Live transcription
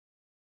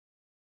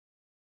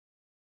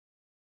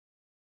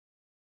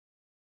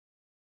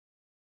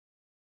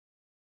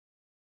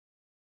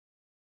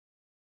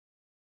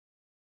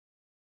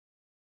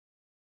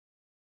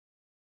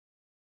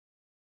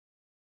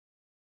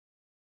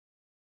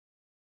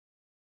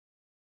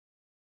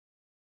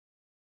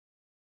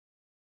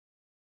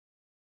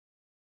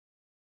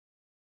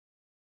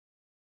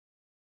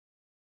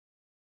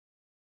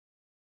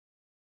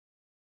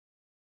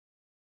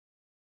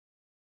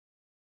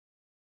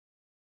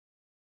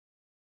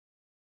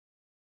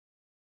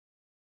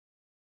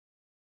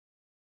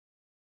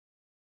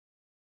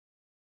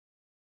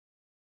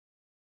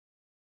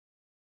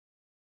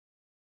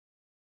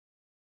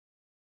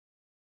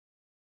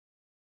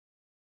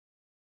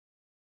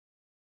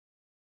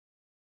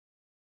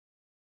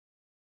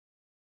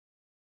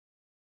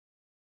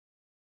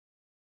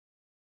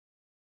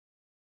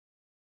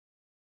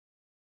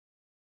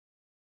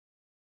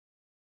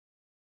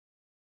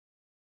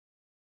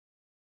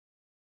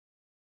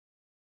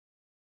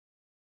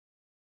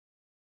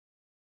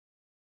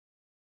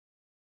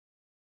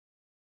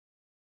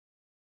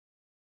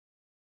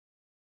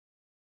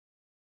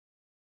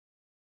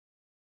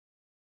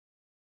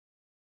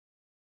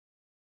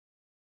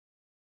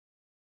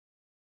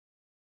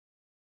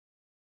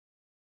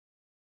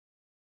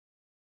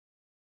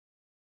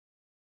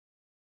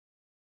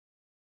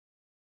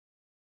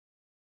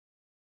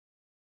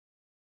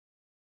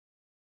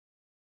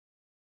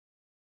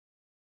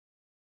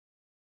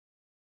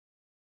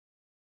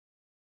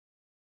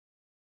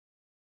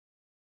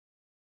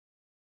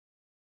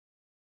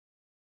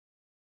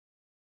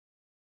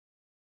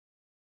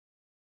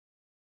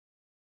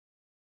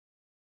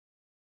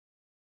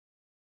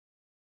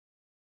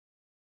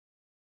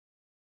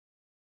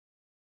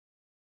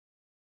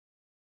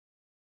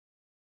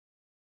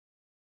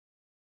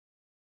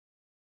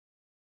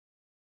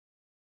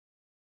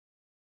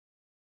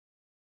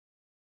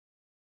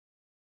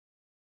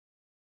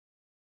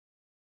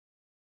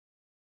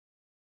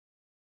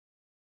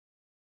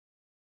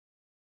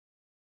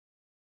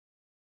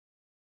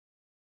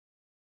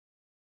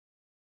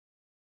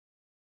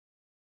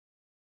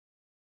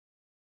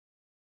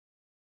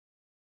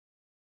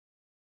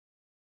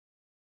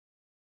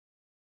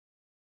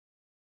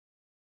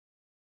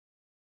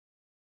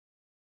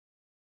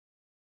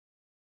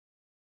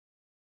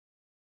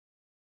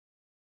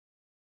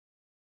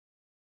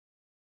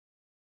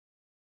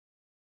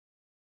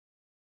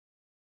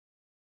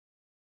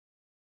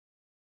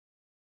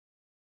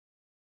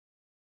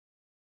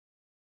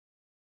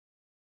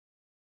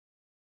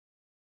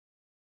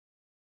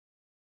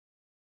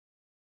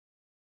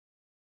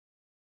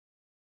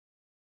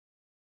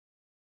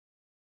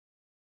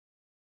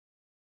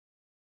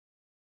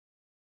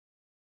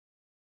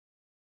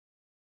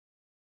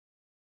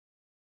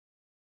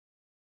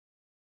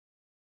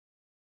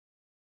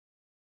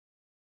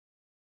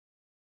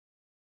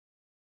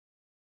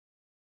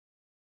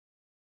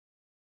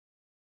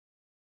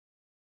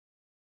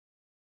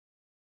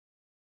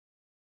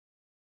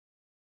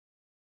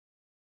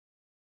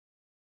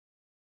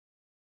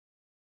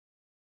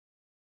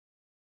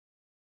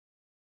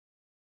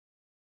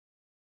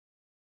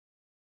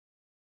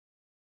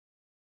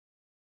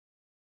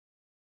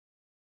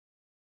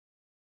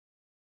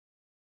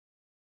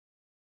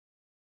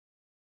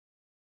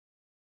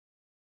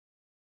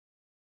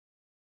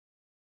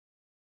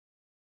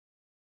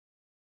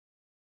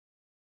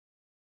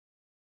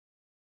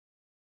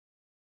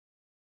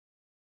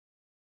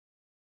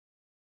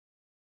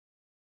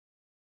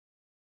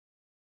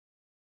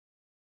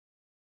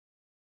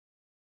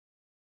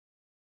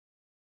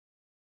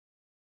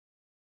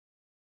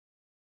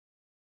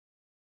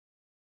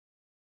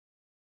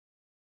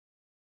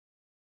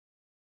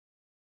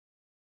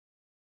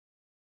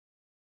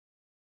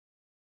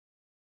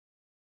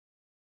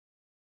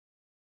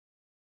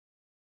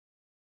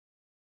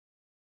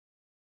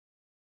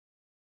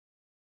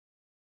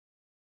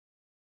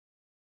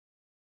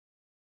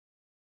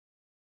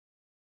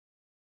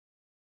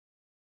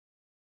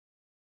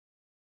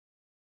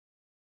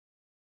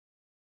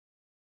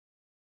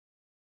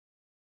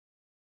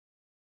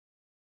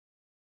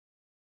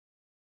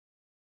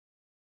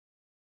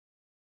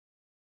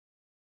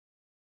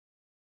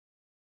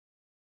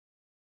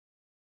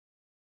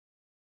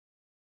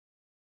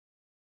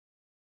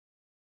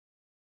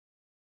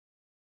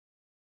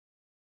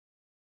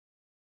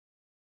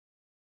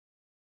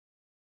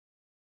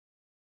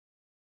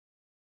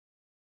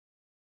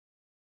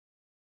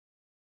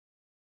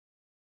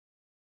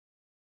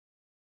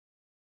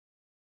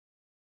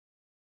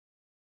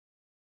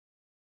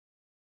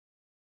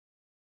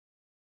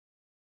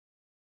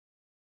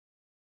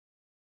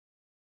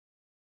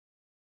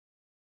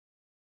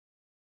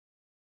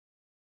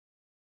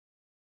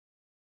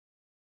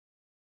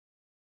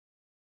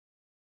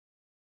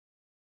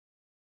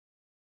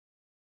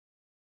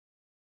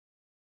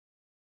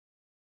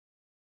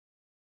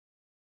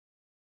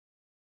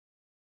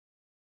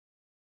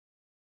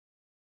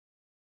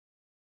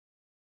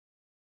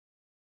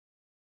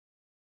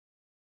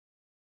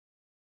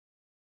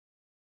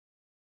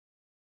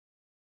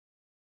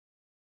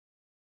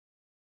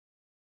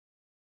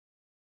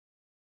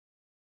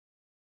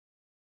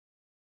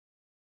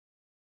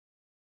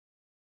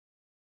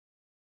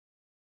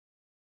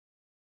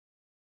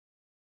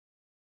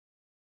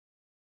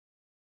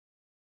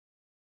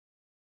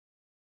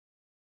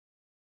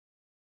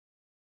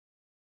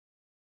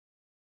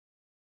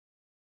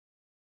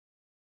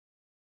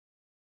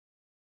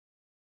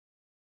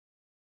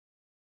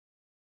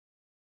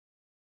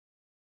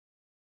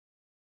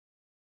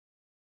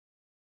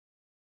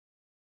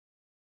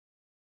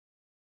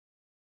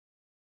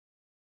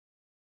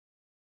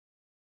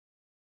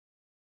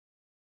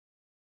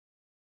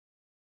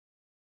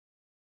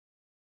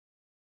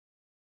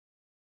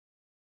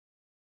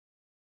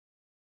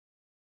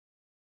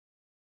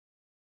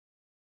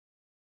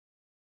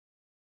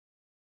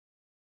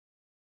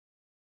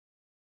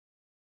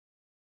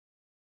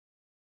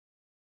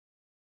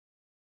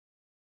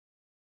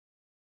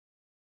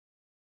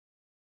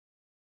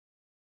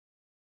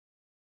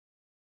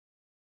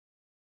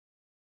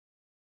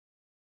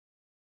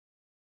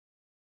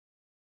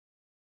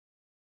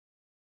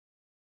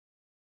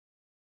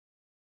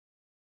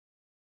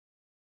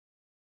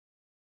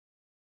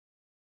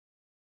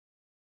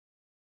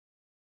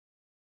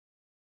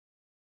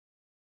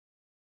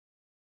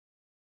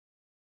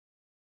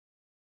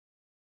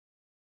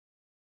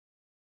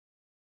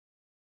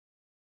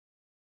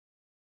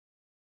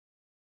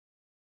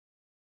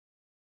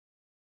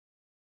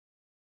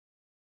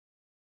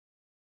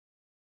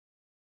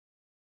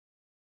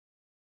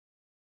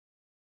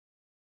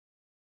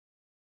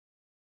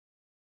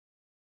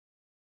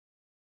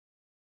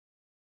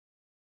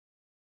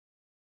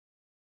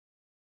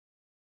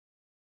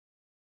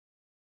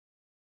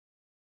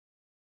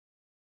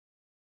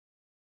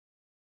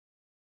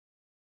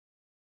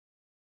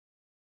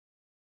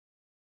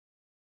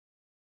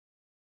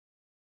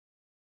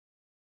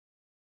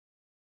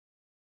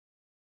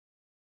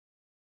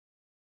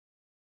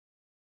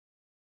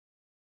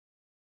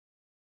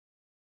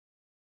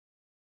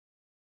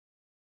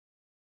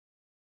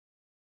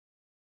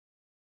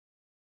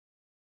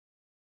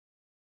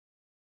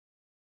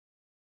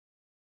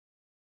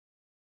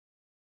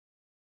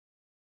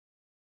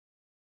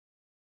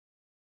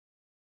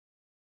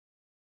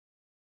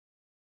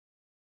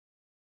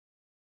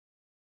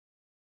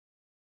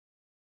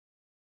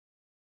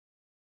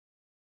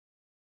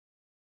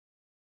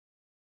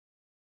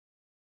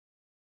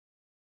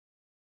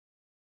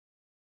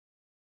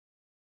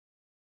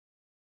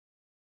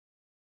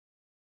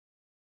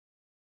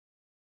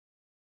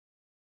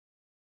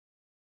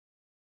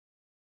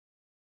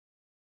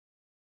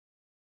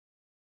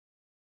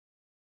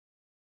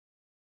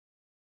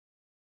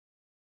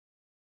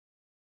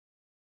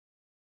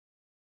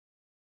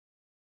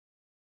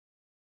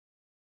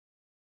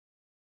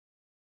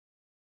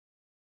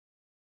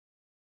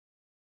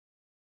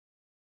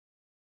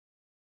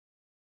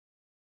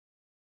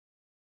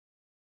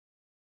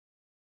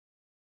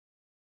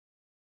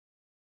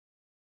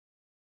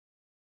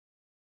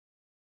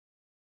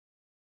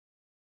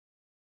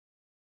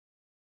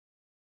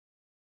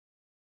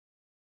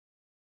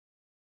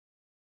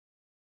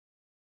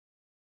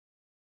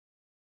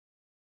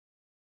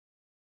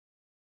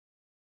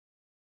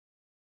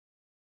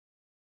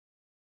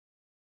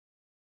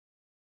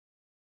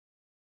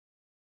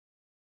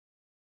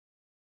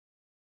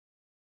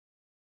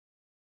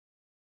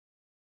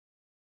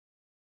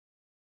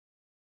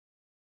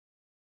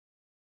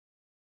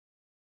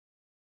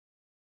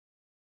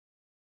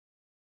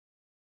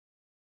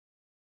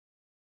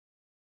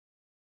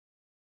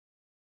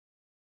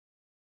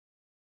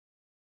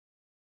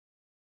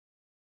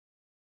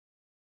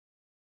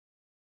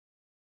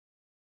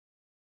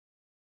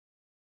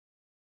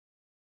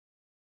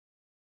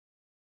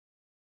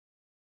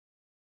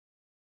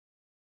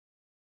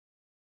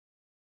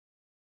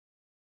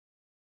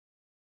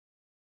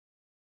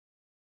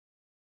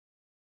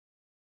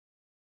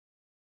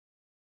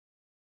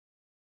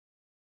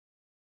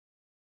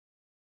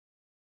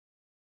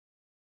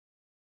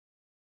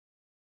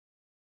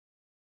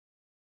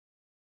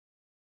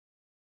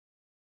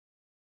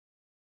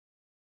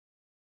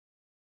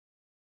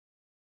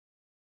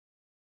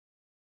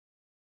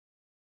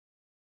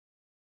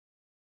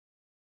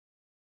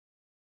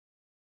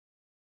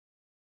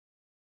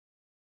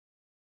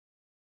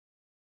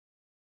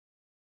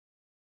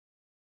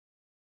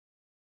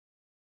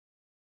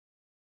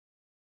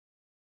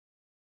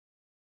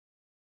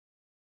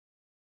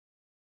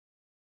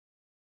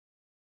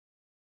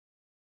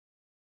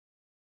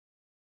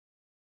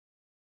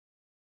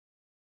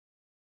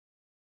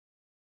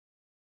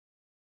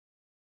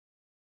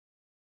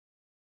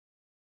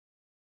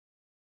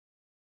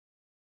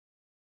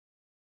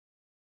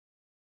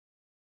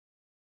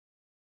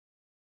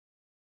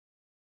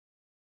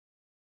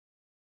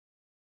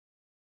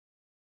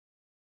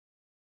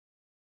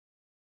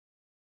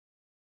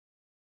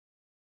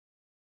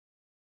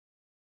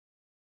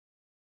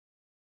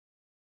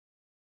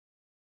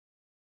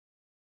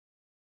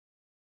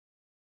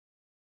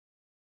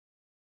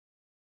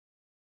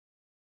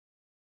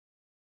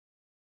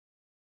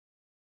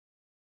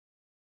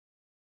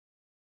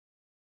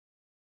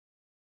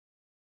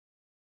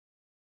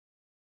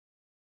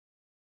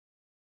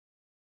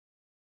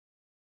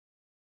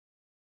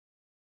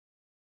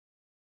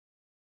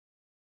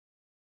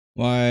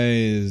Why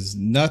is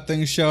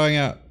nothing showing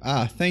up?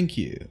 Ah, thank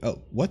you.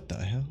 Oh, what the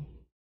hell?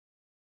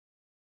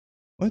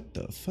 What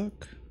the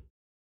fuck?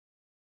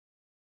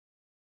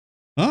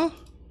 Huh?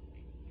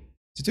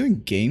 Is it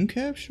doing game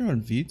capture on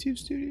VTube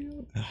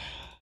Studio?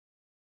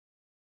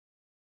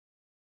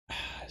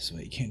 That's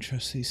why you can't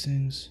trust these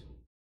things.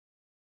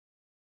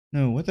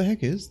 No, what the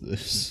heck is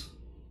this?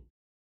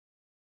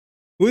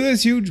 Where's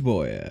this huge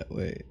boy at?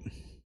 Wait.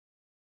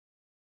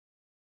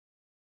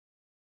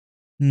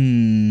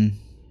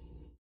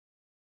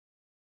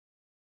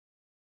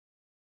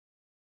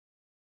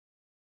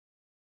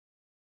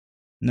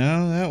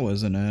 No, that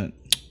wasn't it.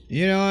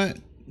 You know what?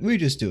 We're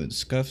just doing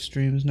scuff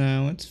streams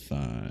now. It's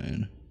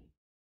fine.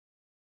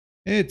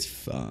 It's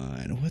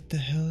fine. What the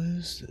hell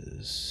is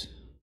this?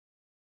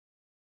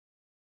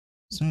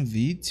 It's not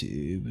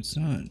VTube. It's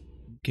not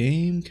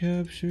game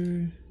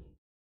capture.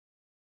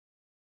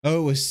 Oh,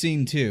 it was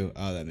scene 2.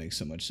 Oh, that makes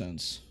so much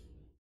sense.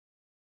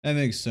 That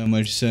makes so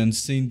much sense.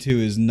 Scene 2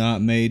 is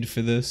not made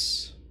for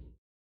this.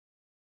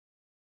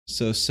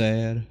 So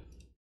sad.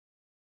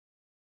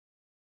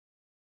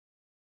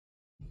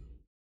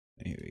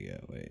 Here we go.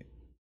 Wait.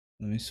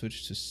 Let me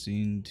switch to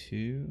scene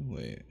 2.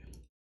 Wait.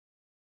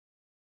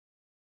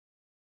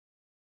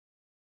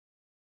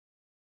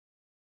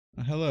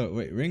 Hello.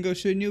 Wait, Ringo,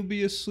 shouldn't you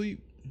be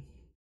asleep?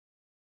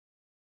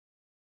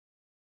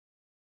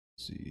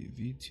 Let's see.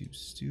 VTube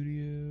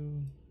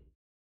Studio.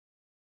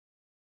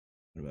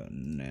 What about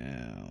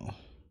now?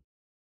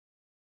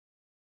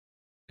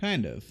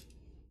 Kind of.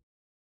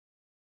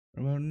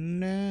 What about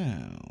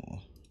now?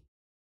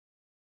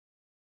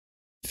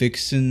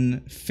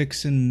 Fixin'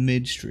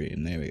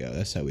 midstream. There we go.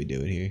 That's how we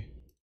do it here.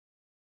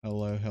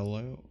 Hello,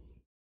 hello.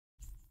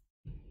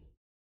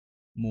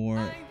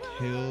 More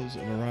Tales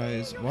of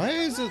Farise. Why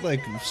is it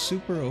like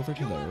super over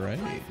to the right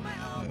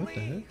now? What the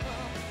heck?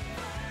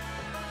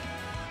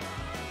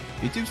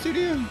 YouTube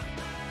Studio?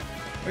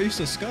 Are you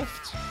so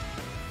scuffed?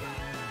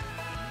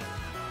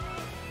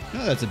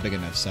 No, that's a big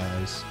enough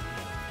size.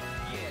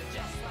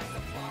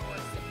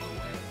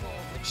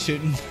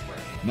 Shouldn't.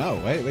 No,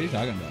 wait, what are you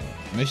talking about?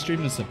 My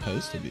stream is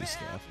supposed to be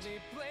scuffed.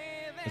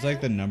 It's like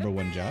the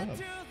 #1 job.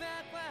 If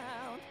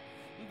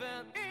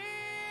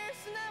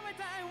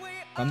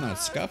I'm not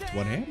scuffed,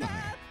 what am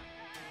I?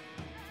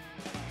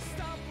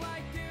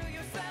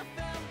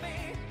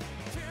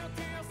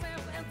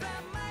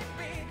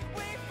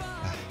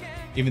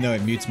 Even though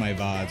it mutes my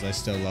VODs, I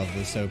still love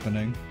this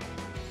opening.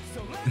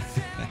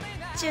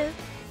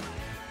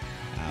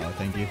 Oh,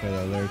 thank you for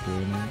the alert,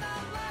 Bruno.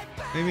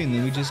 What do you mean?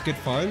 Then we just get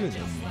farther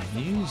than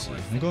me. Easy.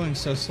 I'm going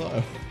so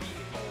slow.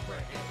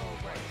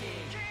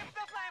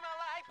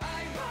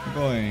 I'm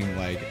going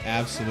like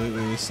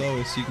absolutely the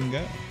slowest you can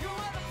go.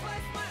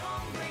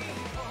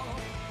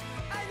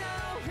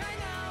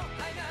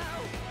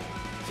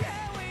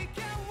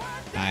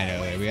 I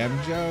know, baby. I'm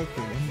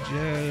joking. I'm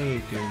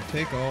joking.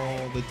 Take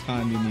all the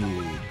time you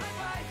need.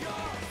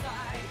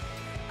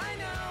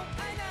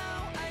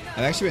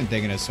 I've actually been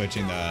thinking of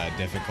switching the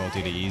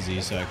difficulty to easy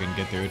so I can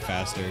get through it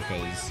faster,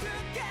 because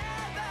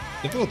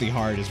difficulty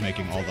hard is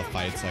making all the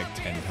fights like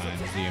 10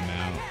 times the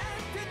amount.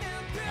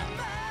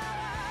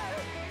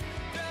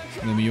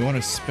 You want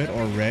to spit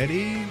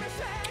already?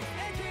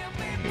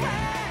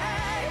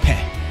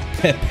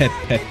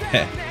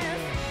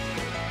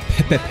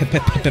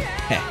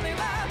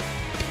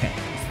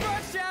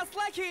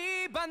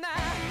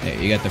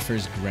 Hey, you got the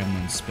first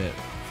gremlin spit.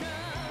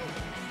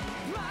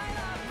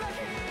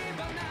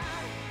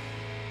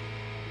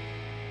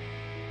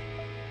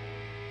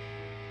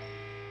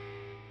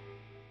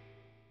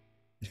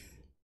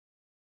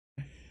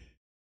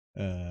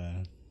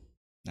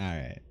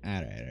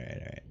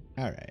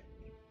 Alright.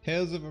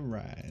 Tales of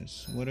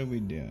Farise. What are we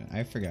doing?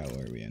 I forgot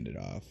where we ended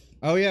off.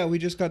 Oh yeah, we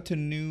just got to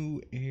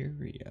new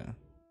area.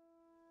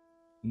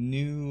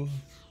 New.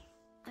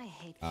 I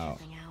hate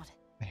camping out.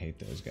 I hate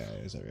those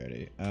guys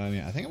already.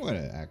 Yeah, I think I'm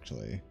gonna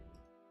actually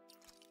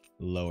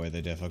lower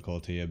the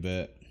difficulty a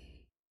bit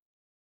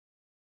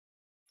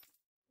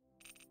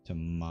to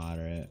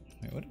moderate.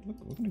 Wait, what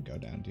we're gonna go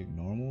down to?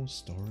 Normal,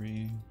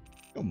 story.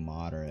 Go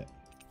moderate.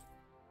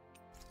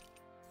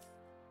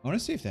 I want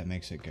to see if that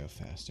makes it go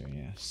faster.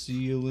 Yeah. See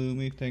you,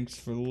 Lumi. Thanks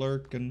for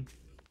lurking.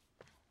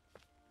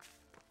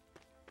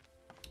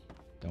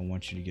 Don't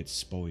want you to get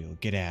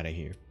spoiled. Get out of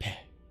here.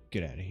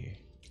 Get out of here.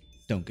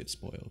 Don't get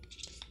spoiled.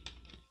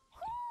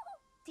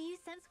 Do you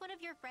sense one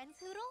of your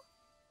friends, Hoodle?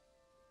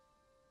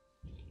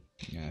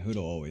 Yeah,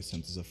 Hoodle always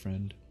senses a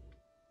friend.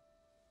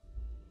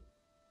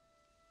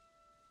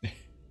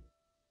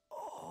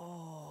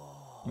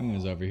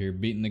 Ringo's over here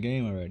beating the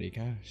game already.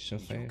 Gosh, so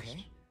fast.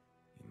 Okay?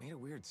 You made a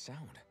weird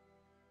sound.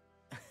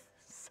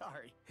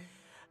 Sorry.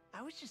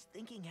 I was just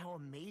thinking how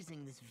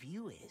amazing this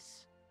view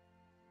is.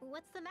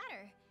 What's the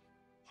matter?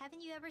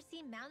 Haven't you ever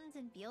seen mountains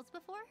and fields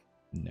before?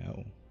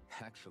 No.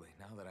 Actually,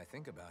 now that I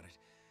think about it,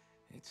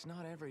 it's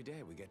not every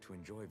day we get to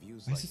enjoy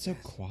views Why like is it so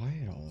this.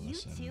 quiet all of a You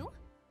sudden? too?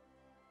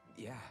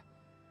 Yeah.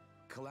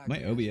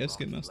 My OBS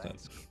get messed up.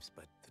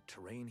 But the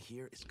terrain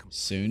here is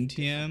Soon,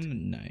 different.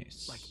 TM?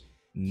 Nice. Like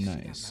You see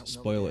that Nice. mountain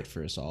Spoil over it there?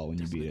 for us all when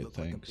you Doesn't beat it it, look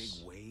like a thanks.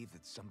 big wave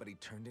that somebody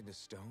turned into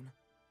stone?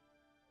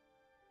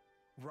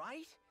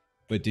 Right?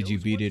 But And did you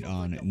those beat ones it look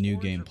on like the New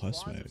horns Game or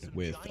Plus claws of mode some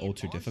with giant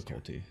Ultra monster.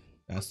 difficulty?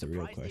 I'm That's the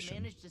real surprised they question.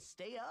 managed to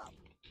stay up.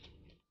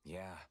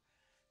 Yeah.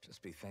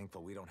 Just be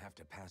thankful we don't have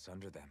to pass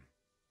under them.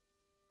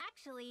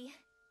 Actually,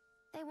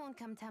 They won't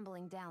come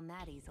tumbling down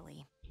that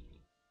easily.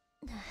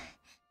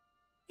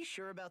 You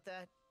sure about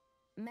that?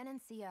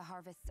 Menancia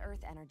harvests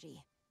earth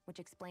energy, which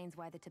explains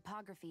why the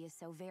topography is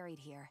so varied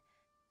here.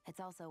 It's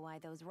also why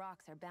those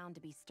rocks are bound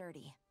to be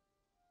sturdy.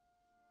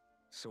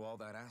 So all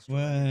that astral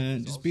energy What?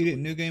 is Just also beat it what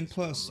in New makes Game this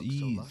realm Plus. look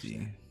so lush Easy.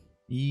 then.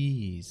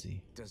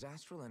 Easy. Does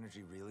astral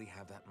energy really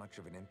have that much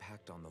of an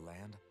impact on the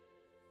land?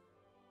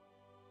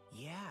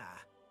 Yeah.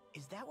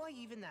 Is that why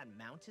even that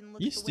mountain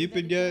looks You the way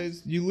stupid that it does?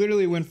 guys. You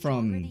literally went The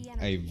stronger from the a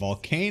energy is, the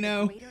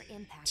volcano greater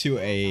impact to it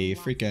has a on lots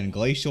of freaking things.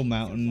 glacial So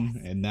mountain,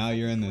 yes, and now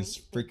you're in this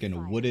that's a great big freaking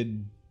fire.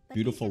 wooded, but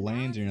beautiful these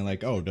lands, and you're imbalances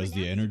like, are oh, too does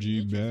the pronounced in energy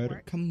nature's matter?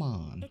 work. Come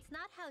on. It's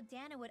not how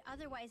Dana would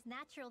otherwise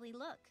naturally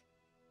look.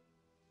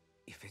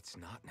 If it's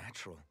not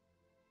natural,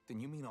 then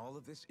you mean all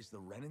of this is the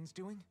Renan's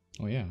doing?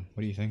 Oh yeah,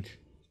 what do you think?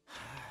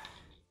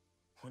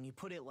 When you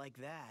put it like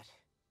that,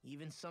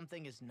 even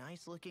something as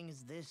nice looking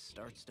as this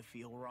starts to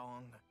feel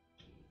wrong.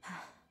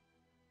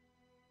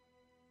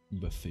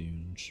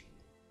 Buffoons.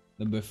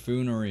 The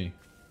buffoonery.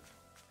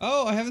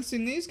 Oh, I haven't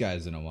seen these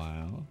guys in a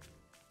while.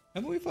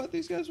 Haven't we fought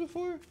these guys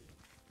before?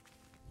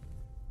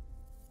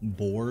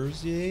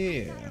 Boars?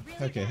 Yeah.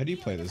 Okay, how do you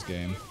play this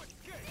game?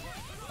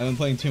 I've been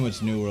playing too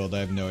much New World. I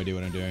have no idea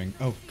what I'm doing.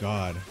 Oh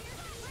god.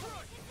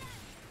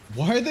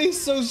 Why are they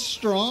so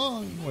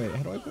strong? Wait,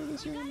 how do I play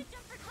this game?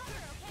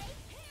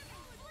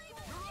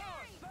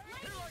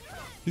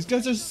 These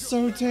guys are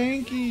so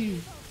tanky.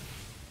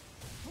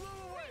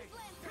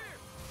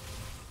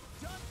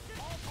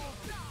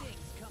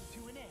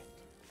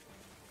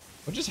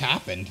 What just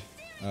happened?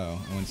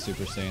 Oh, I went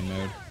Super Saiyan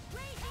mode.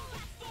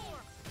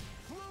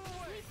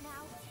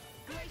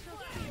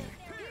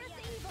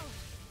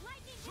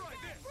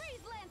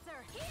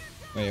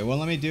 Wait, it won't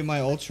let me do my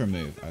Ultra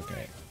move.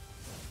 Okay.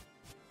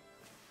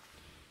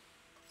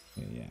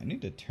 Yeah, I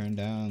need to turn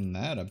down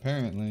that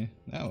apparently.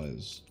 That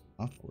was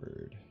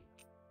awkward.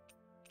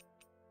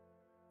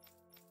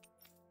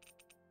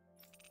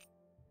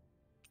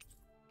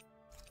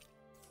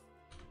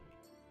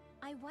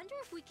 I wonder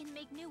if we can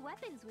make new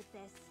weapons with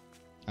this.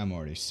 I'm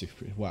already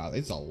super. Wow,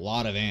 it's a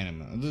lot of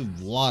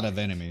there's a lot of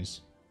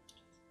enemies.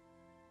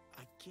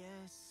 I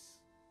guess.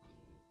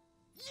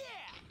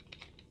 Yeah!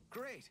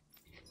 Great.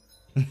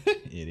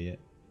 Idiot.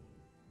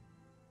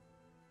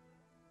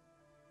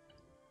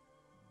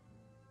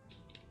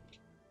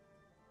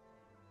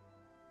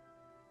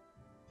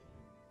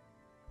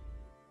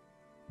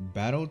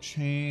 Battle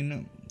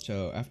chain.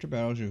 So after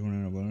battles, you can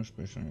earn a bonus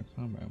based on your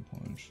combat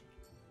points.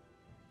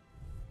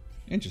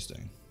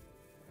 Interesting.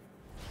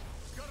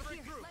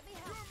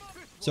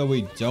 So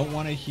we don't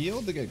want to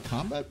heal to get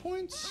combat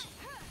points?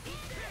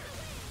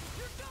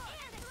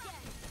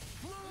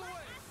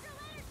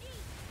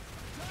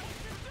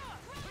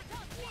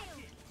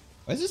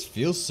 Why does this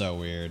feel so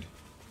weird?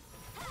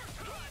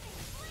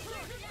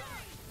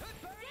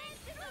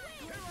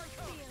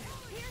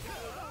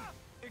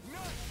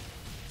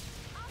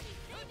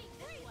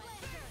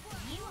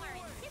 You are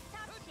in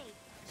tip-top shape.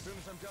 As soon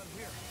as I'm done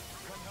here,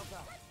 come help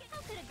out.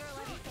 How could a girl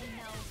ever say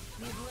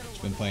no? These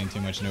little Been playing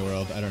too much New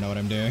World. I don't know what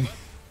I'm doing.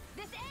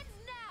 This ends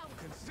now.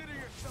 Consider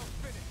yourself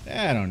finished.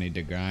 I don't need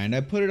to grind.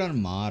 I put it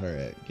on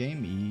moderate.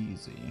 Game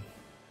easy.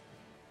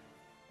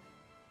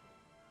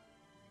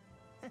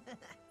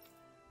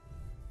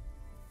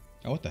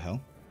 Oh, what the hell?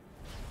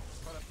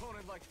 An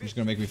opponent like You're just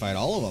gonna make me fight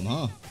all of them,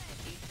 huh?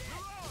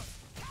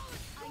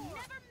 I never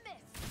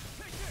miss.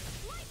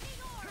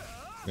 Lightning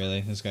orb.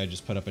 Really? This guy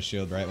just put up a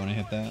shield right when I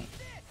hit that?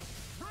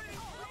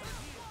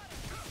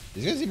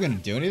 These guys even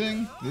do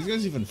anything? Do these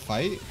guys even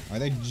fight? Or are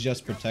they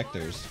just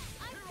protectors?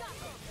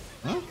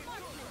 Huh?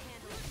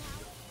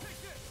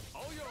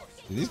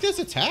 Do these guys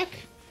attack?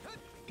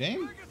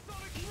 Game?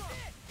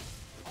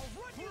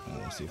 Oh,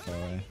 let's see far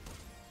away.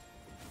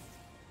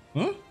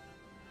 Huh?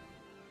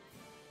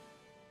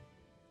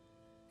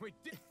 Wait,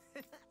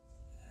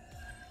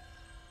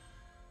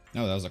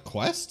 No, that was a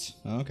quest?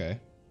 Oh, okay.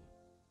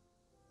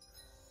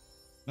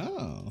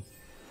 Oh.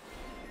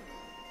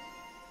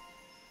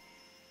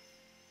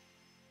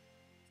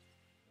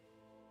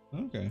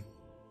 Okay.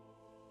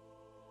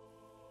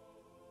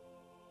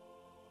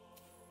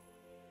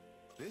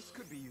 this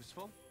could be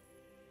useful.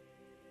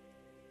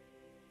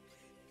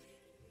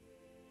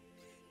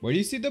 Where do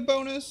you see the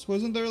bonus?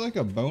 Wasn't there like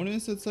a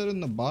bonus that said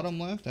in the bottom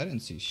left? I didn't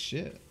see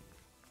shit.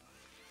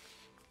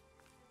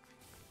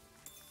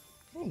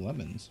 Oh,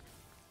 lemons.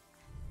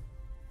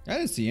 I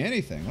didn't see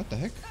anything. What the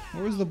heck?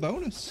 Where was the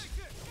bonus?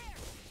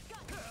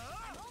 I'm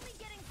only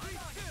getting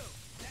started.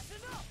 That's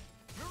enough.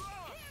 You're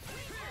on.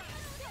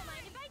 Don't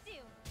mind if I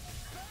do.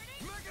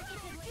 Burning.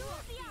 It's a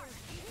dual CR.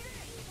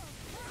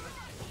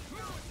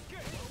 No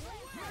escape.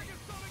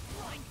 Megasonic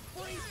flight.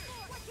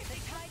 The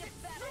tide of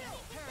battle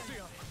has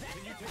turned.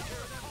 Can you take care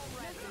of that?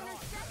 No sooner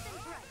set than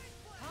pressed.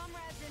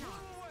 Comrades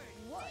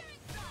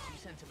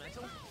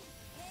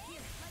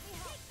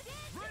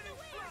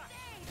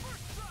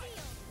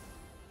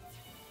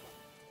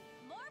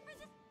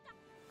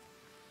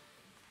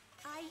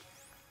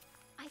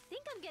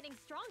I'm getting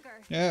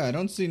stronger. Yeah, I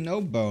don't see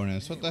no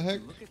bonus. What the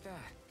heck? Look at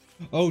that.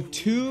 Oh,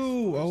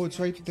 2. Oh, it's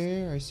right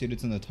there. I see it.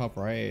 It's in the top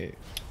right.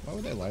 Why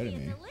would they lie to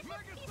me? Delicious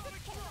piece of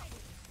cake.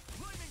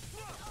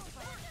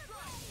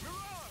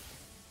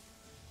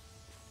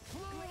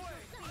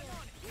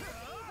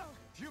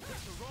 You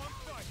picked the wrong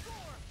fight.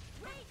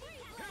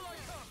 Here I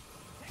come.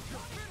 You're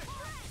finished.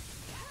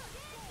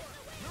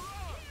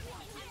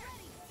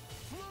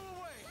 Flew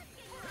away.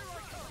 Here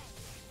I come.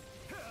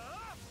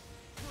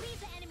 Leave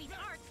the enemy's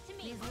arts to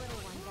me. These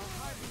little ones are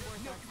hardly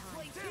worth our time.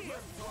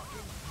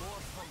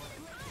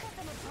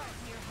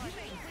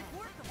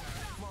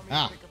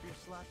 Ah. Pick up your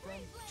slack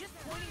then? Just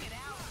pointing it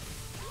out.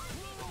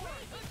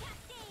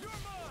 You're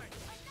mine.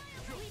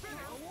 You're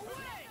finished.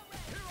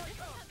 Here I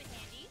come.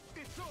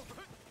 It's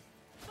over.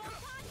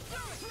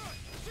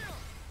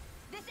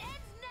 This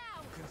ends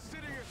now.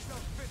 Consider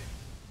yourself finished.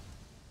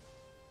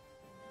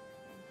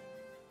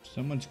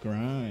 So much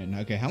grind.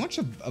 Okay, how much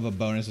of a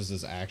bonus does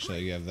this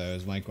actually give, though,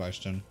 is my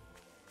question.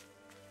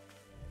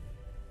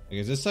 Like,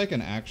 is this like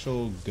an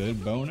actual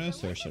good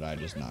bonus, or should I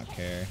just not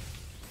care?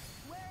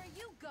 Where are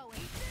you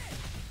going?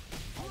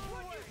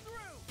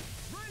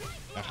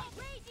 Ah.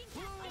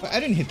 I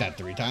didn't hit that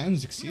 3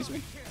 times, excuse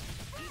me.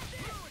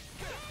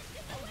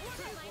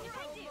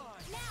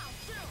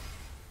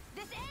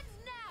 This ends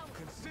now.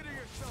 Consider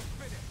yourself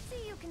finished.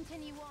 See you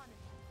continue on.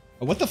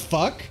 Oh, what the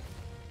fuck?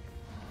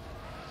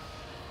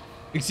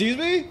 Excuse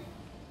me?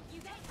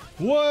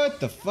 What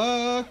the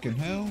fucking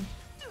hell?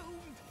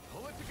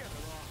 Pull it together.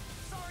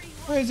 Sorry.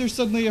 Why is there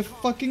suddenly a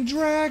fucking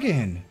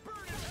dragon?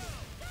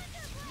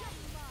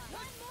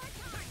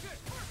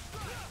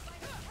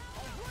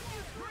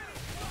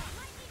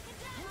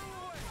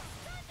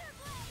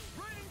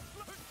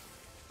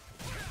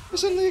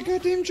 There's suddenly a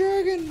goddamn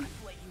dragon.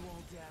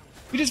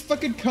 He just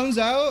fucking comes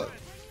out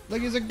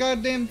like he's a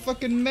goddamn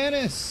fucking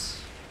menace.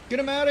 Get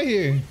him out of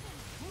here.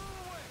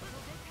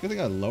 I think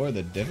I lower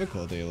the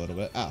difficulty a little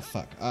bit. Ah,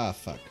 fuck. Ah,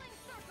 fuck.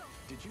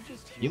 Did you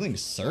just hear? Healing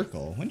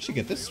Circle? When did she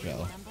get this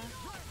spell?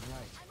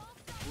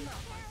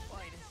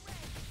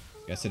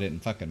 Guess it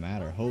didn't fucking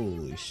matter.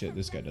 Holy shit,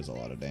 this guy does a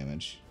lot of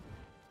damage.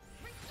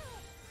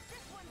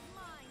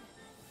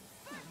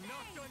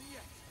 Not done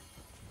yet.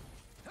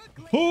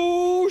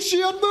 Oh,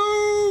 she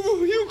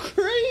unmove! You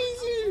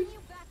crazy! You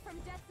back from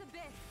death's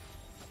abyss.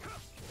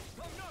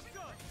 I'm not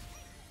done.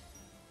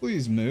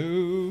 Please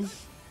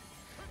move.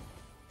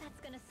 That's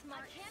gonna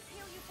smart. I can't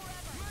heal you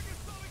forever.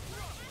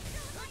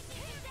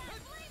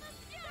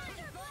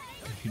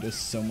 He does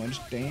so much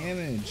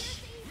damage.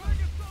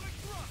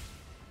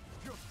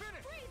 You're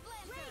finished. Raining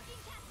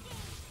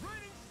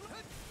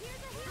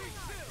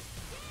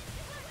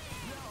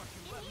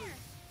slip.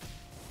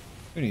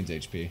 Who needs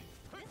HP?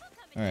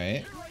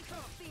 Alright.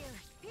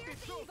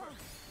 It's over.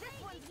 This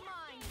one's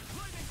mine.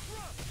 Lightning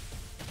thrust.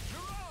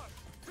 You're on.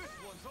 This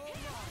one's all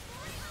mine.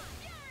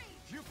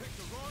 You picked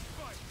the wrong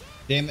fight.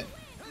 Damn it.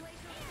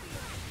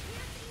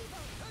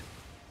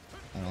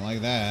 I don't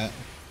like that.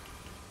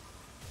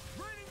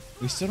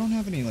 We still don't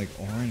have any, like,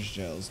 orange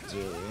gels, do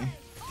we?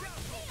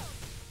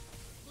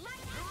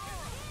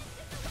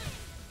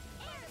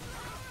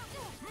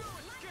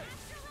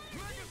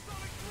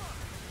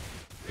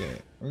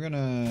 Okay, we're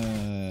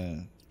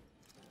gonna...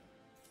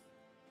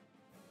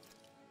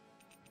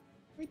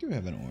 We do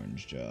have an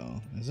orange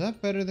gel. Is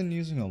that better than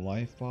using a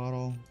life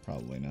bottle?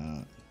 Probably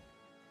not.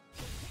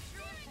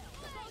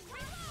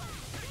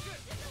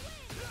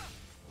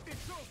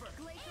 It's over.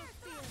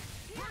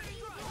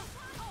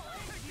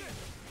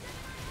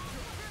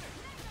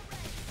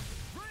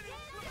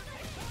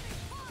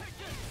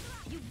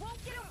 You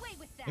won't get away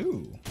with that.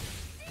 Ooh.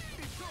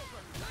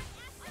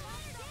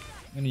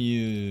 I'm gonna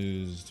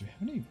use... Do we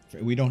have any?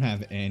 We don't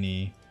have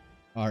any.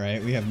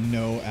 Alright, we have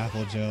no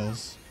apple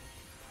gels.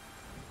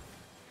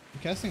 You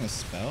casting a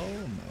spell?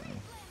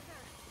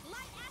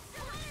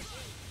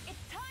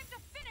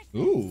 No.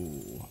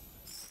 Ooh.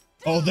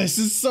 Oh, this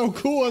is so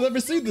cool. I've never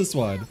seen this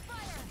one.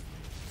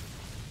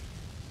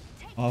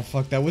 Oh,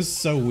 fuck. That was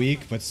so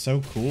weak, but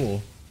so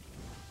cool.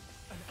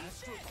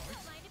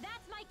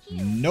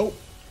 Nope.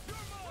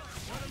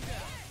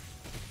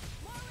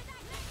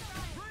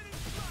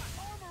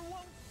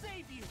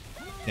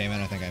 Damn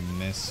it, I think I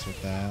missed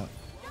with that.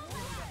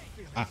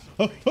 Ah.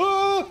 Oh,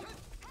 oh!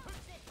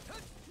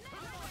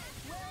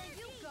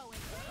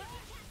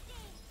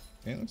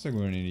 Okay, looks like we're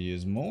gonna need to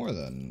use more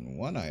than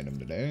one item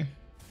today.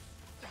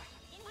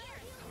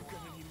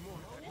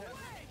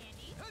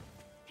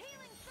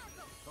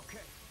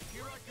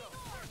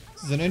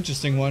 This is an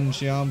interesting one,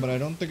 Xion, but I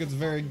don't think it's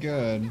very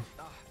good.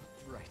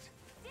 Right.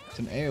 It's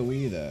an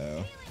AoE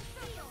though.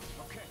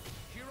 Okay.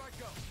 Here I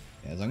go.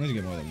 Yeah, as long as you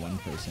get more than one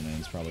person in,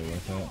 it's probably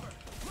worth it.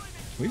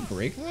 Can we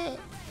break that?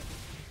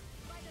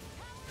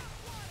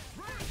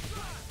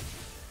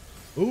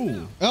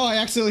 Ooh. Oh, I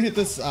accidentally hit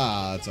this.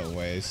 Ah, that's a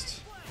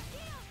waste.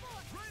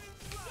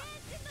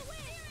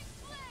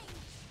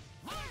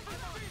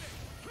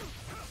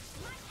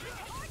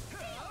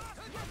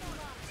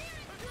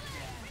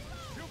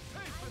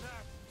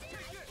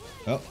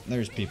 Oh,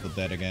 there's people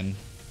dead again.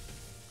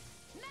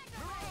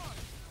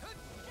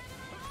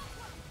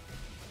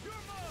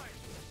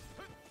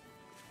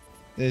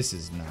 This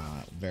is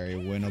not very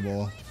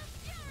winnable.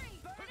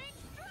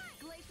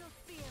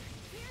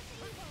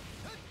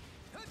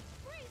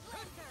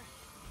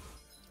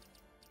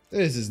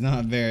 This is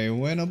not very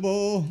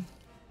winnable.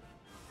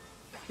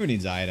 Who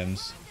needs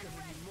items?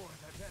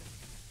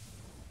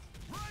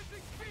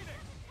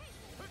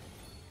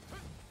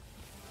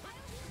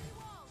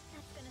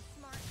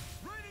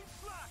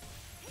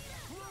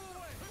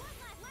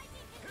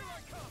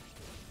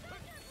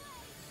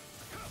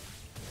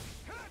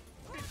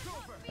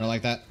 I don't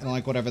like that. I don't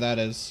like whatever that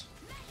is.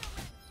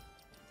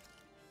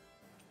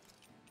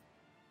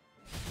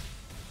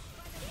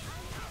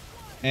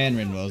 And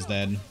Rinwell's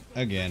dead.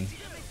 Again.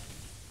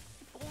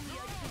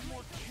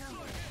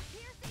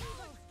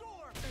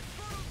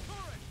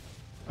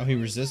 Oh, he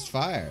resists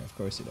fire. Of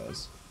course he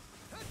does.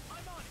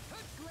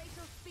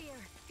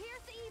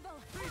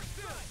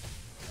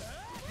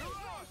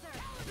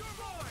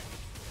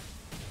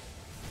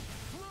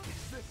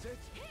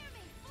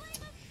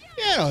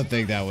 Yeah, I don't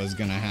think that was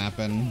gonna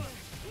happen.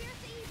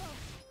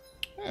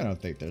 I don't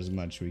think there's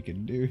much we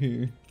can do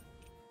here.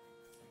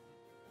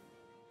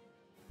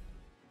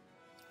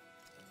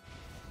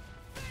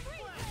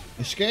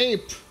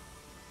 Escape!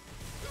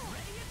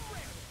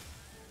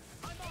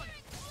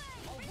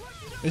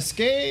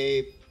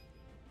 Escape!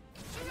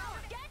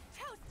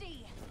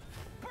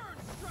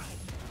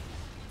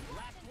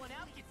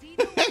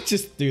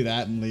 Just do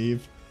that and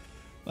leave.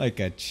 Like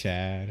a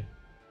Chad.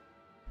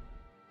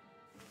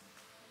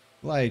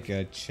 Like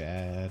a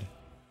Chad.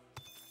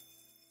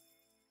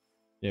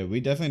 Yeah,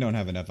 we definitely don't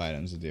have enough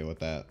items to deal with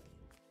that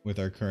with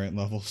our current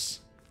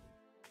levels.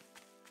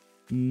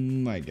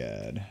 My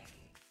god.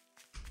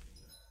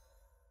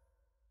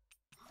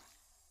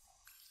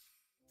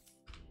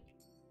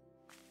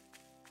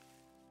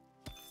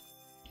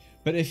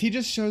 But if he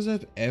just shows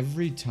up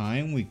every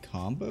time we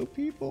combo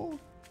people?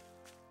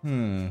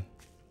 Kinda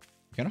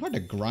hard to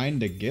grind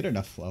to get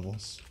enough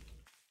levels.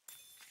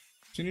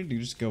 So you need to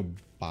just go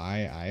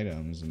buy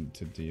items and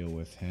to deal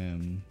with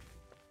him.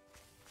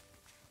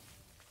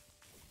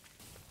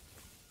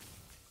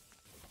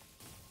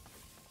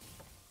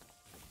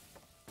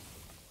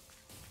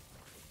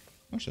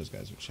 I wish those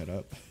guys would shut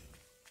up.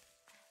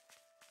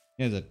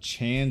 He has a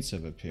chance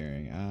of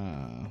appearing.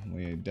 Ah,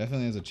 we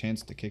definitely has a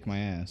chance to kick my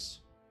ass.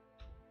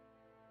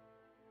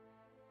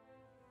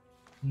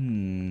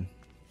 I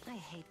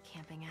hate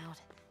camping out.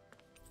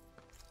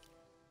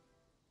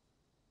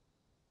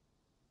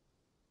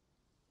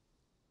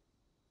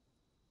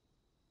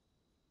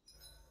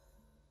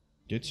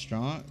 Get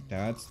strong.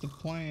 That's the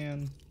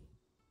plan.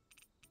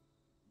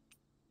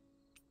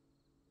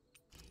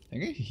 I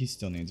think he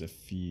still needs a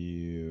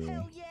few.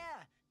 Hell yeah!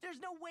 There's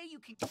no way you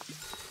can.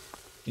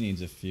 He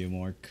needs a few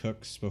more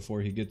cooks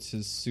before he gets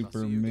his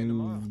super see you again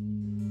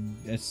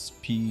move.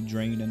 SP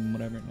drain and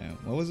whatever. No,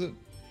 what was it?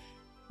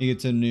 He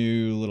gets a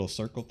new little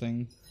circle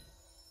thing.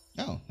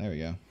 Oh, there we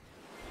go.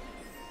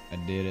 I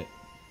did it.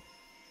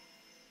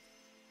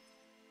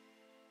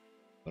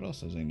 What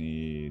else does he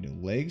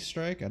need? Leg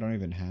strike? I don't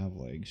even have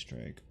leg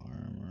strike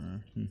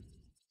armor.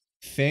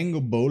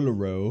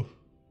 Fangobolero.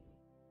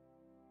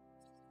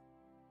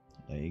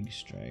 Leg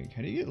strike.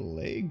 How do you get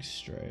leg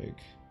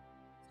strike?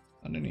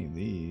 Not any of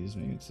these.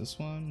 Maybe it's this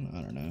one?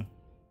 I don't know.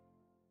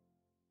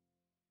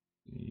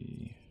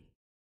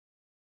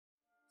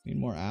 Need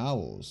more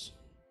owls.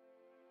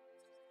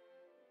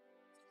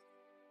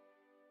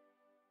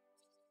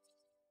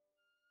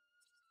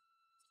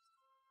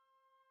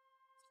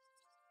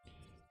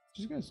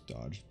 These guys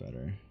dodged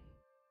better.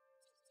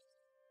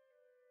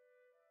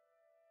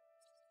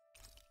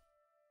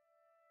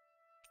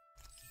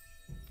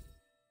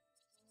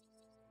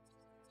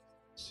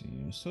 Let's see,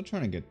 I'm still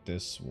trying to get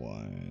this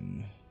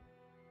one.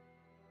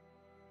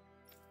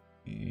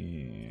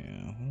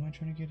 Yeah, what am I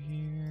trying to get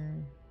here?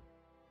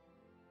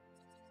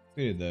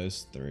 We did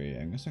those three.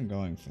 I guess I'm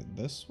going for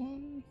this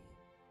one.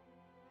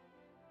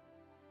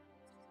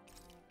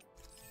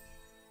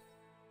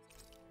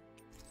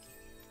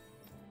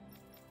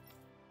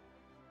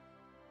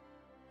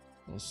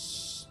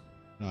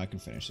 No, I can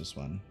finish this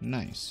one.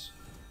 Nice.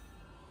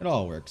 It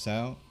all works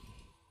out.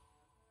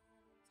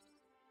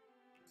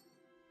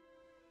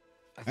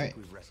 I think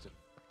we've rested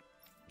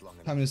long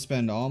enough. Time to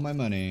spend all my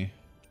money.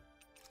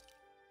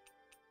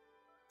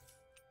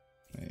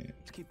 Wait.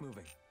 Let's keep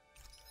moving.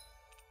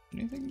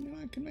 Anything new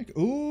I can make?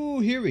 Ooh,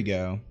 here we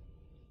go.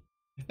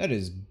 That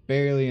is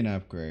barely an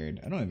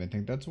upgrade. I don't even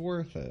think that's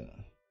worth it.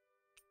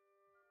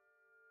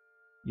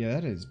 Yeah,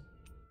 that is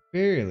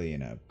barely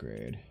an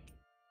upgrade.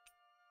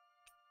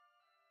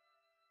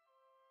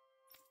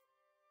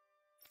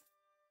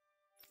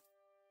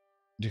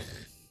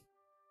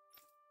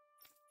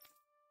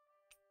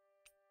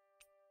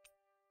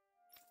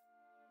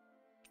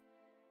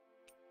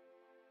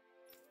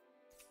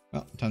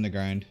 Well, time to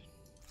grind.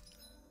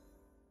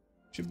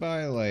 Should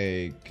buy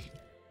like...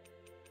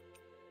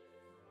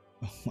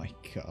 Oh my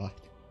god.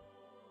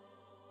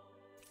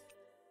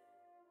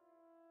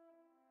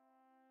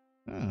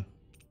 Huh.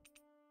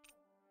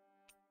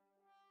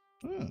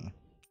 Huh.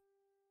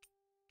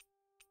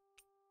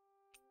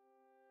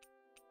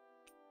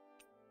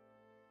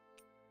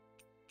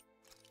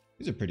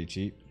 These are pretty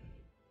cheap.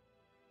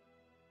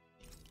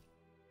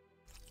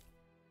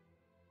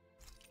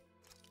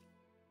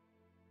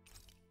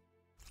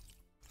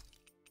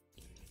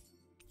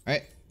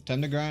 Alright,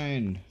 time to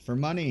grind for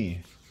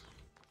money.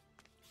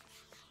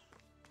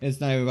 It's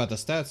not even about the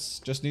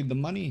stats, just need the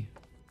money.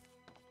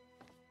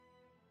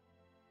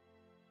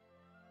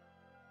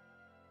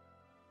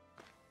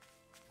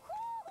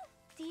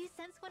 Do you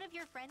sense one of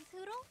your friends,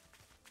 Hoodle?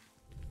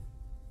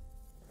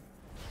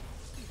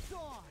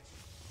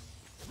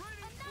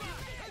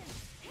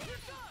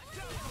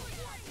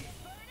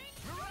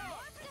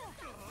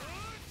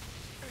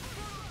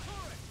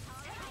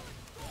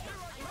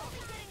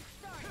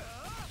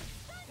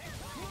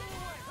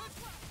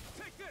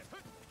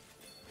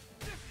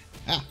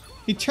 Ah,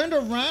 he turned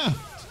around.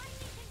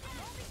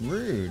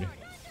 Rude.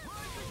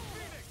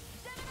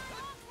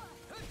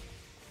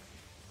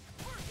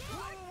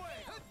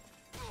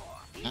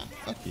 Ah,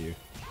 fuck you.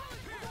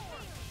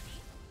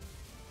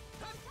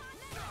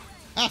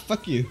 Ah,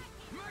 fuck you.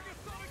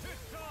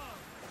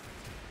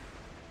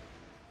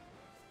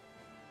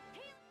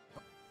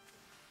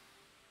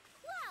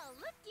 Well,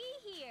 looky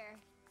here.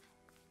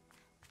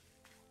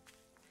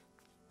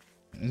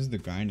 This is the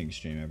grinding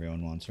stream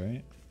everyone wants,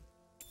 right?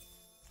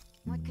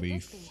 What could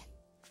Beef. this be?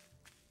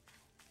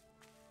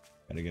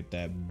 Gotta get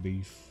that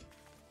beef.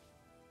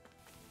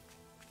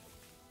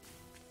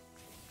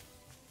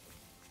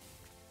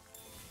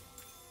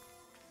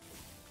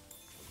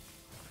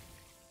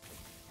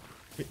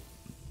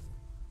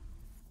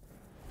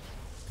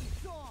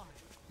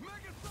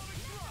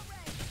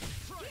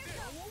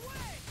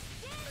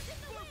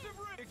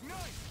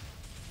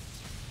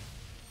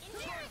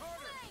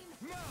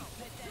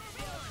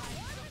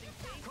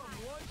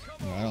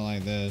 Oh, I don't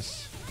like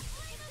this.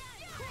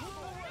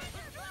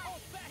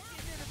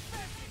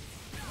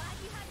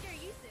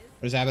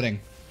 What is happening?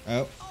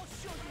 Oh.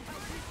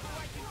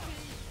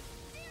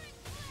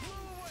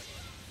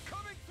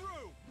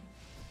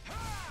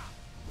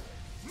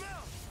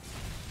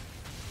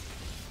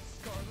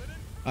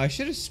 I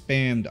should have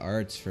spammed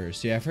arts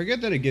first. Yeah, I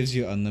forget that it gives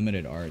you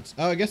unlimited arts.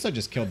 Oh, I guess I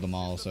just killed them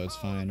all, so it's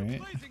fine,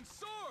 right?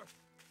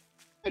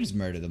 I just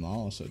murdered them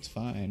all, so it's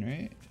fine,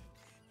 right?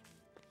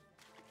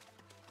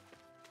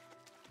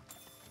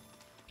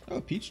 Oh,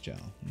 peach gel.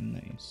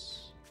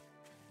 Nice.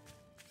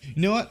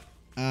 You know what?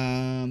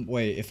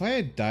 Wait, if I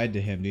had died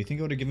to him, do you think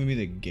it would have given me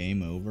the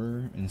game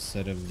over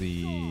instead of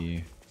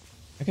the...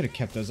 I could have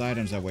kept those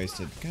items I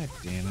wasted. God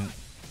damn it.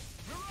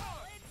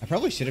 I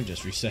probably should have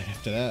just reset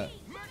after that.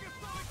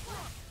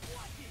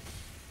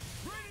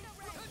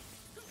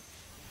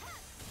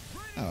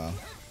 Oh well.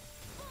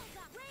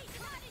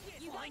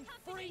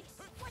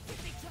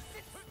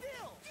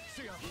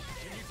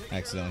 I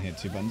accidentally hit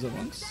 2 buttons at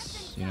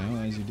once, you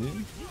know, as you do.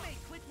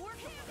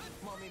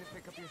 Want me to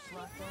pick up your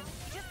slack then?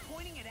 Just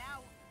pointing it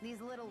out.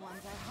 These little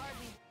ones are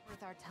hardly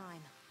worth our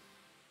time.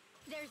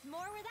 There's more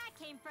where that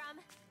came from.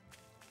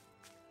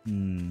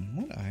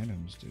 What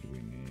items did we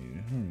need?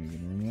 I don't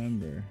even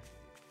remember.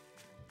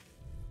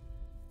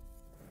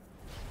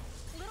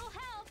 Little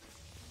help.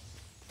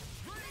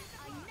 I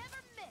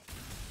never miss.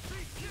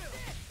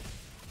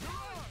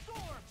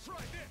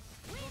 Try this.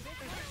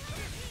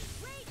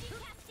 Raging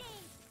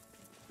cascade.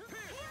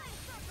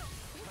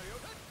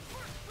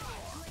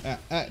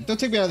 Don't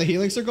take me out of the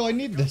healing circle. I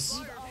need this.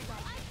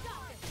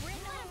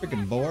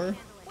 Freaking boar.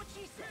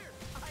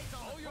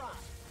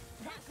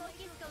 That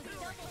focus goes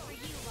double for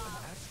you,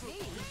 Bob.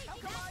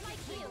 That's my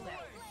cue.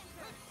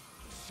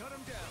 Shut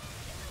him down.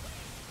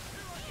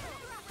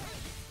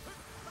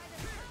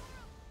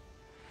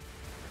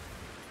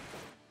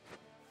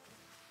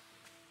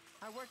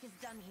 Our work is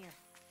done here.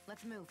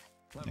 Let's move.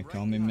 They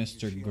call me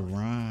Mr.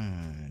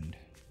 Grind.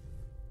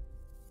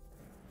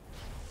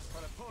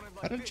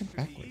 How did I jump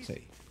backwards?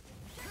 Hey.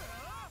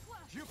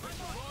 You picked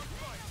the wrong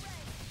fight.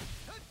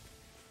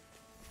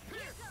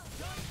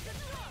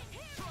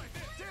 Try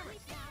this,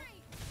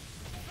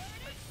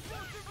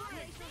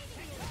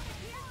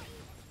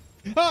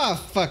 damn it. Ah,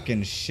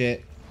 fucking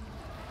shit.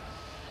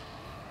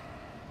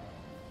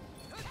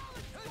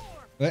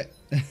 What?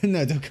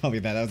 No, don't call me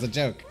that. That was a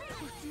joke. Pull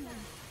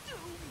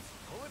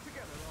it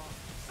together, all.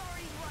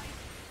 Sorry, right.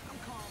 I'm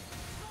calm.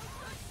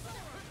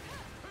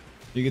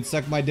 You can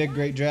suck my dick,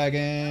 Great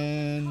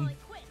Dragon.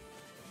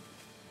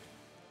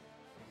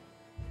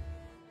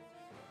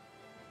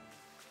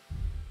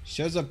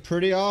 Shows up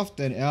pretty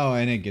often. Oh,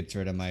 and it gets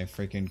rid of my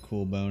freaking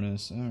cool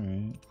bonus.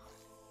 Alright.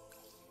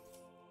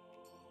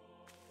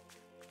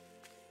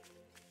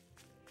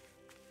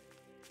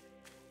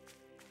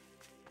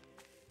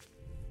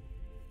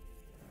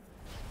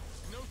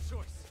 No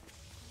choice.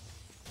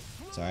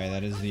 Sorry,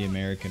 that is the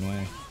American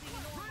way.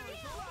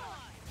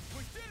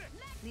 We did it.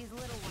 These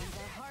little ones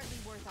are hardly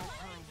worth our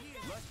time.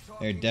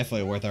 They're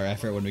definitely worth our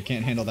effort when we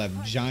can't handle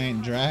that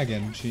giant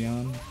dragon,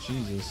 Shion.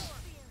 Jesus.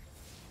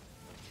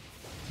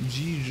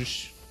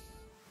 Jesus.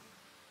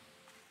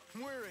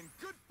 We're in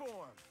good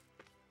form.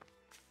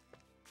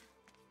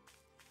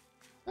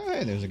 Oh,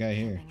 hey, there's a guy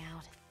here. Something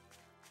out.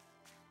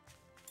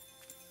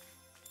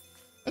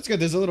 That's good.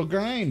 There's a little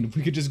grind.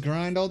 We could just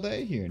grind all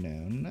day here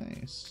now.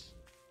 Nice.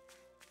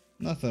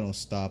 Nothing will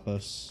stop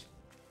us.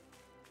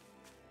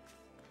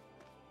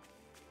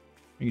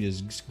 You can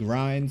just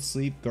grind,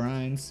 sleep,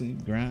 grind,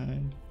 sleep,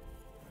 grind.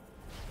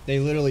 They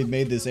literally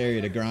made this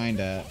area to grind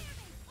at.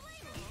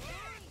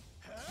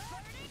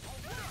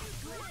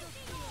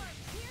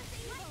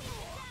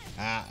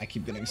 Ah, I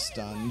keep getting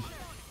stunned.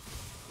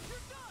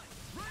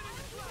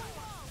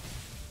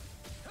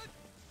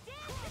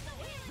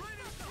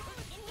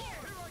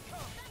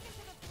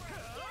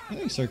 I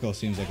think circle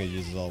seems like it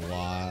uses a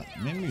lot.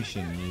 Maybe we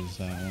shouldn't use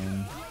that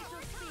one.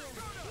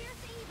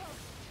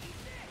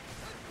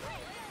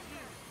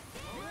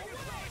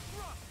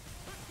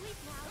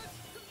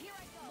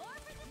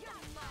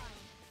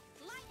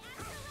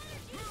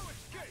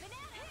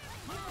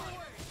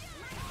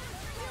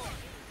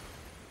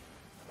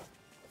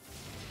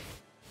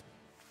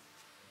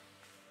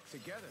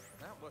 Together,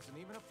 that wasn't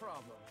even a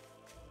problem.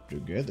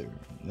 Together,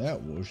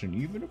 that wasn't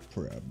even a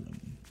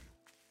problem.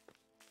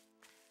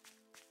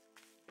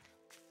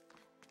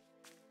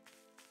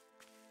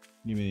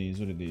 Give me these.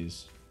 What are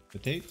these?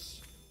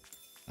 Potatoes?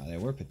 Ah, they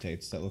were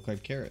potatoes that look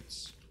like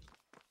carrots.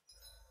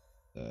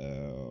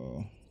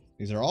 So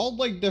these are all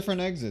like different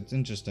exits.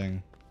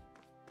 Interesting.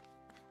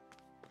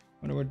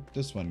 Wonder where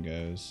this one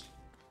goes.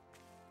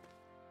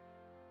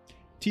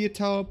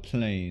 Tietau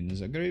Plain is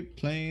a great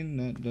plain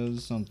that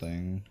does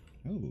something.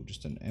 Oh,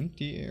 just an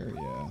empty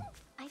area.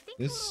 I think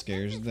This Hoodle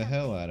scares senses the something.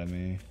 hell out of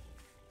me.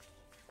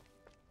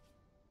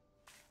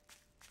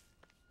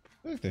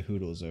 I feel like the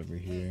Hoodle's over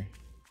here.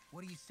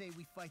 What do you say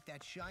we fight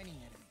that shining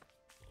enemy?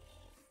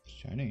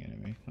 Shining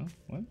enemy? Huh?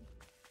 What?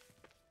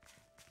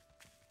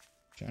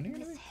 Shining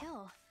enemy? This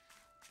hill.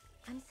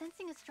 I'm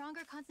sensing a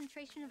stronger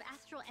concentration of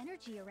astral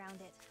energy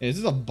around it. Hey, this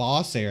is a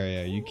boss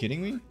area. Are you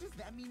kidding me? Does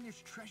that mean there's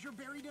treasure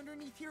buried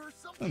underneath here or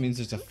something? That means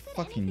there's a Who said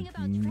fucking anything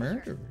about treasure?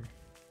 murderer.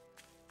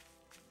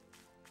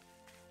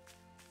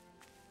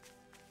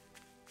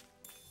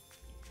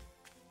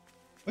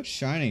 What's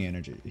shining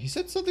energy? He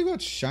said something about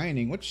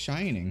shining. What's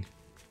shining?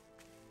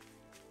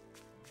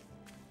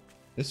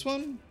 This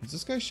one? Is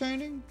this guy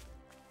shining?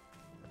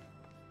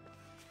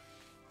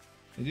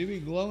 They do be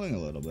glowing a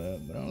little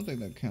bit, but I don't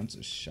think that counts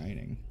as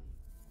shining.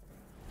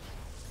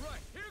 Right,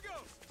 here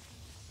goes.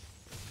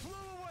 Flew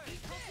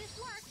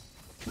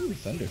away. Ooh,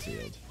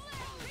 Thunderfield.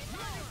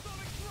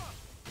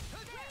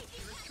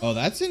 Oh,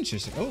 that's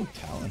interesting. Oh,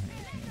 Talon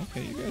Hurricane.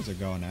 Okay, you guys are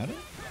going at it.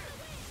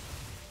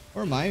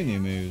 Or my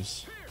new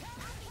moves.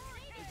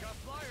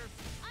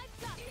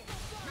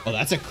 Oh,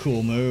 that's a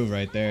cool move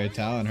right there.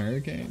 Talon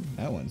Hurricane.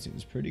 That one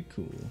seems pretty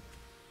cool.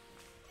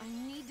 I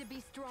need to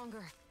be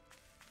stronger.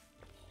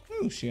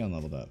 Oh, she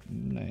unleveled up.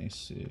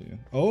 Nice.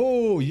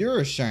 Oh, you're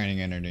a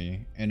shining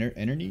enemy.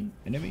 Enemy?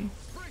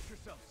 Brace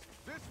yourselves.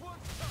 This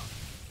one's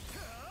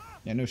tough.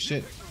 Yeah, no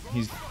shit.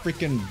 He's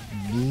freaking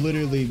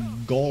literally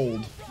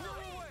gold. Flew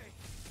away.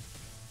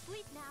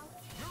 Sleep now.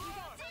 You're on.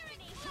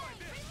 Try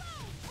this.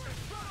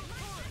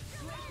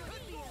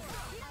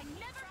 I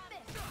never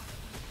fit.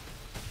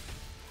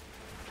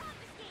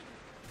 Confiscated.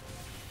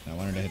 I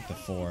wanted to hit the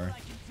 4. Light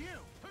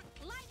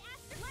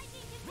astral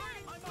lightning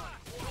confirmed. I'm on.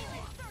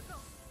 Healing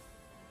circle.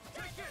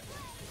 Take it.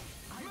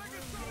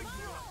 Megasonic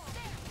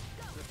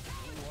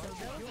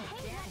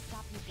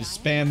thrust. Just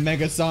spam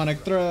Megasonic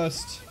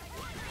Thrust.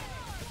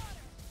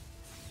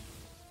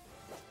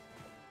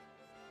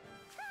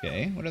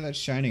 Okay, what did that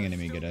shining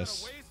enemy Still get got a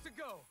us? ways to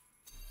go.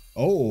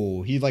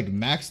 Oh, he like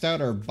maxed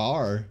out our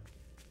bar.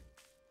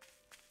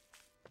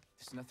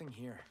 There's nothing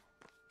here.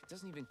 It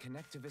doesn't even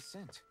connect to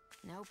Vicent.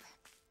 Nope.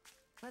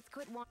 Let's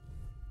quit one.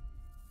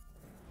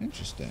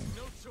 Interesting.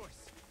 No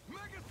choice.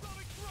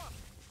 Megasonic thrust.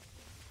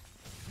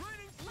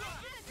 Raining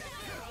blast.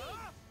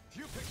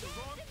 You picked the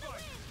wrong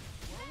fight.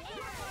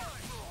 You're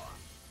mine.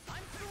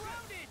 I'm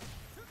surrounded!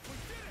 We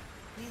did it.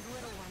 These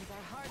little ones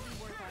are hardly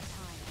worth our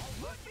time.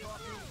 Less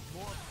talking,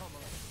 more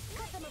pummeling.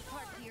 Cut them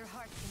apart to your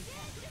heart's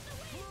content.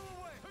 Flew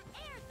away.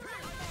 Air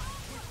thrust.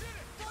 We did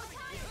it.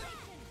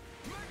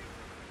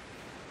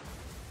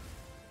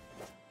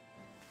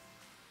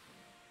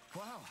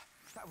 Wow,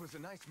 that was a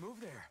nice move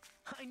there.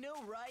 I know,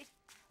 right?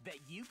 Bet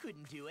you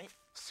couldn't do it.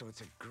 So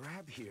it's a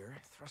grab here,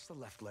 thrust the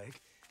left leg,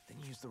 then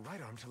use the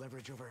right arm to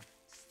leverage over.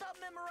 Stop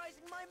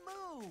memorizing my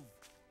move.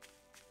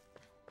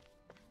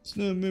 It's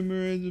not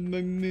memorizing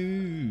my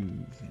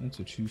move. That's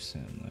what you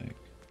sound like.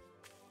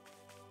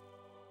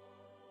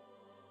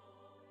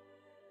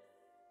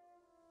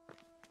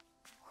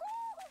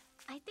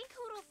 I think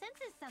Hoodle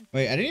senses something.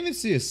 Wait, I didn't even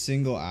see a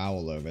single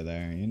owl over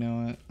there. You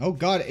know what? Oh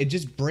god, it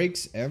just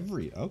breaks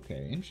every...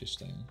 Okay,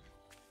 interesting.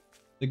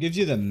 It gives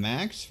you the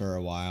max for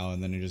a while,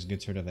 and then it just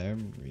gets rid of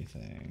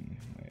everything.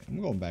 Wait,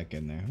 I'm going back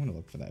in there. I'm gonna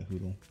look for that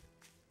Hoodle.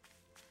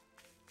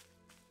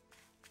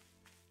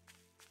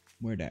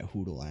 Where that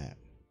Hoodle at?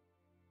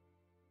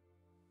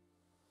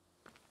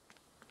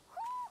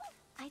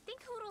 I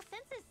think Hoodle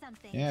senses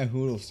something. Yeah,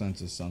 Hoodle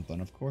senses something.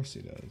 Of course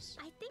he does.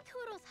 I think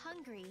Hoodle's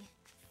hungry.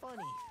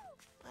 Funny.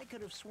 I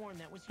could have sworn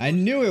that was. I your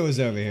knew it secret was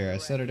over name, here. I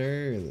correct? said it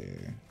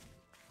earlier.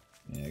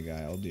 Yeah,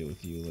 guy, I'll deal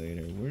with you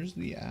later. Where's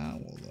the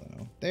owl,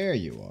 though? There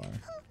you are.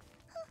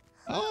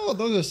 Oh,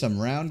 those are some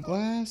round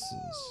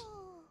glasses.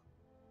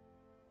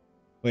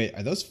 Wait,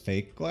 are those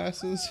fake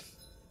glasses?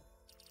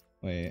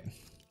 Wait.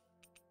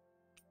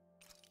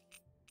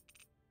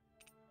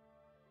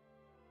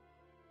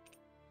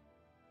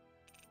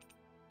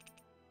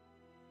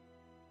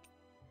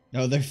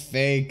 No, they're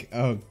fake.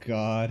 Oh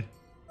god.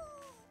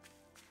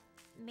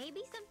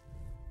 Maybe some.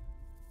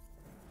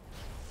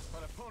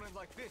 An opponent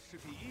like this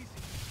should be easy.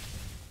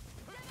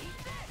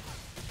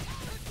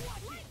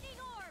 Lightning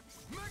orbs!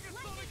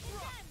 Megasonic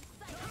thrust!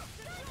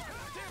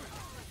 Damn it!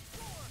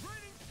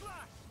 Raining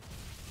slash!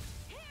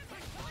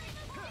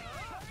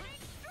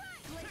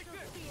 Take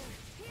this!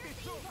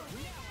 It's over!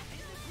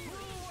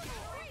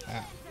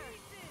 Ah.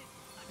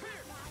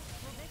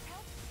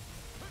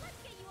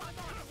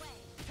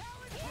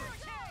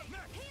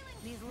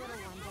 These little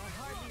ones are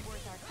hardly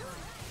worth our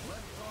time.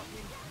 Less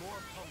talking,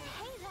 more pummeling.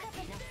 Hey, look! Now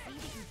see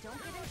that you don't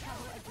get in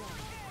trouble again.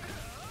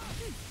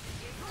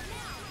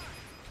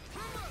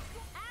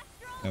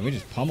 Man, we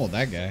just pummeled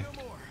that guy.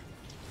 No more.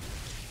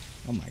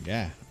 Oh my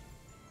god.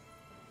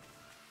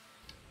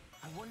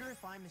 I wonder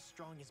if I'm as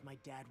strong as my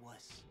dad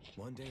was.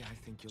 One day I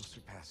think you'll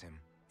surpass him.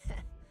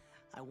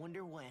 I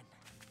wonder when.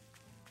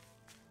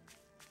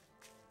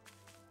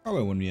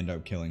 Probably when we end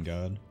up killing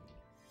God.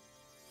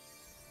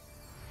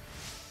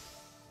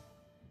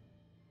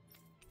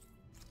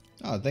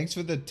 Oh, thanks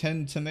for the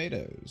 10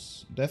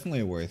 tomatoes.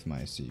 Definitely worth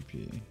my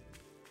CP.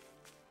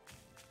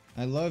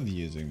 I love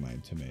using my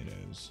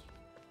tomatoes.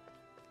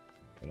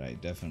 But I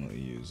definitely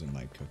use in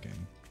my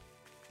cooking.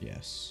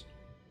 Yes.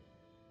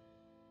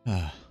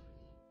 Ah.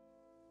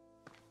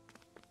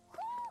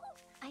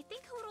 I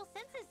think Hoodle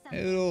senses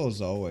something. Noodle's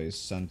always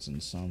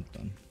sensing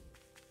something.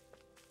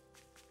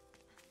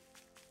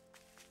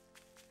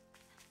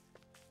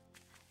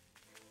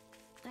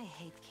 I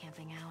hate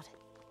camping out.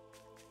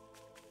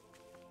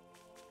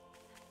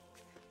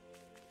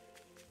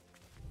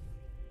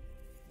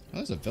 Oh,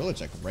 there's a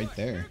village like right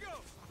there.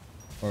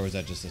 Or was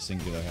that just a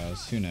singular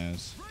house? Who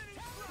knows?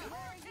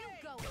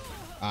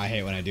 I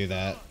hate when I do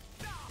that.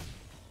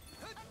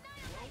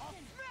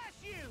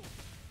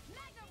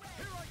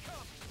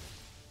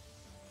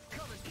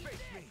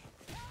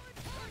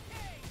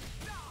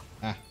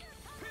 Ah.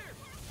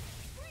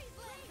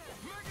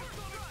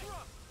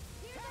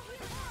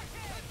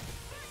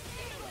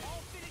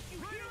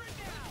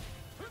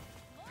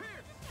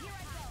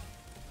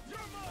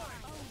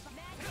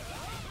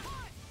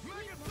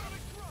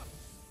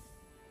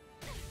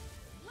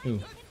 Ooh,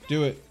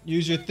 do it.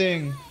 Use your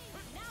thing.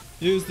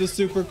 Use the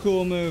super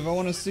cool move. I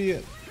want to see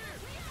it.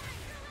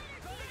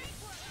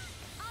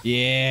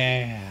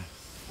 Yeah.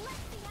 Let's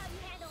see how you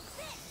handle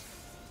this.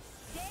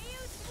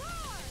 Deus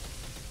Roar!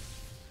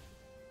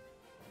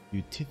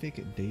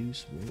 Beatific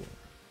Deus Roar.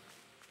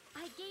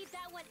 I gave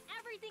that one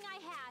everything I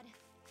had.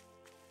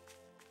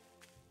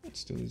 Let's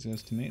steal these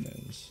guys'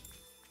 tomatoes.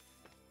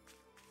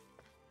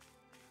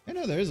 I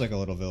know there is like a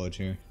little village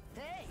here.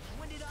 Hey,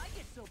 when did I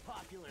get so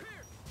popular?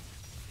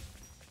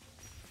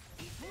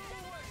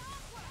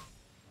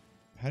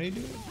 How do you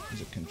do it?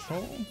 Is it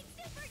control?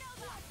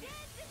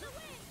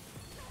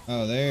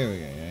 Oh, there we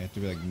go. Yeah, I have to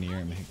be like near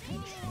and hit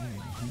control.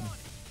 Huh.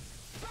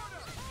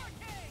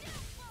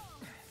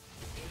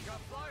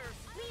 Got flyers.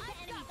 Leave the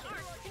enemy's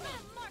arms to me.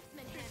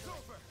 Marksman It's handle.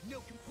 over. No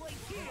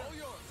complaints here. All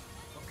yours.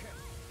 Okay,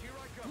 here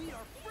I go. We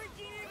are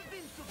freaking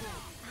invincible.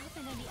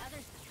 Alvin and the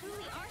others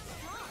truly are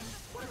strong.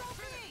 What about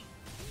me?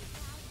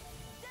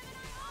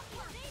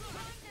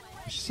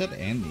 She said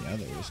and the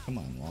others. Come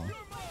on, Law.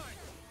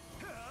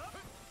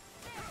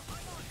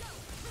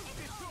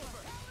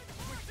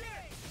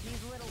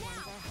 These little ones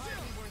are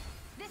hardly worth.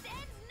 This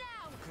ends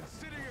now.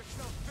 Consider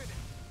yourself finished.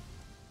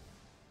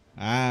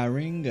 Ah,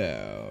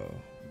 Ringo.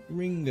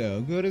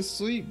 Ringo, go to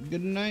sleep.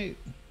 Good night.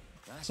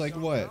 It's like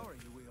what?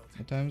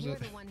 What time is You're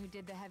it? the one who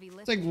did the heavy It's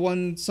lifting. like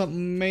 1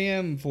 something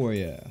a.m. for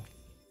you.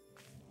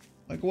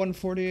 Like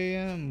 1:40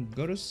 a.m.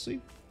 Go to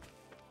sleep.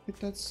 Get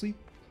that sleep.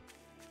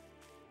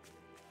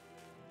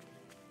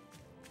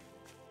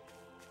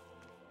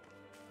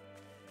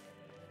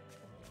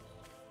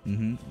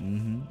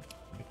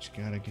 But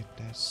you gotta get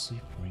that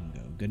sleep,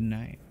 Ringo. Good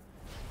night.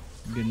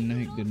 Good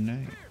night, good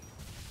night.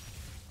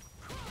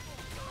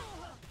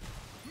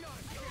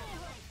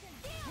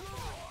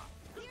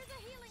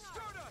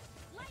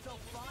 I felt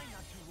fine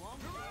not too long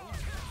ago.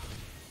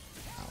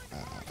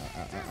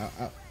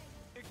 Ow.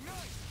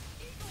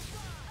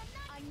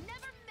 I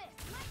never miss.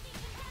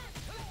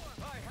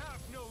 I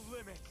have no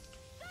limits.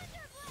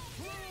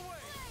 Blow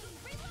away.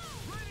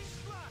 Raining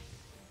slash.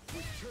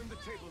 We turn the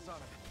tables on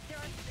him. There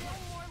are still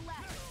more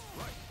left.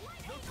 Right.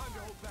 No time to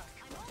hold back.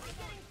 I'm only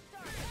getting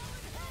started.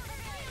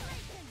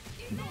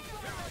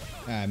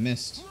 Ah, I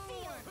missed.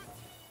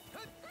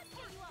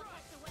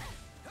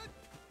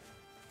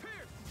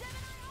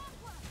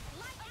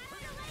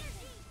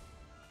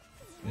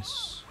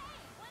 Yes.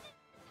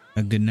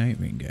 A good night,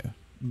 Ringo.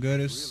 Go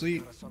to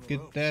sleep.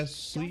 Get that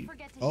sleep.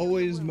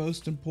 Always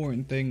most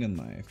important thing in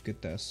life.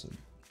 Get that sleep.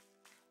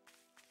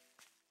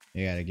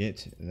 You gotta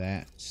get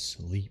that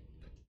sleep.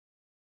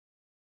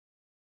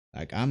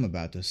 Like I'm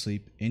about to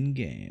sleep in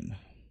game.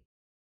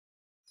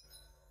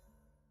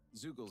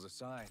 Zoogles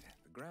aside,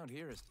 the ground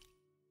here is...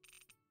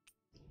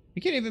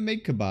 You can't even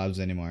make kebabs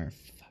anymore.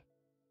 Fuck.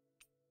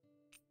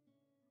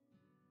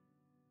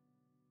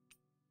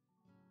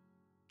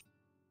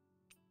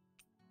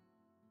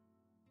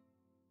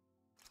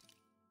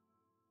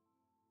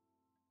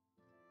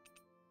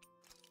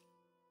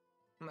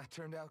 That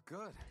turned out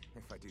good,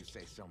 if I do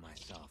say so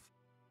myself.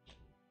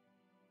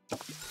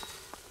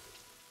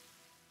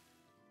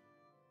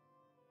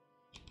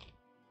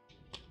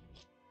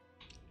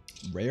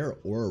 Rare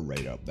or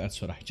rate up. That's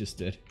what I just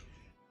did.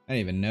 I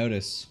didn't even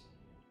notice.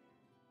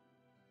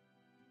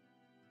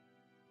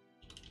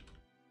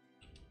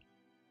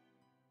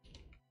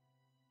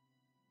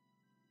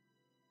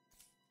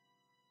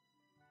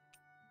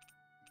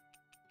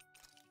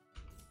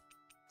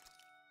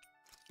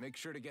 Make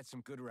sure to get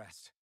some good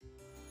rest.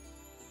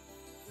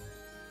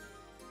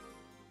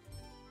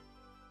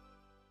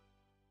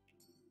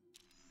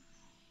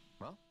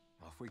 Well,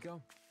 off we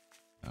go.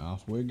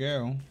 Off we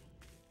go.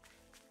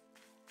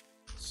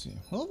 Let's see.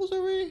 What levels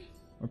are we?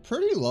 We're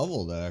pretty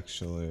leveled,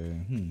 actually.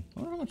 I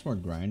wonder how much more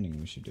grinding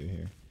we should do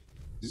here.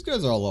 These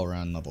guys are all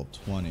around level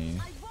 20.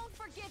 I won't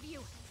forgive you.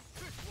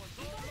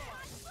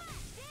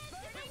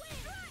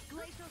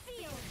 Glacial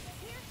field.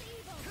 Here's the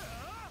evil.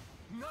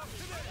 Not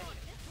today!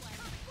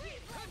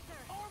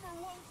 Armor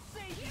won't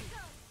save you.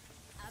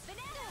 A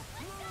banana.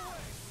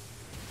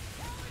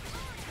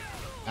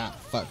 Ah,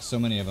 fuck. So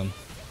many of them.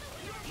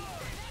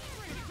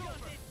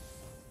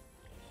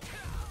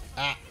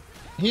 Ah.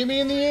 Hit me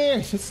in the air.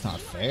 That's not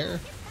fair.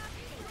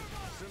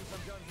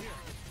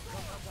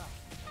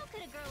 How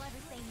could a girl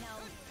ever say no?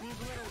 These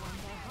little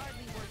ones are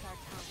hardly worth our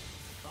time.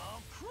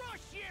 I'll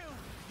crush you!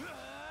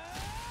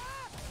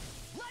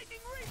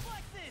 Lightning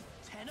reflexes!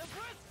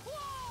 Tenebrous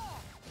claw!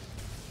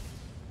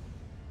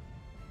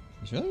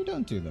 They really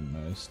don't do the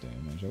most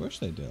damage. I wish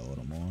they did a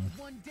little more.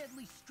 One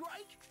deadly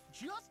strike,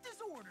 just as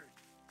ordered.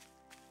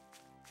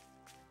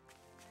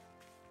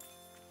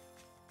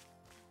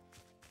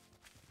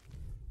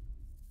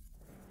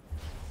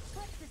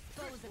 Let's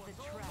dispose of the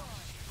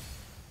trash.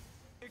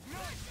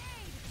 Ignite!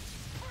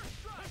 First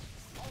strike!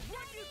 I'll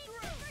run you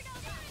through!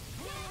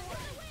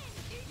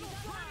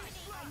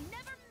 I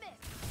never miss.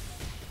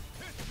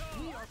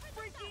 We are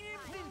freaking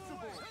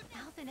invincible!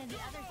 Falcon and the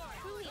others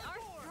truly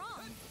are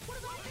strong. What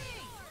about me?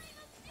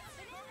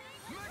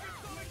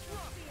 Megasonic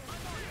drop!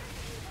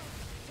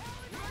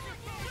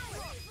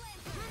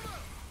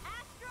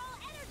 Astral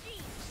energy.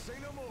 Say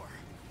no more.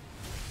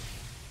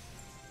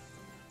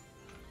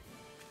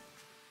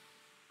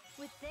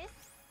 With this,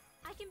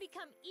 I can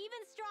become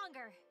even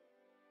stronger.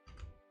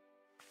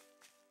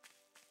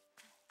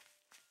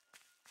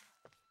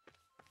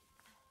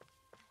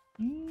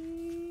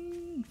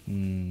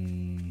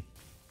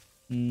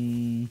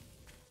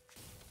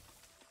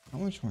 How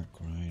much more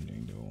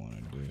grinding do I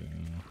want to do?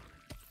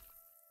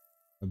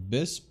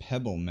 Abyss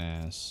Pebble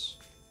Mass.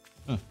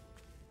 Huh.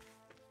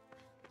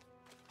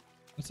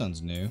 That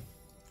sounds new.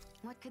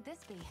 What could this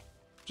be?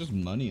 Just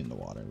money in the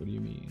water. What do you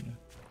mean?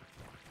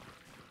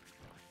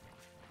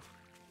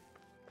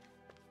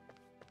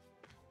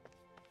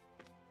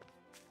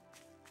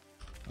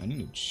 I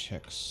need to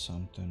check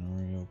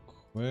something real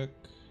quick.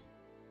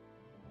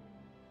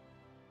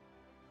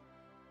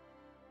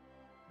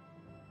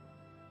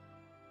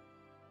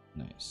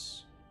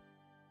 Nice.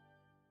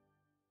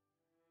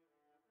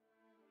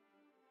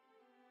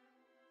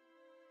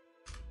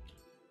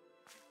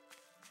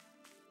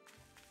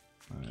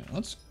 Alright,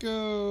 let's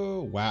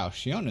go. Wow,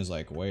 Shion is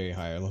like way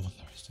higher level than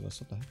the rest of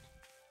us. What the heck?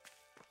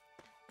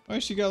 Why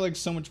she got like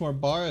so much more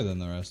bar than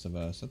the rest of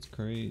us? That's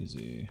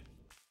crazy.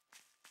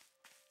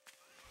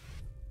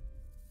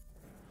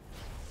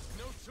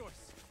 No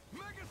choice!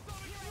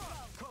 Megasonic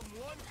drop! Come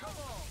one, come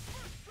all!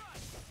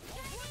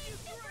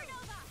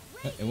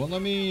 It won't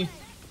let me.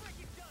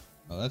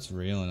 Oh, that's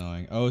real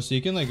annoying. Oh, so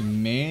you can like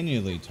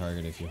manually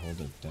target if you hold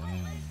it down.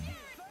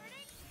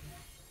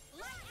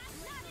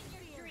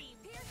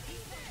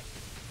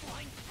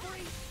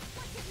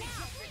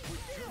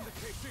 Turn the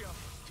KC up!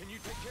 Can you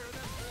take care of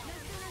them?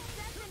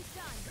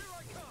 Here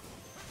I come!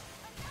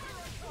 Here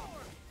I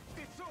come!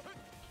 It's over!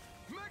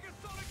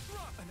 Megasonic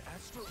drop! An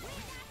astral.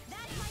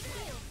 That's my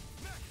shield.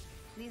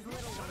 These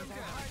little ones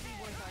are hardly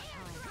worth our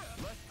time.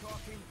 Less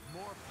talking,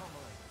 more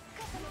pummeling.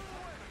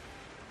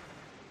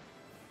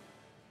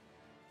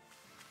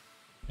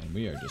 And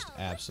we are just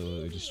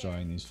absolutely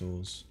destroying these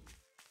fools.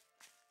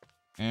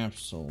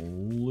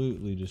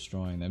 Absolutely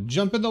destroying them.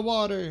 Jump in the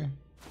water!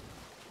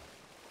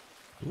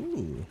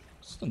 Ooh,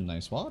 some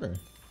nice water.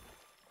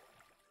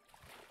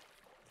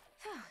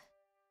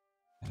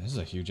 Man, this is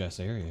a huge ass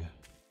area.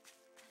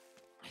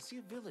 I see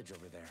a village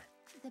over there.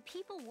 The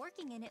people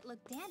working in it look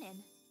Danon.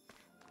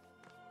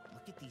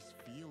 Look at these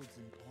fields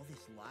and all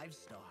this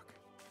livestock.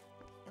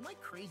 Am I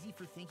crazy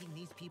for thinking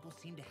these people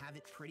seem to have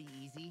it pretty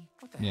easy?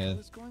 What the Yeah. hell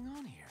is going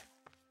on here?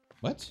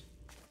 What?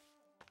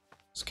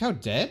 Is the cow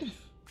dead?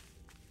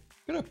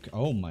 Look at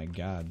oh my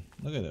god.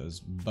 Look at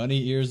those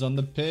bunny ears on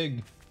the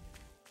pig.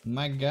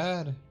 My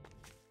god.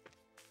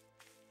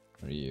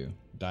 What are you?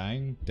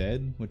 Dying?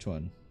 Dead? Which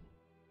one?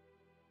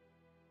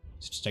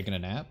 Is it just taking a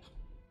nap?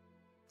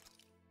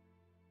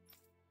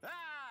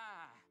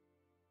 Ah!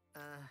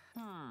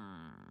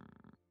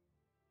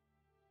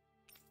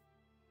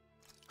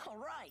 All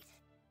right.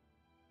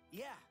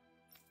 Yeah.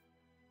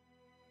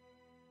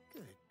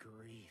 Good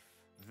grief.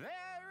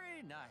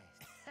 Very nice.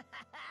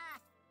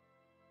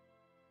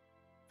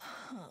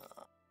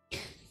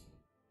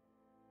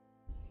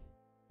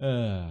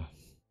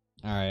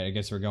 Alright, I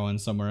guess we're going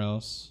somewhere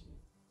else.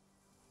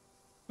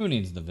 Who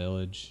needs the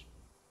village?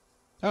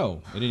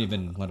 Oh, it didn't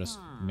even let us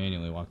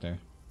manually walk there.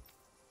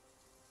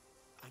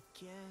 I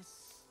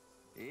guess.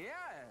 Yes.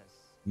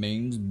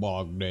 Mings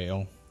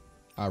Bogdale.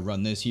 I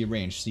run this here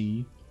ranch,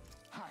 see?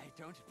 I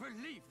don't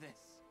believe this.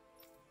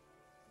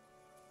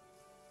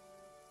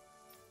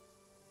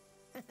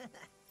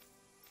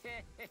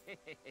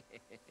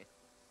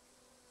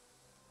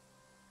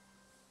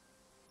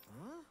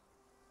 Huh?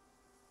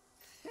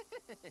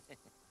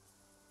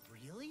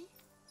 Really?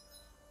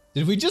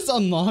 Did we just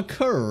unlock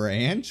a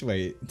ranch?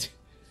 Wait.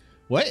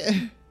 What?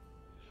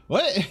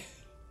 What?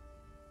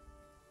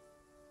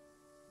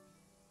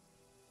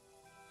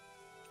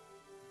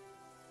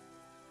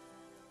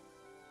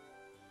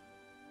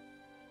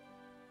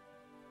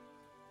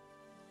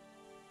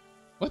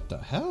 What the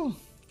hell?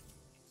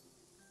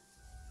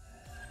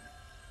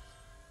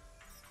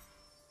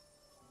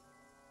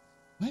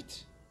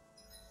 What?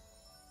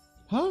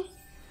 Huh?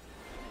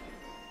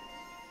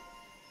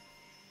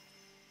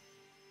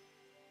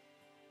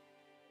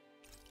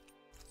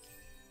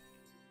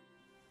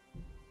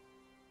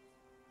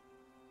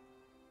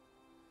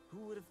 Who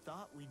would have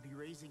thought we'd be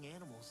raising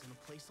animals in a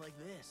place like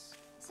this?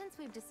 Since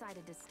we've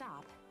decided to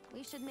stop,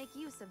 we should make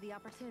use of the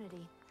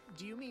opportunity.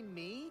 Do you mean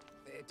me?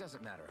 It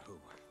doesn't matter who.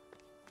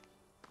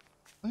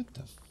 What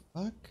the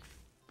fuck?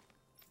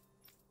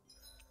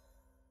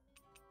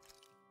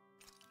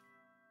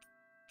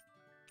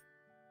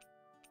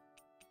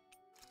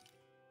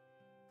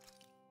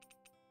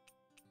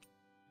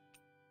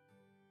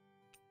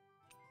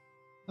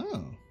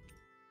 Oh.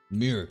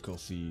 Miracle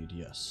feed,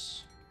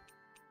 yes.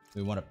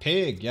 We want a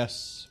pig,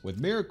 yes, with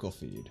miracle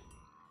feed.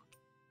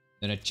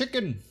 Then a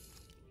chicken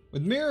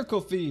with miracle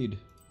feed.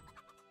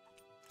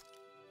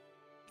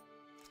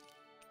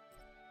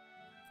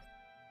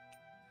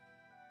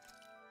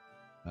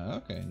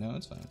 Okay, no,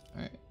 it's fine.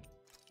 Alright.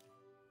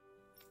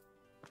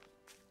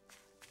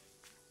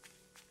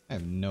 I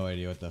have no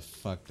idea what the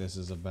fuck this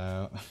is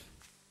about.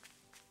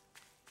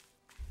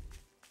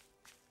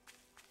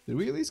 Did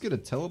we at least get a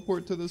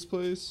teleport to this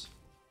place?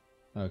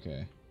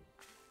 Okay.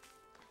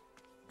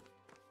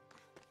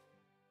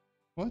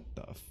 What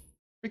the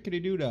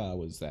frickety doodah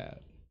was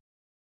that?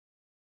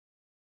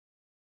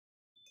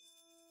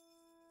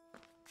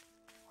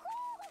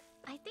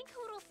 I think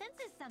Hoodle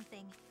senses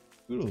something.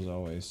 Poodle's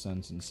always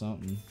sensing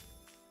something.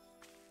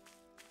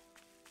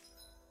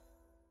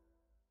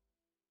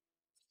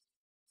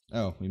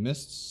 Oh, we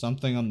missed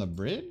something on the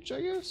bridge, I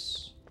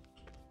guess?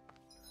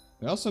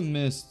 We also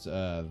missed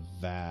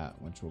that,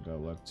 which we'll go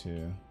look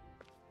to.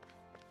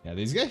 Yeah,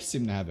 these guys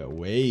seem to have it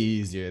way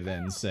easier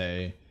than,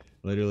 say,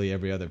 literally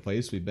every other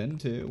place we've been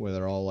to, where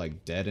they're all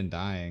like dead and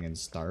dying and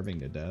starving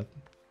to death.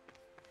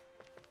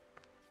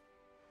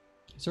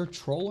 Is there a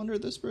troll under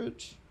this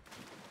bridge?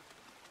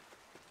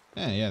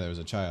 Yeah, there was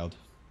a child.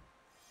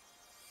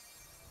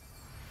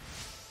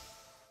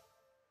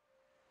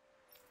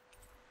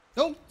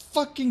 Don't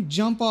fucking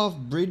jump off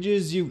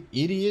bridges, you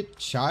idiot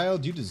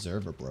child. You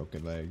deserve a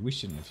broken leg. We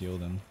shouldn't have healed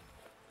him.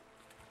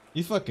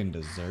 He fucking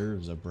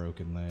deserves a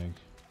broken leg.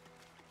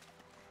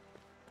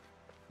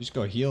 Just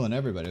go healing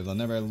everybody. They'll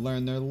never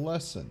learn their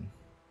lesson.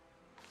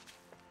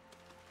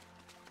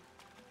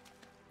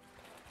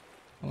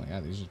 Oh my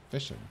god, these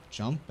fish are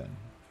jumping.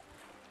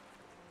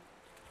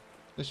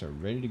 Fish are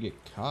ready to get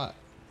caught.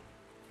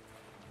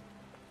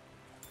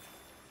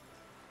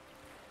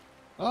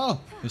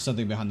 Oh, there's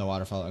something behind the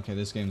waterfall. Okay,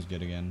 this game's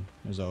good again.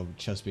 There's a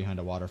chest behind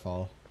a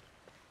waterfall.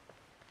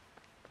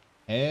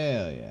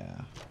 Hell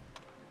yeah.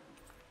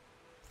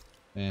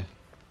 Eh.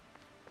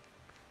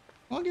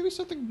 Come on, give me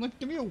something. Like,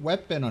 give me a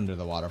weapon under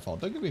the waterfall.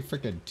 Don't give me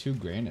freaking 2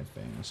 granite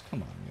things.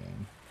 Come on,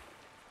 game.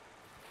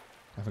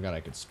 I forgot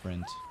I could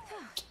sprint.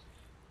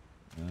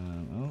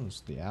 Oh,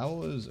 so the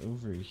owl is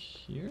over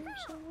here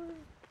somewhere?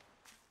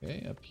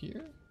 Okay, up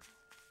here.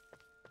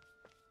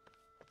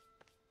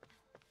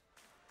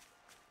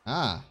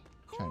 Ah,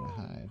 trying to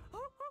hide.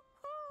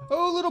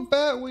 Oh, little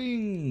bat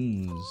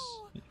wings.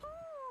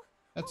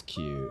 That's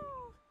cute.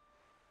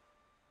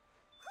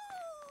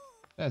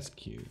 That's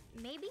cute.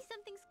 Maybe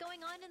something's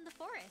going on in the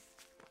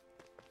forest.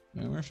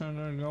 Maybe there's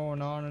something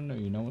going on in there.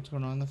 You know what's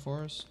going on in the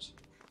forest?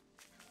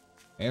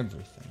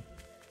 Everything.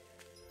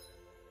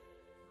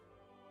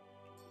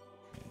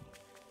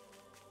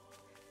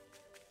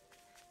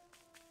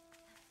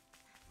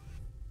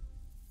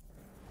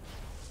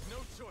 No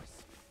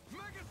choice.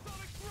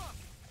 Megasonic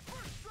thrust.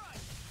 First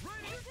strike.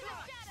 Radiant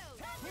thrust.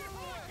 Take it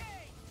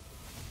away.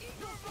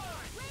 You're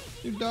mine.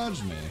 You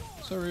dodged me.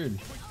 So rude. We did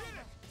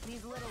it.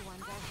 These little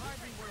ones are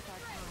hardly worth our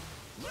time.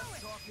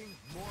 Less talking,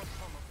 more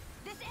pummeling.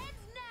 This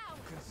ends now!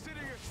 Consider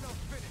yourself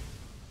finished.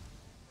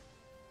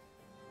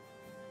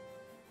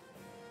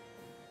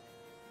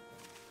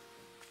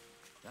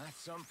 That's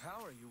some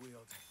power you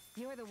wield.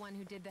 You're the one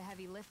who did the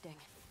heavy lifting.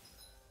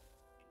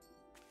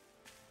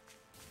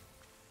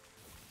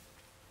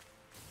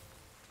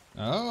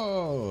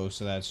 Oh,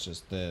 so that's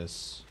just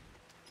this.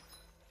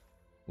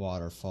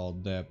 Waterfall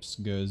depths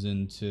goes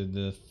into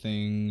the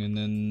thing and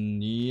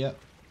then, yep.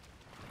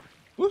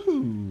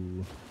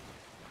 Woohoo!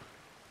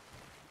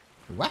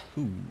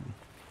 Wahoo!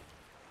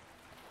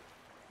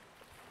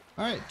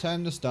 Alright,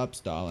 time to stop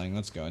stalling.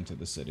 Let's go into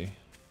the city.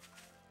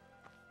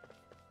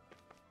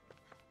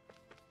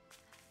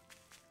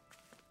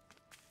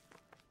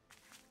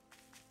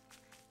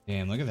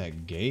 Damn, look at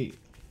that gate.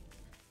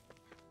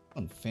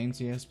 What a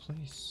fancy ass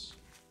place.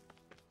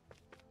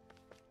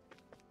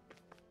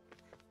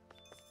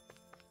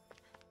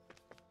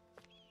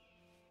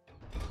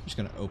 We're just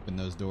gonna open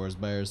those doors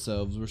by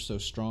ourselves. We're so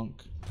strong.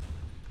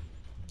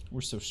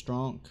 We're so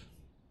strong.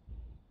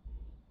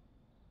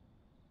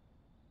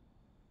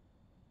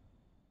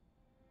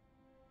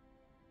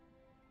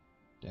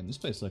 Damn, this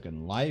place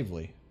looking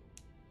lively.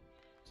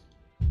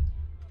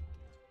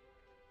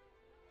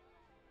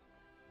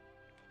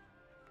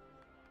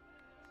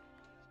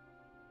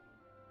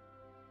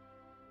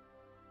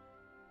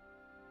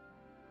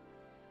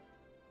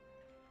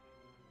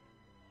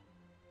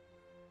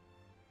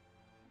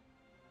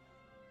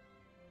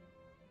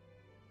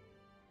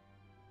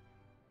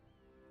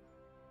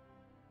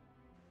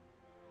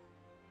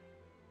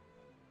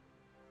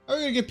 How are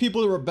we gonna get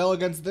people to rebel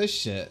against this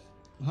shit?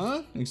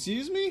 Huh?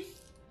 Excuse me?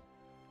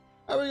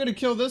 How are we gonna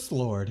kill this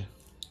lord?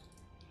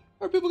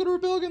 How are people gonna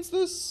rebel against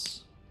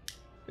this?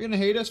 They're gonna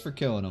hate us for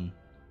killing them.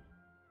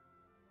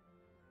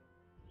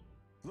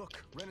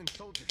 Look, Renan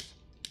soldiers.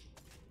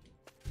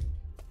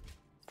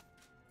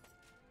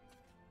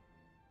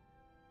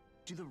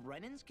 Do the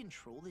Renans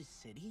control this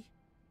city?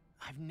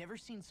 I've never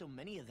seen so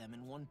many of them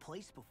in one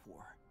place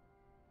before.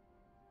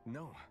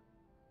 No.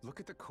 Look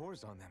at the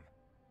cores on them.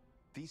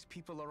 These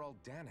people are all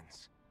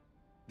Danans.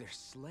 They're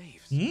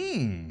slaves.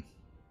 Hmm.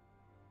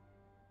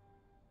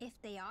 If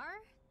they are,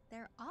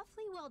 they're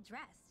awfully well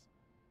dressed.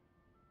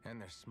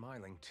 And they're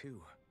smiling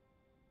too.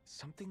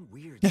 Something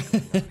weird's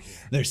going on here.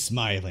 They're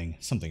smiling.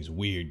 Something's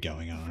weird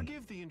going on.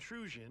 Forgive the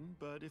intrusion,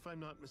 but if I'm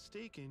not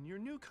mistaken, you're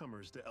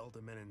newcomers to Elda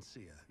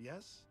Menencia,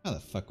 yes? How the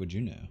fuck would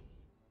you know?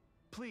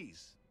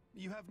 Please,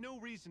 you have no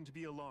reason to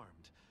be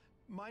alarmed.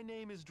 My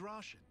name is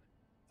Droshin.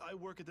 I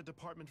work at the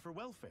Department for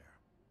Welfare.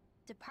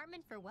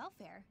 Department for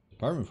Welfare?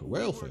 Department for We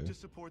Welfare? work to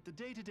support the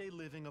day-to-day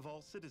living of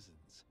all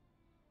citizens.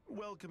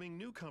 Welcoming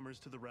newcomers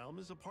to the realm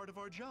is a part of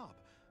our job,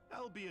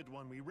 albeit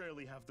one we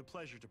rarely have the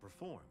pleasure to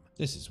perform.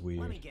 This is Let me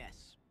weird.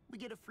 guess. We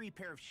get a free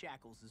pair of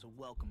shackles as a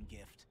welcome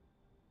gift.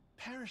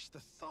 Perish the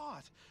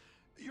thought!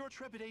 Your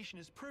trepidation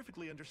is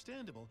perfectly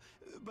understandable,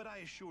 but I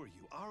assure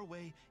you, our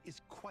way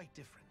is quite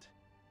different.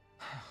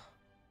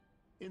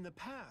 In the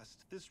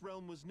past, this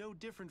realm was no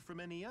different from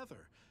any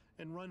other,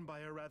 and run by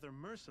a rather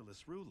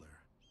merciless ruler.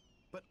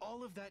 But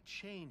all of that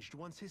changed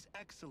once His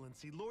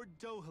Excellency, Lord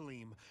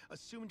Dohalim,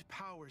 assumed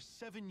power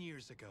 7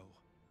 years ago.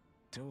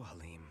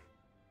 Dohalim.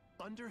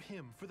 Under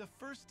him, for the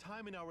first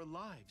time in our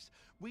lives,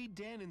 we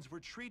Danans were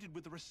treated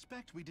with the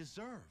respect we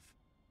deserve.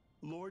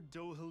 Lord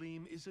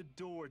Dohalim is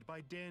adored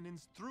by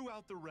Danans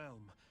throughout the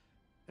realm,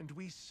 and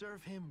we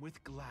serve him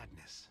with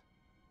gladness.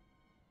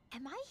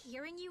 Am I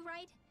hearing you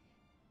right?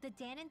 The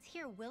Danans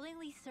here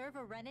willingly serve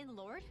a Renan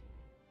lord?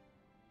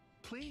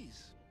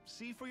 Please,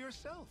 see for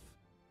yourself.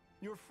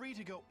 You're free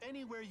to go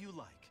anywhere you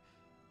like.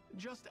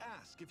 Just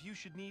ask if you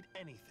should need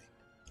anything.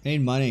 Hey,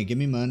 money. Give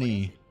me What is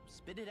money. it?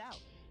 Spit it out.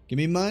 Give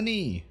me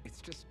money.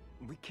 It's just,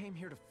 we came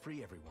here to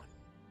free everyone.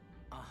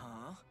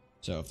 Uh-huh.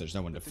 So if there's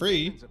no one to But the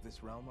free, Danans of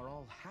this realm are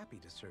all happy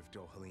to serve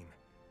Dohalim.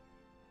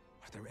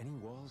 Are there any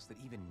walls that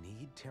even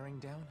need tearing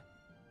down?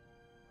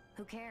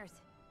 Who cares?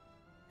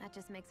 That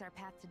just makes our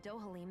path to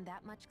Dohalim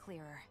that much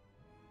clearer.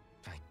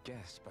 I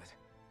guess, but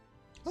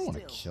I don't want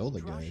to Still, kill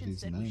the guy. Droshin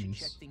He's said we should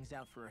check nice. things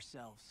out for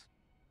ourselves.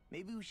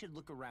 Maybe we should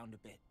look around a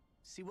bit,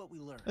 see what we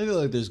learn. I feel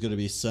like there's gonna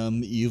be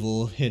some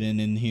evil hidden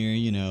in here,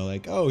 you know,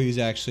 like, oh, he's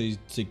actually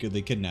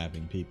secretly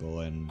kidnapping people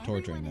and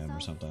torturing Everyone is them or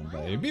all something. But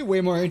smiles. it'd be way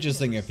more I've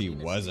interesting never if he seen a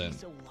city wasn't,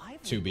 so lively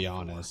to be before.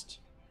 honest.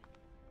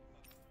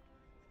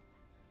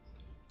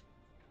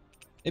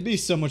 It'd be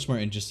so much more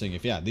interesting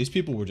if, yeah, these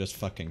people were just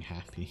fucking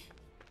happy.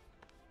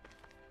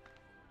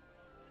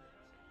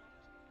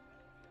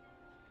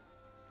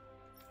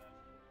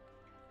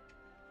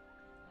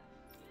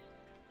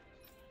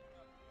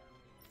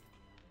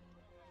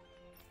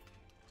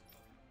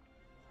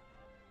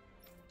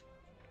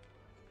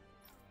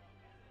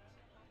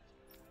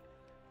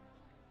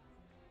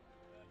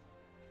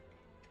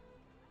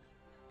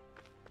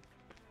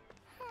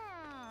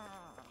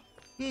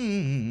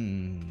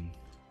 Hmm.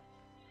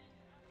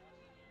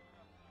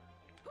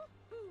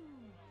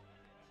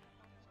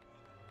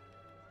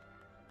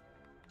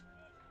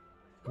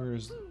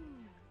 Where's...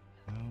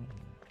 Oh.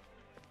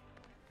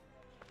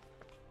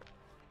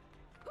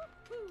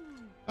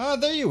 Ah,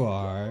 there you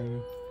are.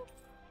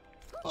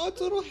 Oh,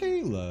 it's a little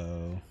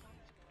Halo.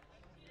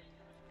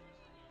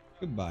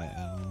 Goodbye,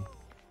 Al.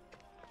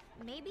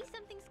 Maybe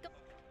something's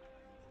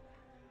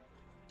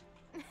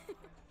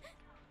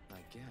I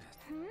guess.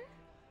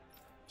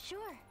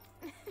 Sure.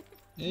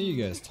 Yeah,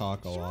 you guys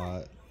talk a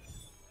lot.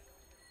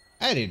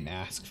 I didn't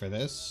ask for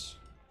this.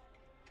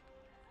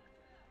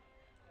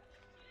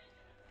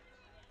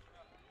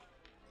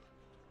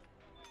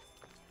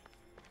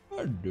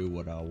 I do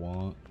what I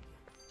want.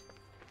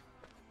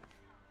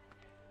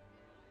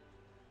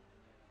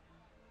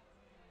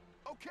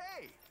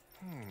 Okay.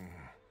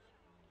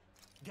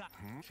 Got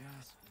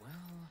Just, well...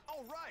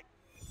 All right.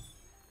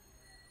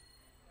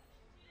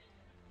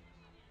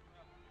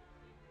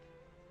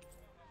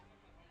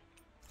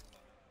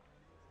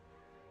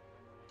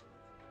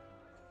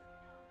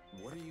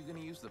 What are you gonna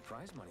use the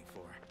prize money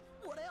for?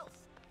 what else?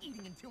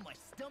 Eating until my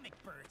stomach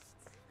bursts.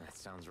 That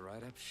sounds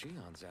right up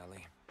Shion's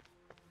alley.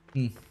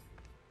 Hmm.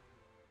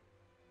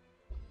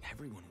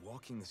 Everyone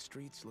walking the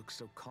streets looks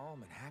so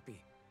calm and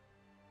happy.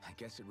 I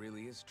guess it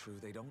really is true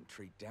they don't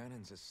treat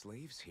Danans as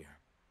slaves here.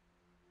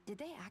 Did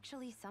they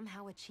actually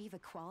somehow achieve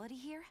equality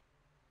here?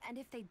 And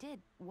if they did,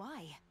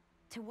 why?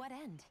 To what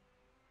end?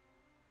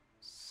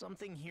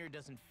 Something here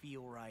doesn't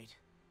feel right.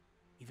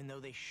 Even though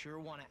they sure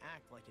want to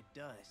act like it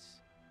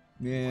does.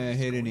 Yeah, What's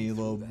hidden going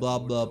evil, through that blah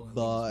Lord blah Dohalim's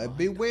blah. It'd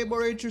be mind, way I more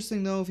wonder?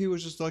 interesting though if he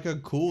was just like a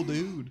cool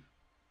dude.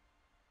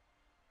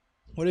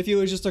 What if he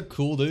was just a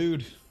cool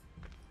dude?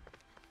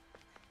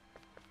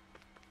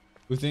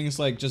 Who thinks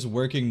like just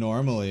working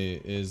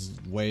normally is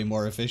way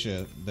more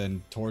efficient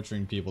than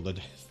torturing people to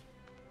death.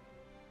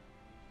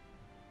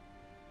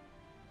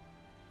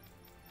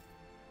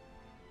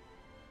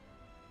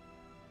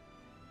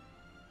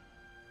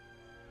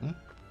 Huh?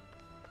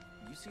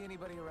 You see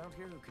anybody around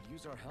here who could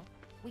use our help?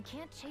 We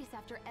can't chase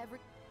after every...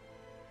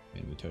 I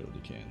mean, we totally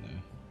can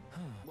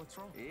though. What's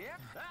wrong?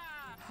 Yep.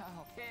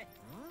 How?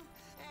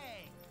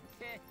 Hey!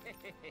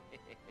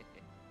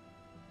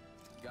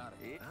 Got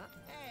it.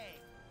 Hey!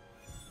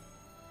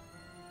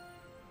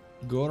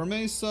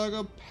 Gourmet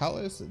Saga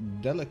Palace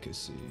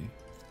Delicacy.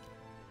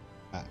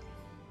 Ah.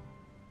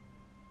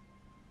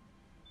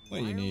 What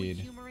do Why you are we need?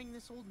 humoring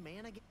this old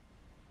man again?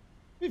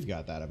 We've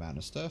got that amount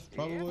of stuff,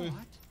 probably.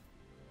 What?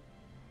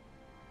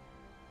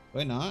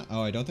 Wait, not?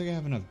 Oh, I don't think I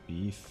have enough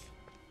beef.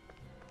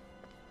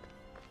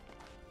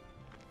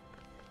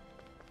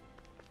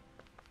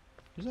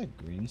 Where's that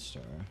green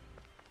star?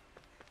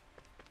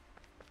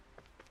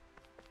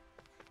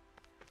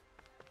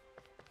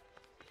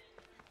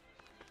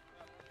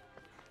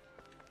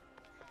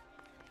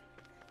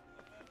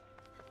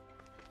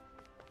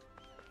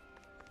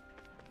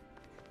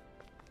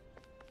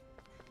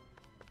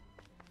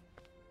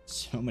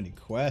 So many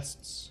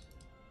quests.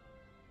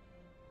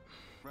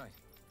 Right.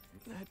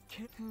 That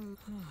can't.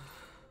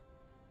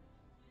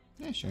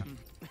 Yeah, sure.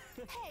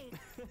 Hey!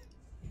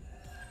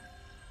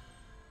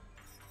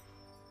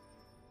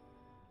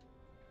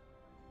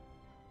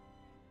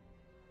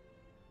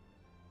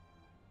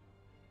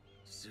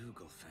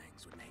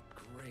 Zugelfangs would make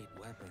great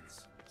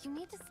weapons. You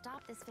need to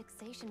stop this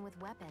fixation with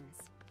weapons.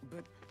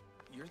 But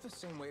you're the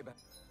same way about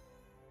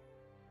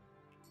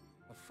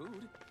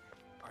food.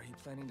 Are you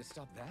planning to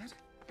stop that?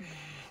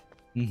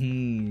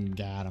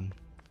 Got him.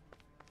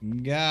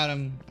 Got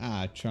him.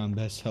 Ah,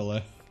 Trumbus,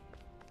 hello.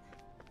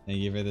 Thank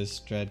you for the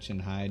stretch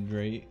and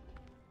hydrate.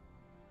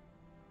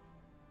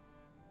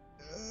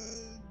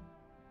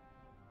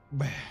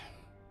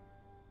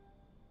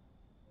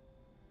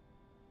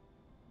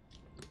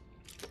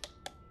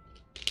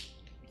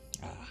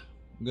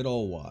 Good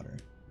old water.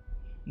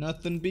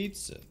 Nothing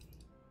beats it.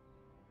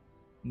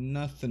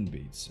 Nothing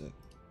beats it.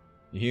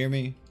 You hear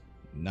me?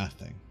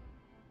 Nothing.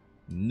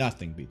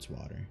 Nothing beats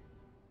water.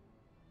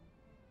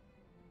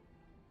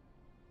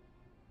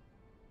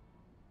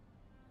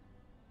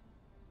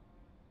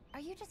 Are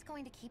you just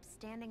going to keep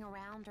standing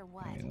around or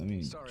what? Hey, let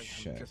me Sorry, I'm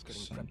check just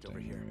getting prepped over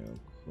something here. real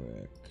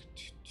quick.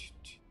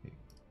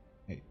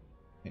 Hey,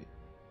 hey,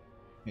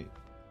 hey,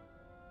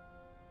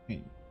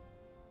 hey.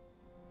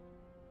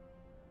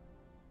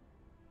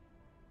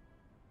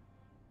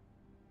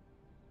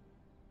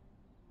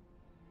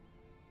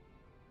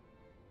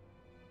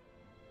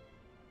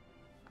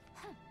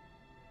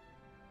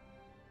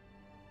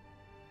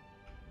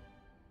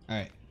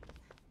 Alright.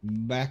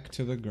 Back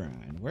to the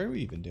grind. Where are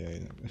we even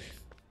doing?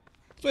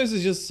 This place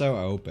is just so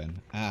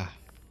open. Ah.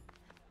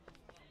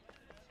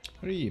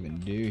 What do you even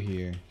do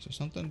here? Is there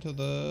something to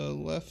the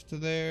left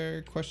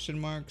there? Question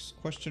marks?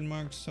 Question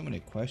marks? So many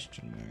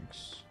question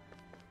marks.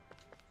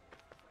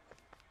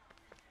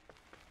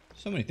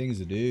 So many things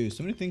to do.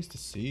 So many things to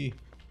see.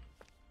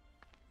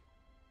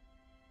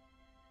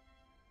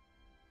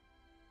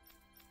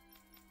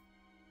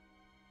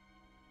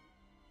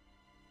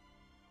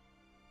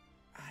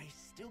 I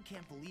still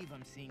can't believe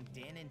I'm seeing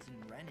Danans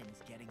and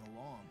Renans getting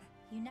along.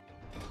 You know.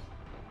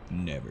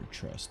 Never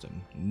trust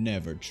them.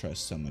 Never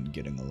trust someone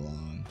getting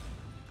along.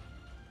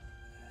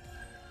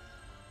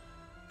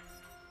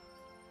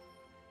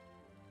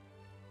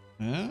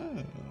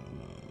 Oh.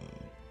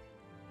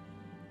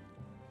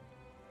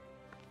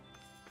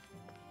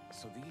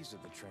 So these are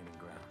the training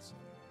grounds.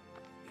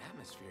 The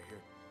atmosphere here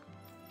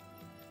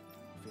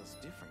feels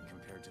different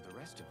compared to the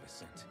rest of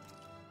Ascent.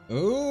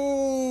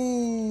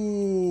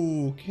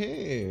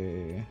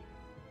 Okay.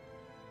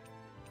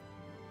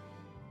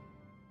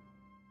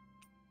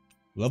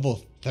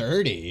 Level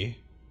 30?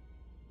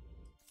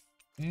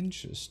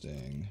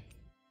 Interesting.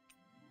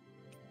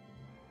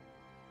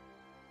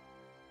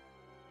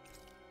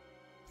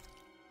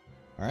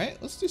 Alright,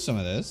 let's do some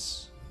of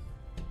this.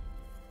 An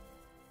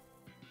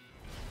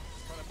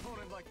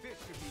opponent like this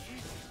should be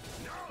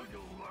easy. Now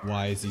you'll learn.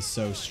 Why is he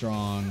so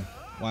strong?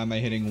 Why am I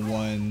hitting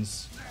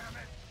ones? Damn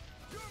it!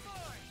 You're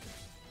mine!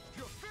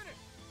 You're finished!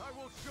 I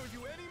won't show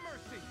you any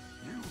mercy!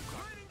 You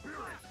got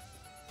spirit!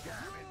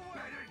 Damn it,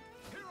 Bennett!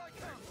 Here I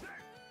come!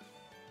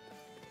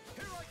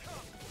 Here I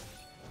come!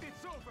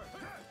 It's over!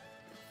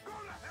 Go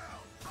to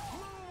hell!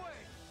 Blew away!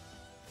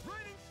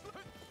 Raining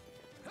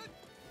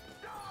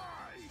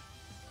Die!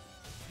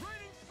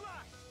 Raining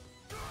slash!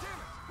 Damn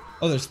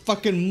it! Oh, there's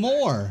fucking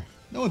more!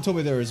 No one told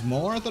me there was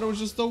more. I thought it was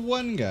just the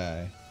one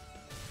guy.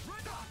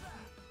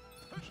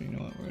 Actually, you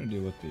know what? We're gonna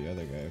deal with the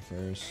other guy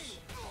first.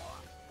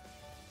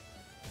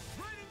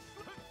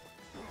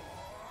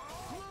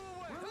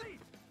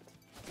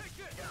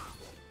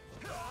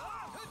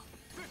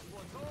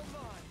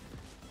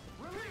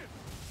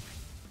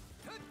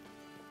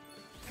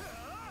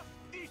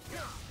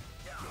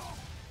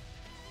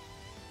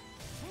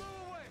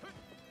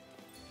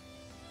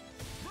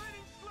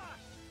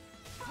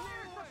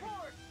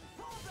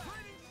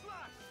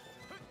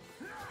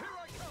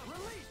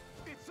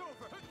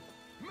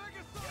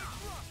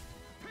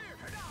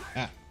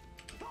 Ah.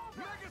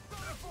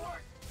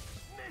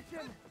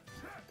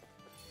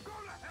 Go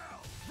to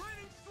hell!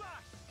 Raining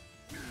slash!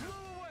 Blew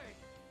away!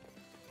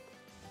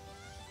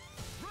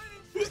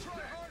 Raining slash!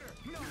 Try harder!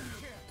 No, you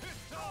can't!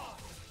 It's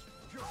off!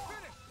 You're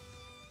finished!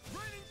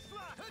 Raining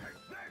slash!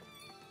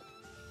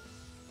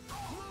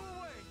 Blew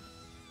away!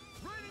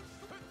 Raining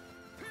slash!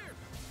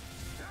 Pierce!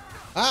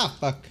 Ah,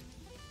 fuck.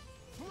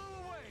 Blew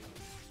away!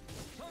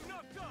 I'm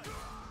not done!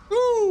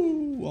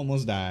 Woo!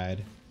 Almost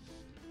died.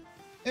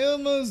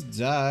 Almost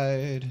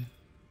died.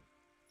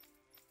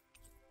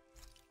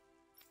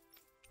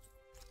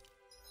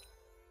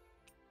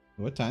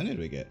 What time did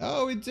we get?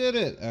 Oh, we did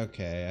it.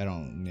 Okay, I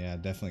don't. Yeah,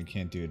 definitely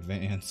can't do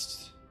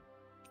advanced.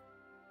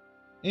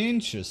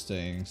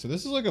 Interesting. So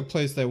this is like a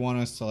place they want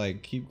us to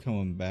like keep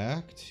coming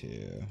back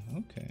to.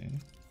 Okay.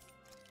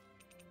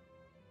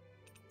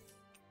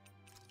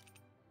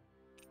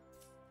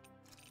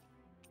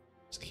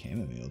 What's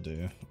chamomile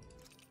do?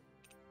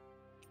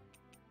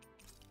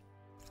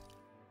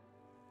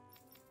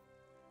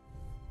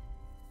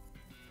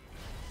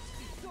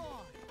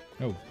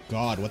 Oh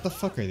god, what the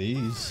fuck are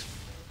these?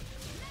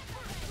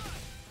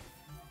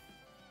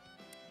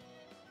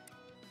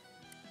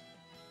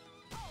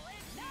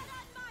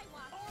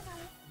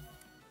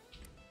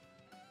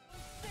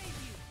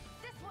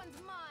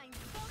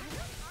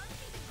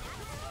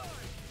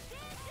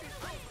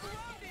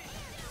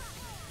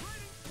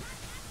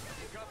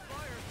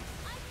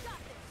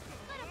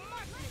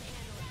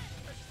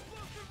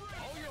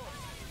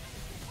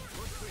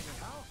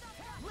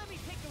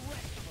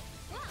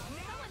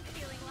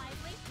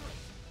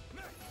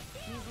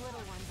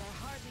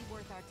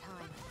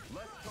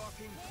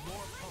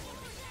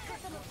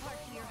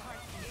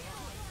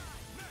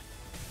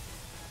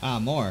 Ah,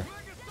 more.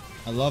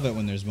 I love it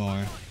when there's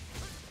more.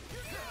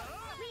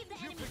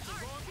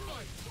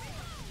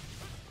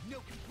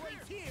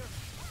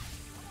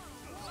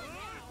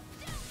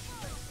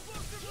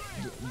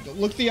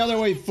 Look the other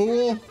way,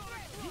 fool!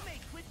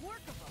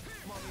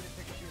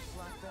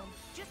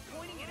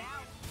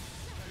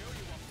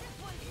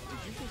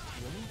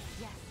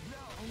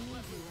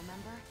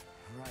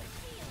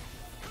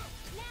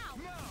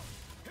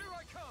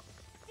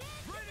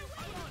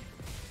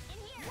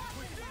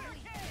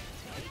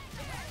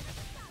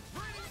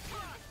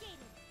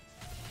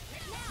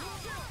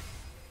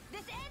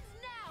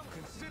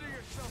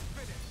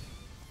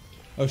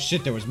 Oh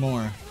shit, there was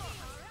more.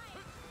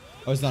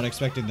 I was not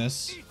expecting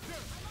this.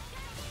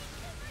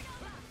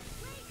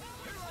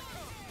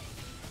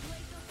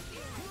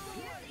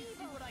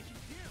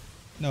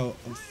 No,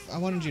 I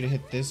wanted you to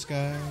hit this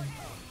guy.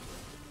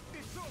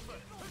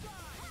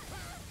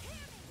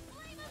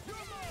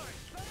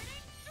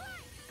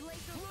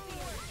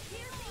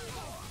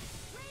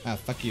 Ah,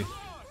 fuck you.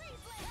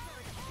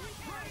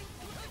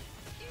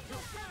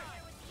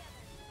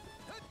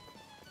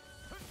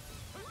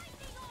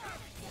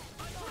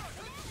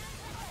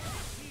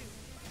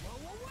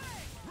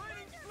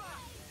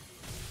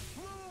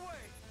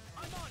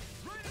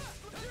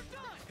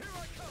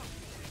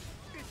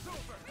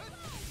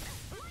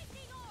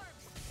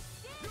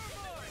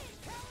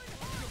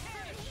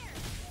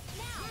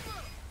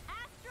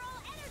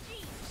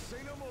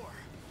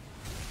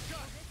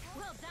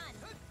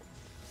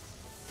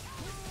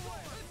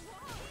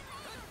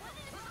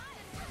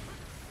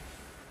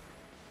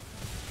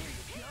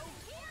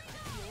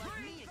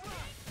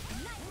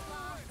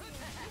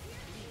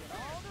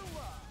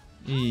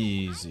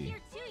 Easy.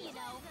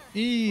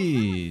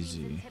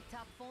 Easy.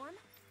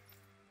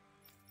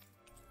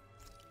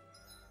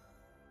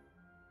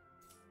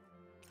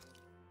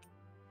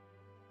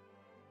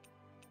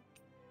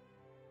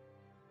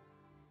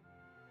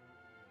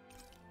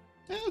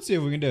 Let's see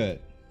if we can do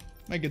it.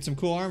 Might get some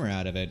cool armor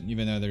out of it,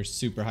 even though they're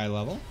super high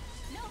level.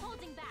 No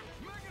holding back.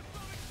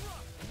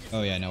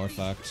 Oh yeah, now we're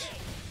fucked.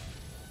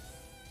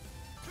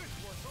 This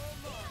one's all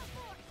mine.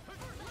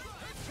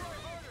 Try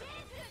harder.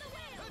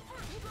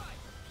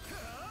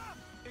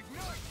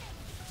 Ignite.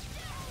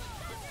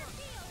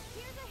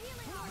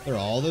 They're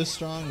all this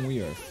strong?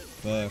 We are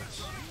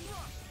fucked.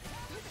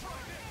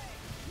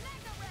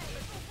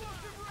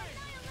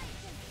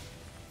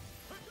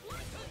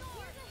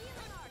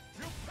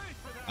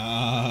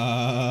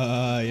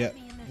 Yeah.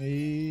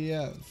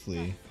 Yeah,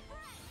 flea.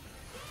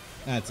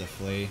 That's a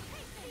flea.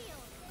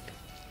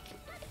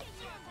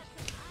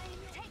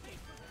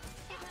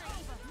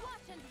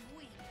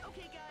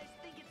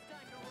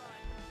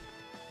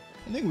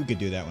 I think we could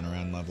do that one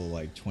around level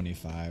like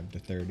 25 to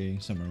 30,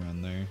 somewhere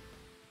around there.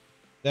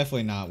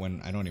 Definitely not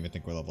when I don't even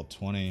think we're level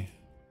 20.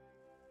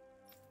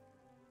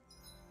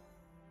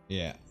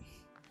 Yeah.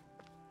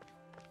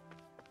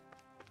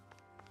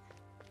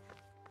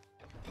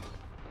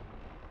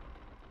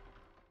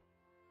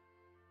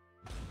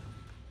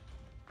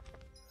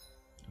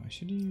 I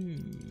should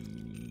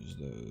use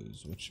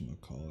those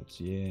whatchamacallits,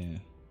 yeah.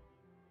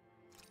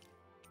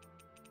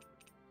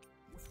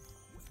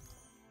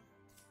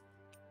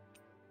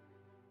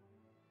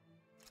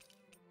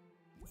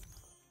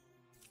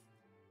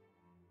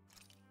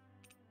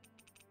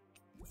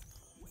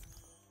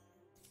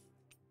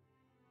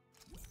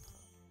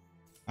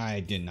 I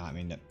did not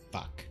mean to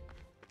fuck.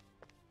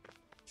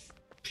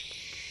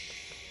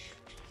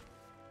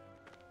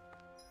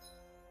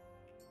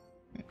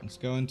 Right, let's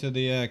go into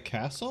the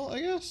castle, I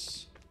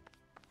guess.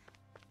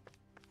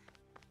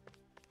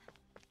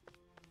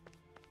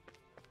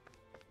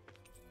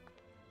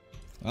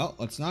 Well,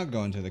 let's not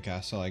go into the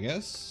castle, I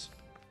guess.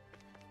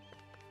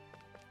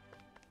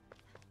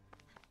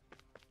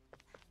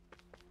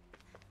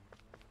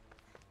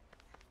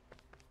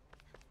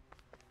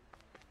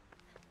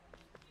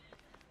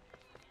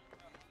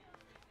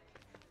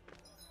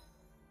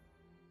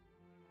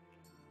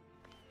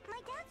 My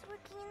dad's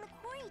working in the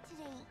quarry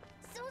today.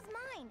 So is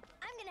mine.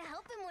 I'm gonna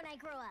help him when I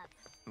grow up.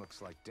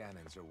 Looks like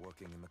Danans are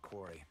working in the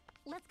quarry.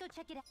 Let's go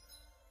check it out.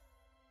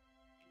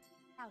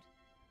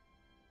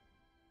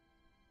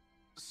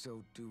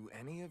 So, do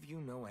any of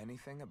you know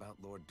anything about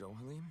Lord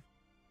Dohalim?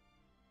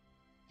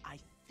 I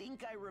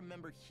think I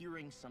remember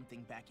hearing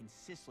something back in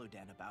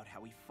Sislodan about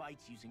how he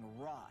fights using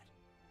a rod.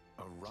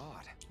 A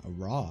rod? A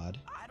rod?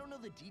 I don't know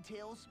the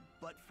details,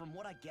 but from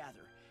what I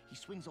gather, he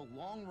swings a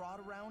long rod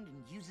around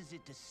and uses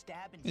it to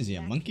stab and Is he a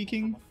smack Monkey people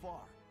King? from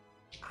afar.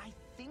 I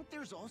think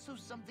there's also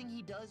something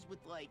he does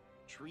with, like,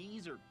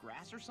 trees or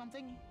grass or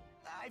something.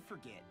 I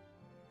forget.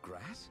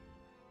 Grass?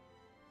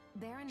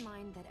 Bear in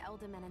mind that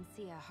Elda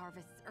Menancia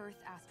harvests Earth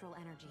astral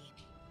energy.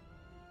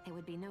 It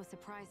would be no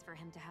surprise for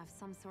him to have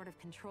some sort of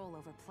control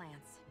over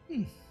plants.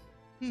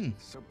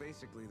 So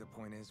basically the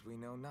point is we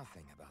know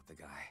nothing about the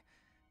guy.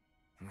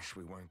 Wish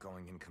we weren't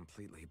going in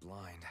completely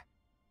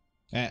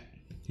blind.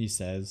 He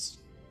says,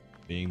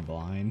 being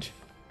blind.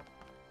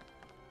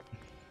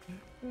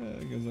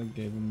 I guess I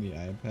gave him the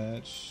eye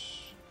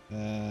patch.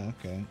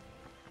 Okay.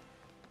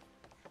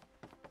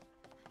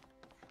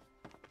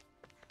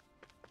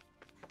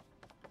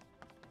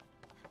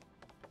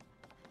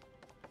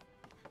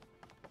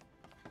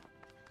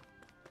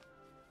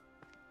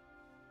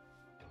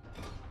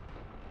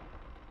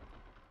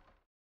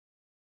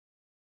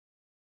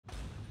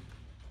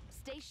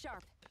 Stay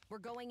sharp. We're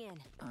going in.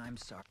 I'm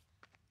sorry.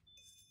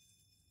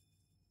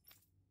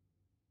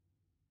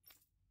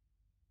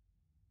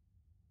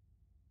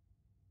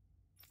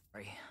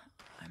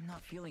 I'm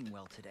not feeling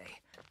well today.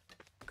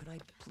 Could I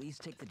please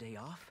take the day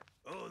off?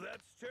 Oh,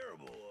 that's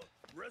terrible.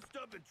 Rest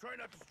up and try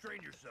not to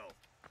strain yourself.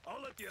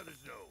 I'll let the others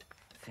know.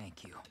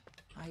 Thank you.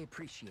 I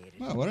appreciate it.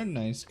 Wow, what a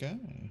nice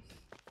guy.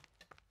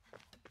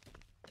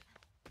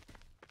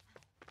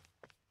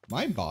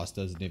 My boss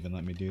doesn't even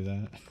let me do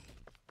that.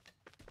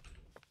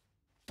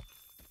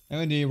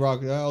 M&D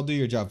rock, I'll do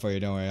your job for you,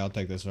 don't worry, I'll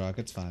take this rock,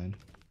 it's fine.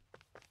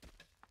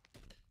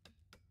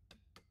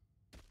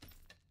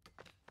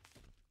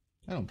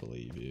 I don't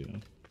believe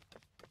you.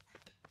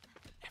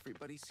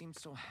 Everybody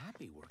seems so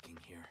happy working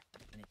here.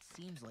 And it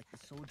seems like the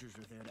soldiers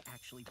are there to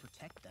actually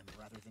protect them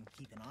rather than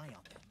keep an eye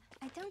on them.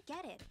 I don't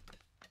get it.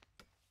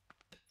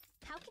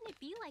 How can it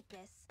be like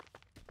this?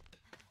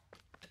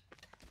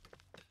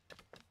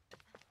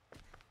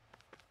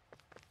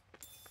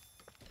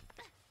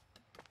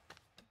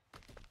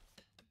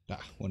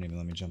 Wouldn't even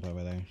let me jump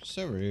over there.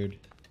 So rude.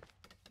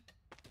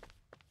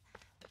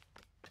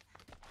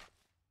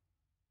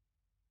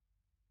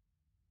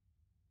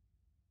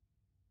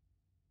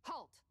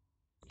 Halt!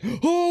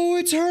 Oh,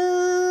 it's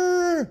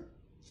her!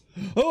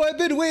 Oh, I've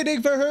been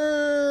waiting for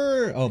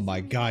her! Oh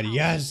my god,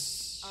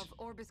 yes! Of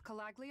Orbis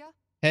Calaglia?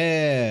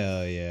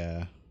 Hell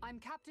yeah. I'm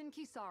Captain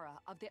Kisara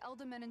of the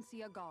Elda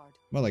Menancia Guard.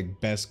 More like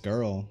best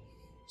girl.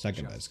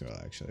 Second Just best girl,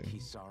 actually.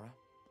 Kisara?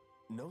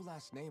 No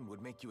last name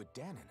would make you a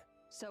Danan.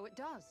 So it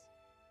does.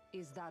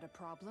 Is that a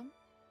problem?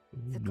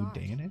 Ooh, The new guard.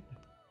 Danon?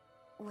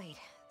 Wait,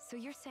 so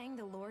you're saying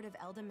the Lord of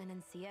Elda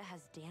Menancia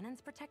has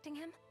Danans protecting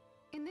him?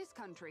 In this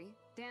country,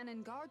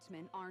 Danan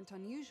guardsmen aren't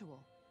unusual.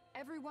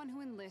 Everyone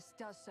who enlists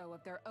does so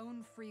of their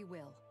own free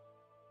will.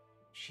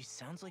 She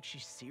sounds like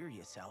she's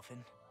serious, Alphen.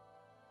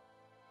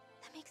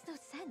 That makes no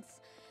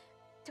sense.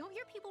 Don't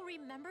your people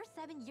remember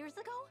 7 years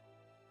ago?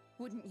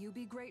 Wouldn't you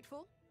be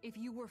grateful if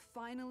you were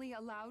finally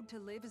allowed to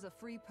live as a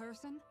free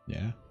person?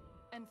 Yeah.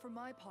 And for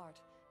my part,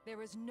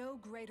 there is no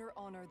greater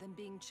honor than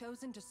being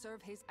chosen to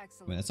serve His I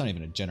Excellency. mean, that's not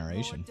even a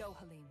generation. Lord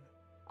Dohalim,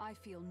 I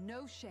feel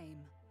no shame.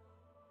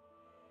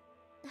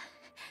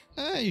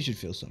 You should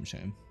feel some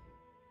shame.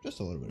 Just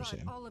a little bit of But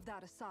shame. all of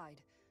that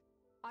aside,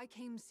 I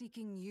came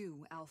seeking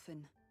you,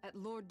 Alphen, at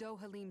Lord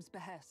Dohalim's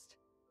behest.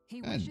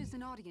 He wishes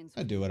an audience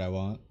I with do you. what I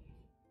want.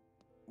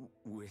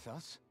 With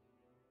us?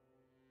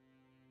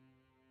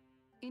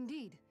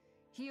 Indeed,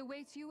 he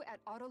awaits you at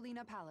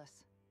Autolina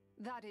Palace.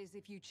 That is,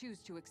 if you choose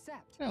to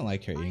accept. I don't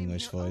like her I am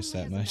English here voice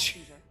only that as a much.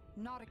 messenger,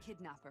 not a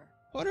kidnapper.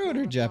 I wonder what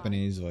Nor her a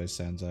Japanese voice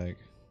sounds like.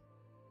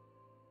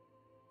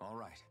 All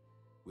right.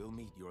 We'll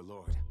meet your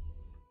lord.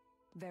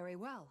 Very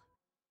well.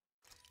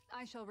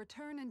 I shall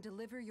return and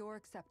deliver your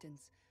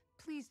acceptance.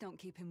 Please don't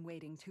keep him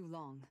waiting too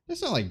long.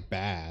 It's not like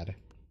bad.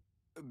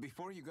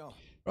 Before you go,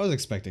 I was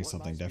expecting what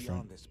something lies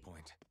different. beyond this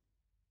point?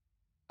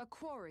 A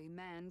quarry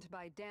manned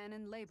by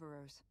Danon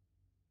laborers.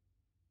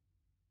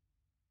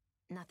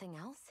 Nothing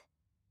else?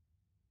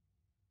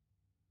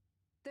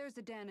 There's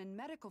a Danon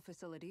medical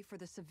facility for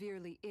the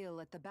severely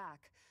ill at the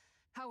back.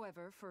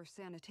 However, for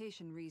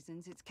sanitation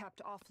reasons, it's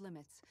kept off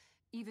limits,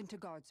 even to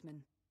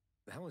guardsmen.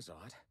 That was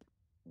odd.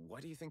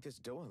 Why do you think this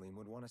Dohalim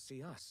would want to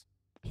see us?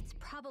 It's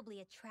probably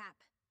a trap.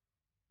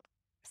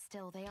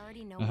 Still, they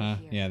already know Uh-huh.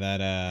 we're here. Yeah, that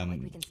Not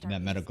like we can start that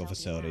being medical stealthy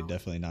facility now.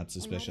 definitely not We might as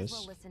suspicious.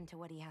 well listen to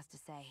what he has to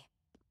say.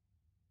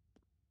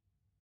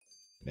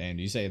 Damn,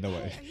 you say the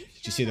way. Hey, are you Did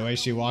you sure see the about way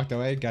she Rowan? walked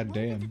away? God What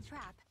if damn. it's a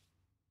trap?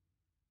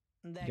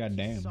 That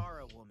Goddamn.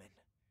 Kisara woman.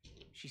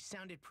 She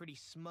sounded pretty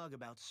smug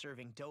about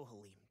serving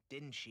Dohalim,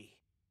 didn't she?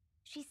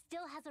 She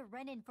still has a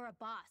Renin for a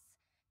boss.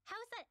 How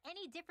is that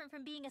any different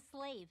from being a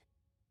slave?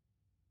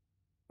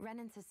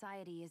 Renin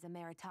society is a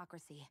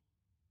meritocracy.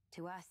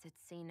 To us,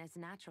 it's seen as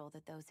natural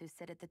that those who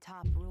sit at the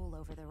top rule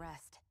over the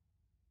rest.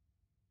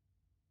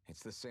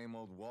 It's the same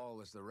old wall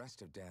as the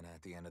rest of Dana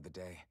at the end of the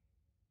day,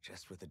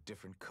 just with a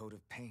different coat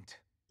of paint.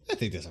 I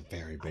think there's a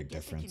very I big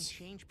guess difference. It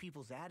can change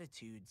people's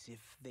attitudes if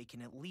they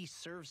can at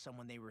least serve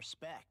someone they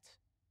respect.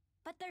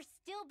 But they're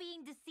still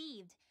being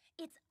deceived.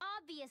 It's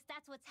obvious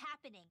that's what's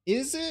happening.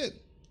 Is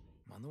it?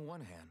 On the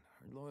one hand,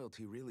 her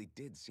loyalty really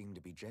did seem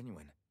to be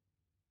genuine.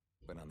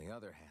 But on the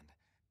other hand,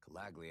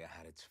 Calaglia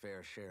had its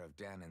fair share of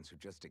Danans who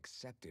just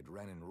accepted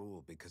Renin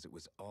rule because it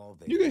was all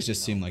they You guys could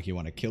just seem know. like you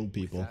want to kill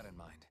people. With that in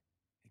mind,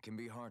 it can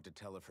be hard to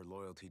tell if her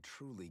loyalty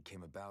truly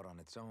came about on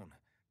its own,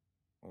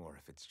 or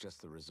if it's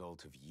just the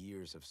result of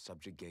years of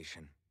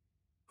subjugation.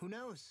 Who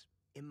knows?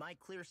 It might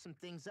clear some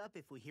things up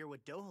if we hear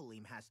what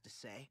Dohalim has to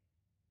say.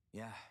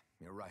 Yeah,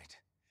 you're right.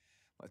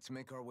 Let's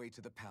make our way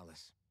to the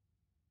palace.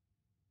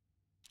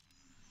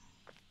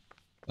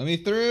 Let me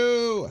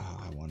through.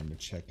 Oh, I wanted to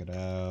check it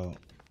out.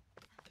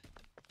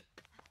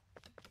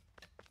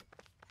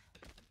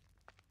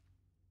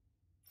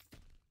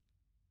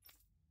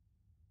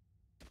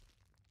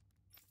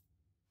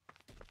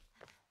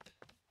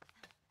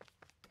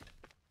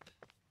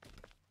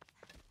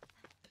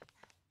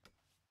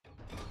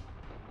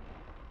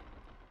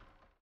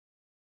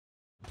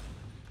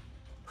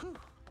 Whew.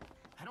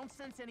 I don't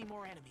sense any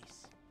more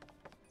enemies.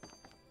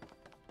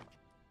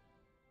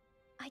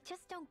 I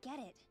just don't get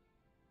it.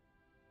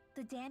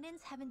 The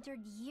Danans have endured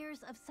years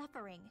of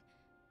suffering.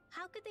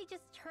 How could they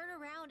just turn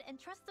around and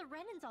trust the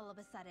Renins all of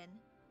a sudden?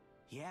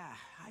 Yeah,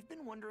 I've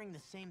been wondering the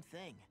same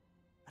thing.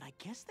 But I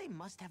guess they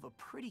must have a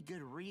pretty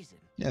good reason.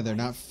 Yeah, they're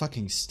not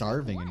fucking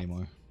starving What?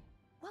 anymore.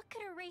 What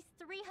could erase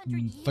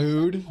 300 years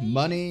Food, of pain and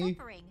money.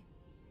 suffering?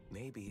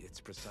 Maybe it's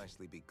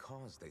precisely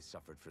because they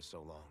suffered for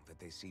so long that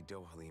they see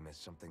Dohalim as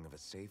something of a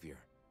savior.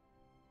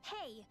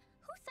 Hey,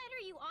 whose side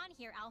are you on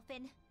here,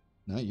 Alphen?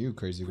 Not you,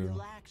 crazy girl.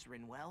 Relax,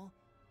 Rinwell.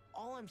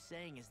 All I'm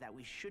saying is that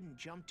we shouldn't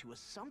jump to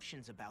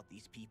assumptions about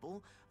these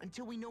people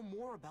until we know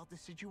more about the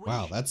situation.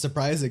 Wow, that's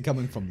surprising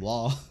coming from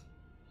Law.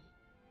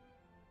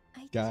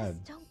 I God.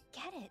 just don't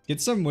get it. Get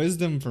some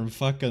wisdom from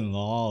fucking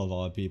Law of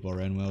all people,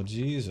 Renwell.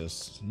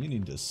 Jesus, you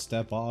need to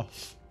step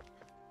off.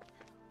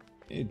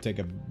 You need to take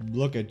a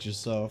look at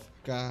yourself.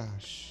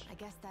 Gosh. I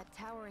guess that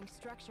towering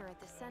structure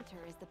at the center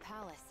is the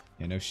palace.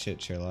 Yeah, no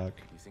shit, Sherlock.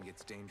 You think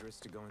it's dangerous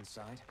to go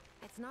inside?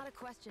 It's not a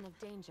question of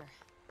danger.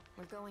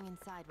 We're going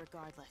inside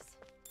regardless.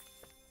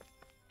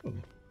 Oh.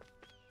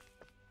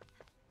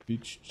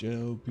 Peach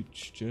gel,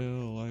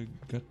 I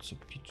got some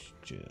peach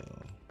gel.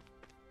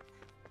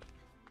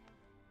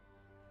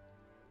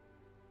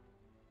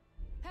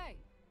 Hey,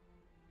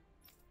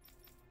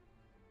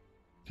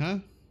 Huh?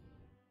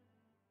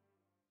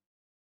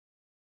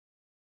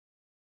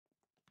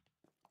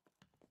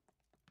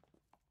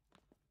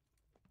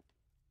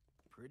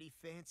 Pretty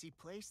fancy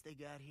place they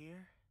got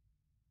here.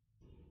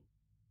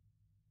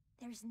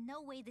 There's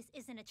no way this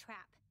isn't a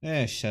trap.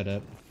 Eh, shut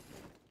up.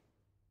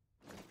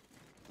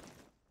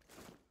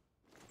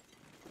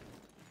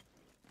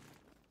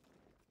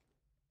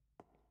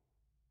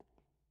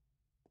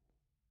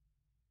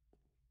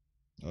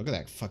 Look at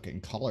that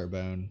fucking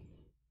collarbone.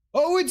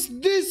 Oh, it's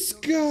this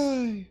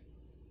guy!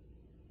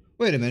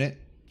 Wait a minute.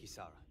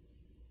 Kisara,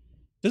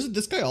 Doesn't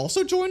this guy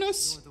also join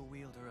us? you're the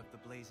wielder of the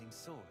blazing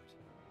sword,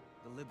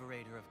 the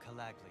liberator of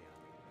Calaglia.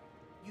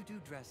 You do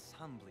dress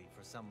humbly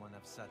for someone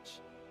of such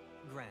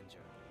grandeur.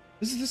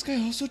 Doesn't this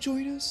guy also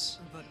join us?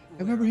 But I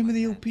remember him in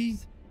the OP.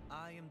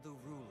 I am the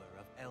ruler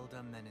of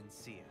Elda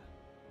Menencia.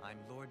 I'm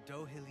Lord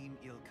Dohilim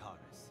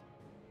Ilkaris.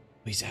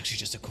 He's actually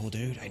just a cool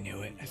dude. I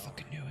knew it. I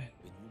fucking knew it.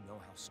 Then you know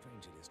how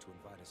strange it is to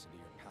invite us into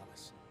your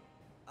palace.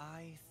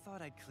 I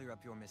thought I'd clear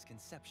up your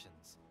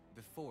misconceptions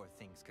before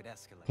things could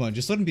escalate. Come on,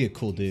 just let him be a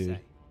cool What do you dude.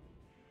 say?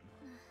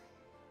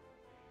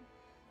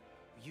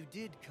 You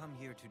did come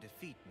here to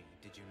defeat me,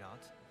 did you not?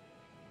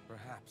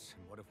 Perhaps,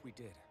 and what if we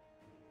did?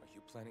 Are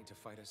you planning to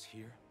fight us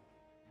here?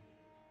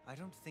 I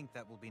don't think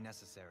that will be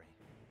necessary.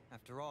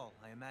 After all,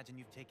 I imagine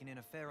you've taken in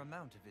a fair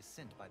amount of his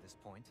scent by this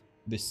point.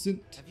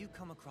 Vicent. Have you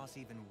come across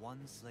even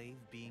one slave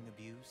being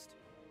abused?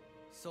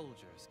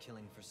 Soldiers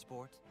killing for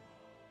sport?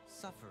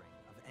 Suffering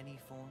of any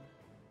form?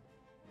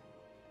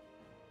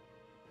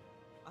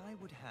 I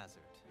would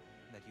hazard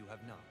that you have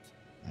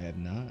not. I have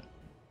not.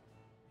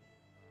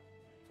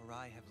 For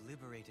I have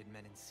liberated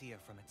Menencia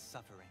from its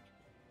suffering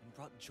and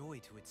brought joy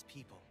to its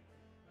people.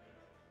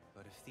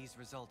 But if these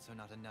results are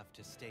not enough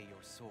to stay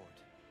your sword,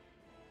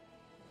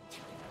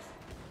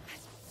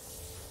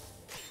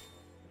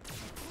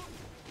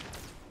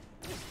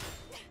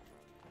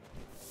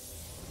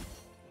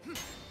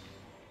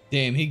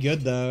 Damn, he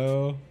good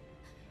though.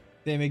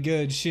 Damn, he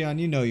good. Shion,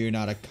 you know you're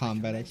not a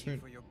combat commend you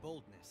expert. for your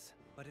boldness,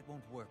 but it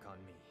won't work on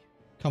me.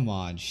 Come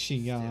on,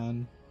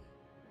 Shion.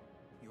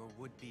 Your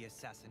would-be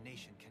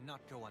assassination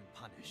cannot go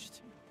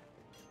unpunished.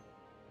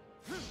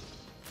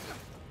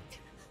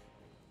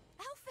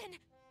 Alphen!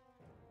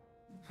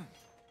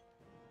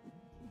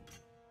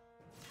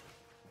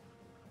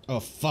 Oh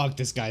fuck,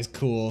 this guy's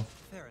cool.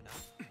 Fair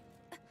enough.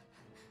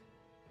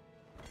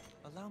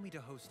 Allow me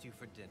to host you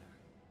for dinner.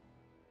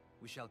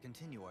 We shall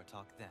continue our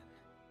talk then.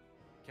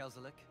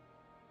 Kelzelik,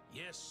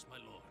 Yes, my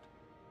lord.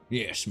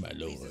 Yes, my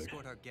please lord.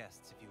 escort our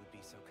guests if you would be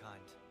so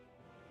kind.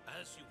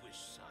 As you wish,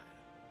 sire.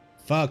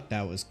 Fuck,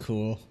 that was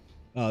cool.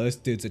 Oh, this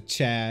dude's a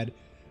Chad.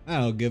 I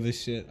don't give a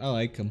shit. I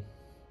like him.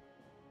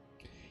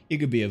 He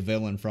could be a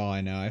villain for all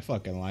I know. I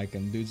fucking like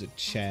him. Dude's a That's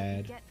what you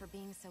Chad. get for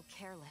being so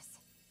careless.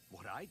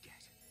 What I get?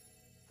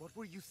 What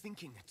were you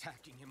thinking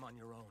attacking him on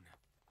your own?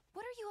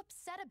 What are you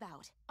upset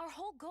about? Our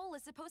whole goal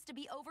is supposed to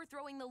be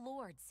overthrowing the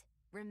lords.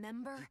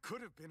 Remember? He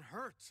could have been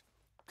hurt.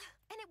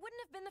 And it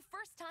wouldn't have been the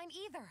first time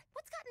either.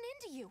 What's gotten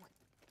into you?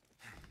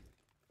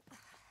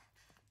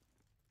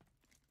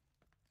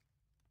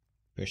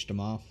 Pushed him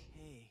off.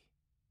 Hey,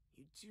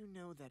 you do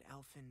know that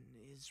Alphen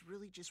is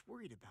really just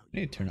worried about I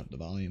you. need to turn up the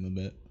volume a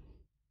bit.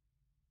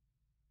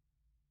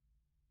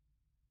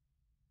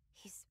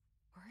 He's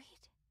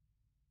worried?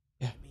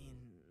 I mean,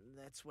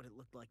 that's what it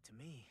looked like to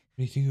me. What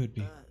do you think it would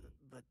be?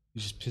 But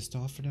You just pissed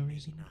off for no maybe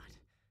reason? not.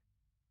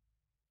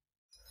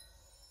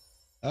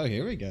 Oh,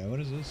 here we go. What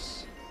is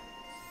this?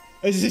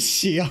 Is this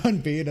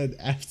Shion being an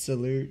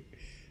absolute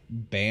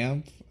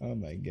bamf? Oh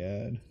my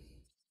god.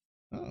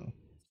 Oh.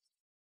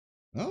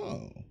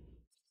 Oh.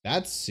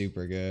 That's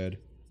super good.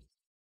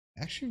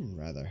 Actually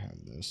rather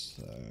have this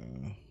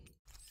though.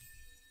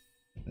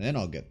 And then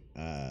I'll get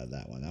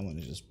that one. That one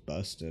is just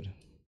busted.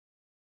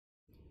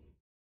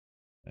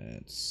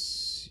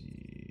 Let's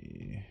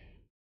see.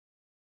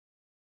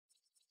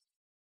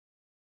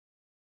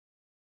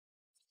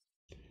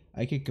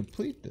 I could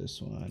complete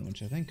this one,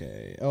 which I think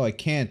I... Oh, I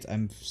can't.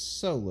 I'm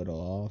so little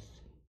off.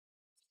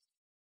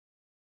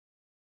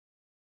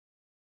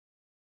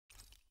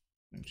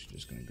 I'm actually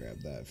just going to grab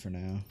that for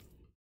now.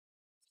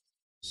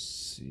 Let's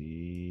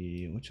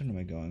see... Which one am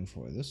I going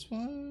for? This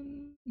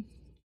one?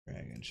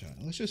 Dragon Shot.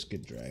 Let's just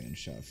get Dragon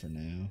Shot for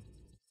now.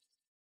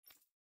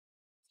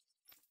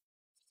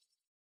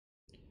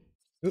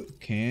 Oh,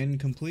 can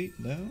complete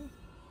though.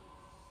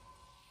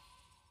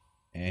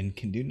 And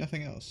can do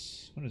nothing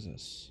else. What is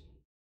this?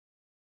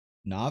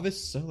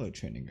 Novice solo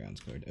training grounds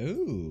card.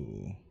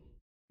 Ooh,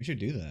 we should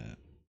do that.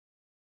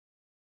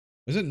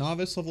 Was it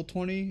novice level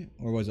 20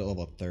 or was it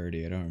level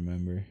 30? I don't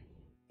remember.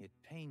 It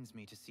pains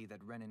me to see that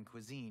Renan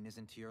cuisine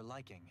isn't to your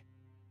liking.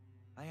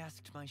 I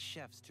asked my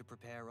chefs to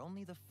prepare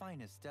only the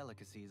finest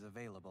delicacies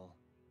available.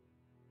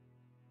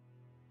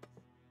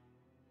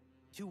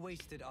 2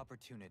 wasted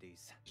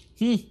opportunities.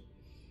 This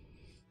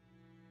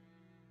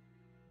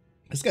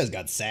guy's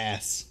got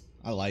sass.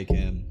 I like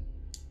him.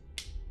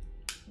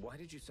 Why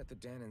did you set the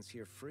Danans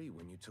here free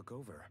when you took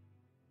over?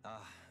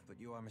 But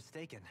you are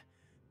mistaken.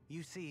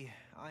 You see,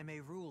 I may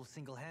rule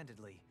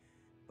single-handedly,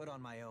 but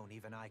on my own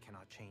even I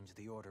cannot change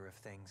the order of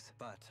things.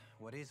 But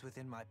what is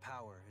within my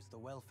power is the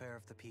welfare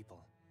of the people,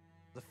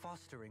 the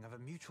fostering of a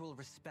mutual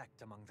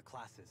respect among the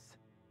classes.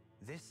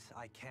 This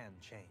I can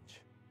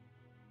change.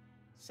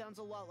 Sounds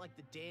a lot like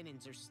the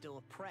Danans are still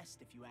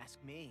oppressed, if you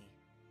ask me.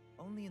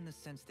 Only in the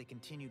sense they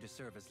continue to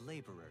serve as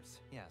laborers,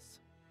 yes.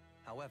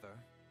 However,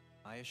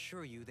 I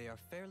assure you they are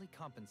fairly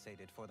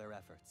compensated for their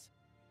efforts.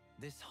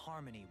 This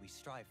harmony we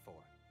strive for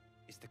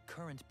is the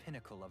current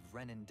pinnacle of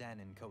Ren and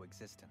Danon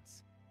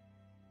coexistence.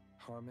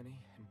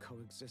 Harmony and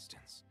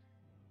coexistence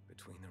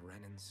between the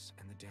Renans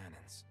and the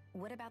Danons.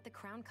 What about the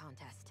crown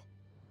contest?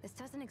 This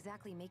doesn't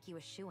exactly make you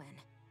a shoo-in.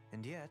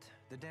 And yet,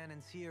 the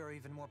Danons here are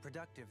even more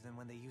productive than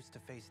when they used to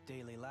face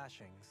daily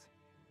lashings.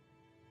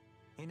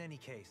 In any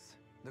case,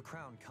 the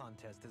crown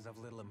contest is of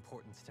little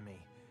importance to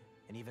me,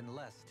 and even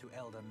less to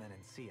Elda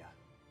Menancia.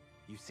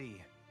 You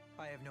see,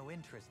 I have no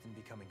interest in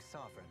becoming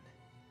sovereign.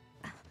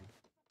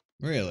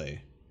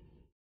 Really?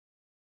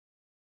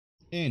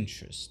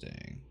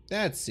 Interesting.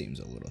 That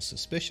seems a little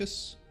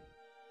suspicious.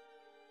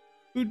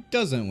 Who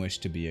doesn't wish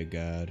to be a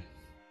god?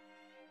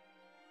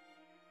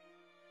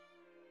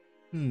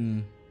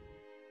 What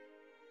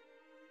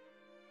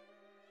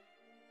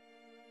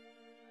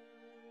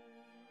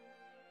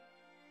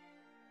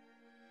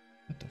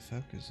the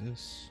fuck is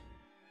this?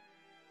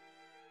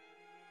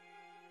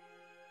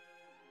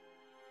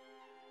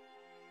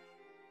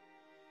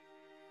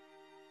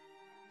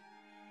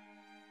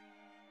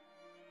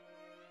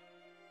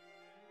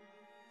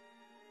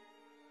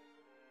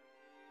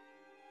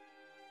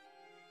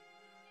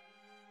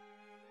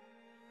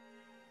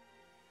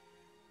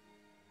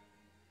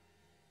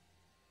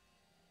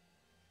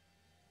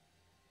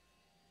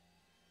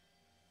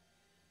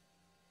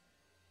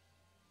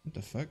 What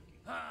the fuck?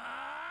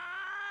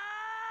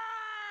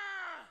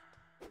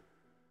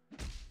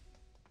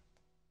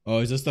 Oh,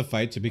 is this the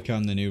fight to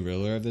become the new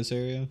ruler of this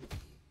area?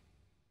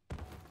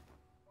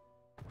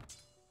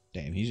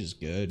 Damn, he's just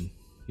good.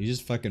 He's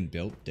just fucking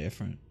built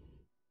different.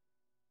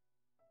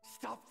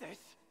 Stop this!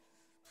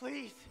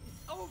 Please!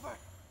 It's over!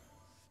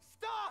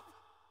 Stop!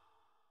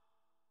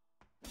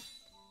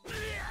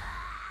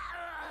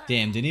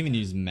 Damn, didn't even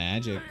use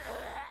magic.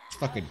 Just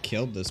fucking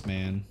killed this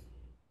man.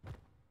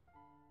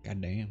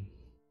 God damn.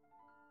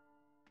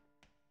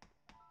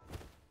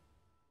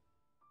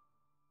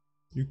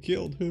 You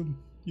killed him.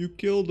 You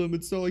killed him.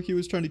 It's not like he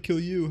was trying to kill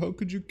you. How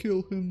could you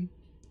kill him?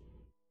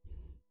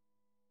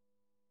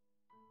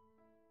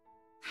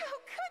 How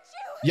could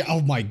you? Yeah,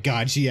 oh my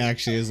god, she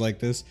actually is like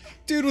this.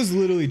 Dude was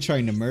literally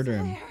trying to murder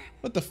him.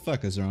 What the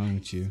fuck is wrong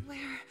with you? I'll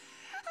never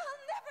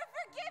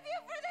forgive you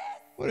for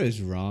this! What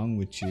is wrong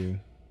with you?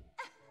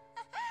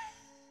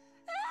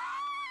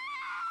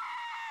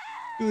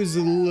 He was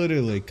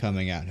literally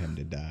coming at him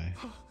to die.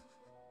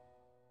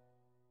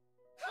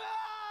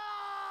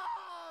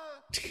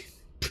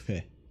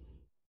 Peh.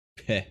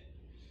 Peh.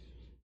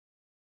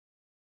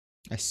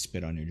 I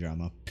spit on your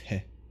drama.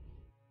 Peh.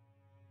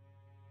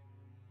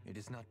 It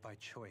is not by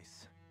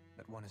choice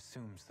that one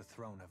assumes the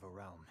throne of a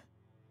realm.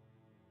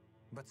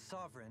 But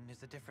sovereign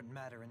is a different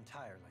matter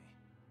entirely.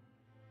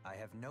 I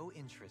have no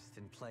interest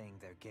in playing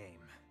their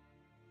game.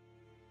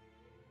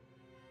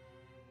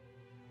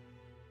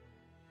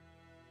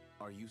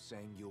 Are you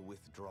saying you'll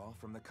withdraw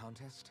from the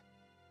contest?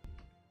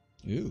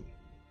 Ooh.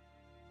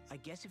 I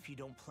guess if you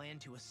don't plan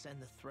to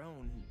ascend the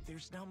throne,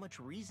 there's not much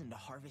reason to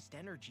harvest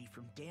energy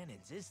from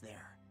Danons, is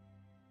there?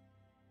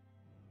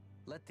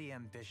 Let the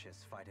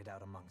ambitious fight it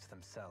out amongst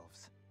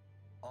themselves.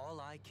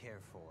 All I care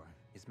for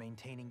is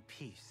maintaining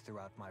peace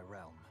throughout my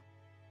realm.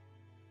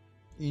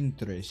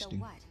 Interesting.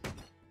 So what?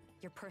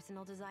 Your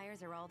personal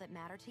desires are all that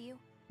matter to you?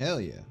 Hell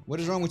yeah. What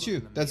is wrong with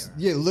you? That's,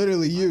 yeah,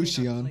 literally you, I may not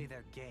Shion. play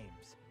their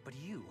games, but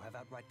you have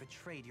outright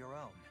betrayed your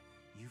own.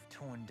 You've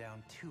torn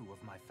down 2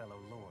 of my fellow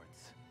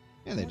lords.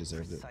 Yeah, they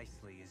deserved it. What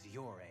precisely is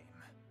your aim?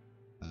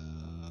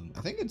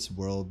 I think it's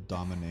world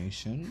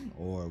domination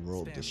or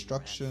world Spare me your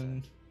destruction.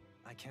 answer.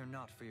 I care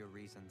not for your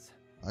reasons.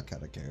 I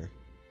kinda care.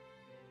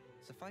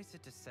 Suffice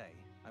it to say,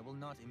 I will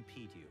not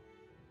impede you.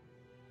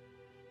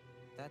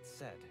 That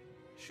said,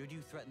 should you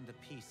threaten the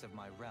peace of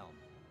my realm,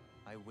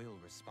 I will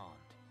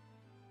respond.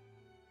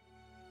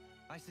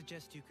 I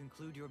suggest you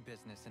conclude your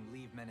business and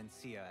leave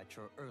Menancia at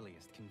your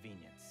earliest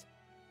convenience.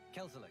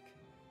 Kelzelik.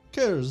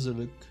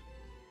 Kerzelik.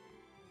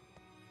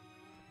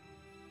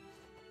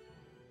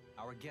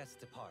 Our guests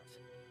depart.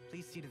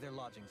 Please see to their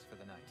lodgings for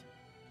the night.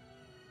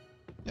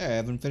 Yeah, I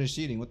haven't finished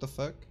eating. What the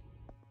fuck?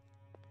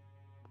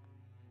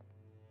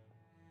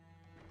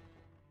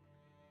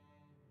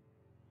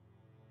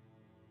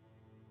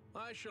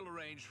 I shall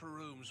arrange for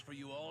rooms for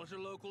you all at a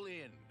local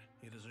inn.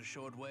 It is a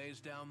short ways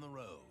down the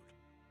road.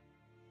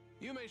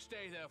 You may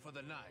stay there for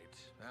the night,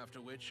 after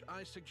which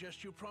I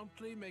suggest you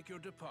promptly make your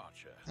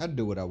departure. I'd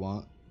do what I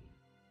want.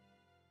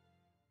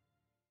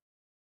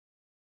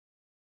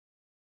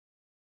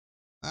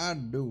 I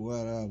do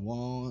what I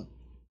want.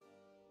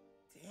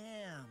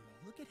 Damn,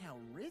 look at how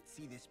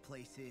ritzy this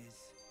place is.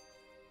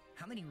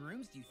 How many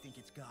rooms do you think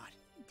it's got?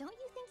 Don't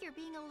you think you're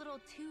being a little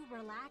too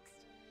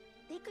relaxed?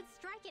 They could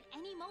strike at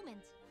any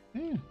moment.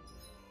 Yeah.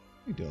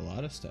 We do a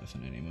lot of stuff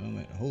in any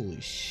moment.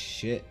 Holy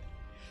shit.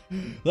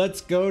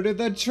 Let's go to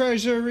the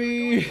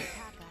treasury.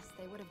 Attack us,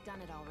 they would have done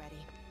it already.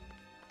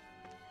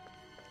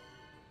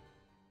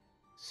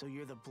 So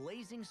you're the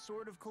blazing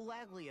sword of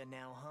Calaglia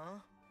now, huh?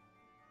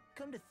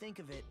 Come to think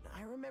of it,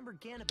 I remember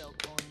Ganabel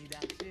calling you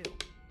that too.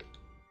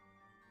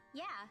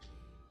 Yeah,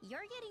 You're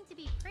getting to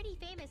be pretty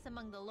famous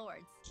among the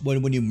lords.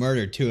 When you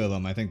murder 2 of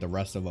them, I think the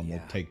rest of them will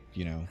Yeah, take,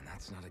 you know, And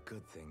that's not a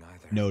good thing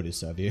either.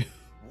 notice of you.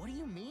 What do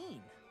you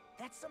mean?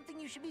 That's something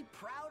you should be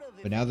proud of.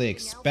 But now they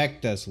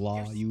expect us,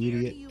 Law, you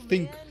idiot.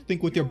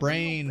 Think with your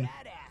brain.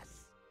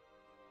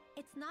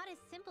 It's not as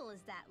simple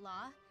as that,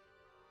 Law.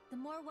 The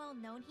more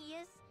well-known he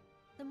is,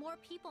 the more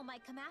people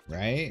might come after him.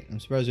 Right? I'm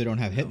surprised we don't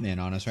have Hitman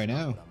on us right That's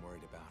not now. what I'm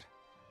worried about.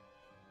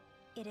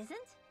 It isn't?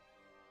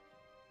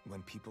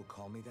 When people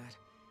call me that,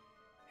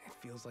 it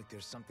feels like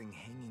there's something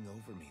hanging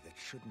over me that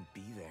shouldn't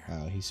be there.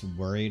 Oh, he's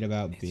worried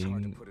about It's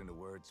hard to being... put into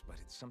words, but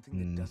it's something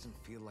that doesn't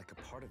feel like a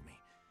part of me.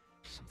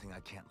 Something I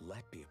can't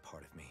let be a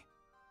part of me.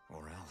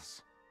 Or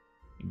else.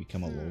 You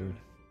become a lord.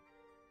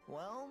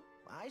 Well,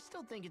 I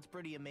still think it's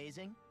pretty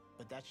amazing,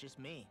 but that's just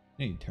me.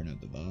 I need to turn up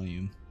the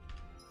volume.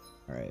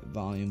 Alright,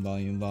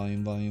 volume.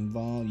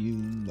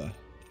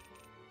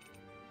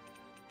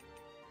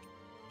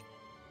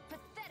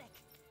 Pathetic.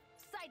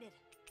 Cited.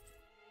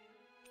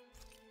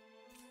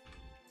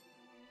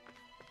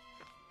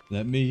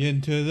 Let me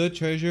into the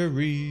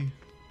treasury.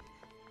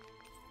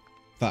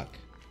 Fuck.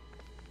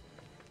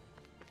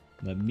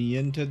 Let me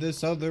into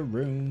this other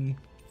room.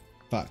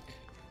 Fuck.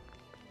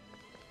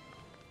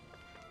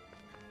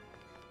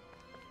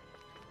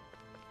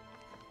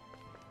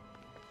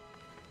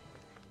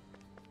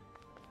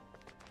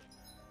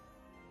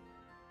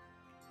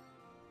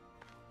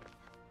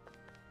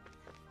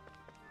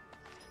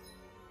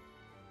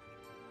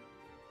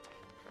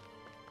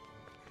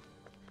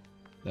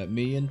 Let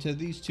me into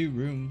these 2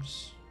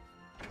 rooms.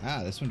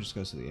 Ah, this one just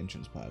goes to the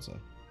entrance plaza.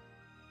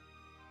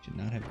 Should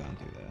not have gone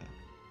through that.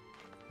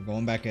 We're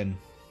going back in.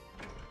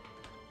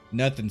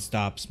 Nothing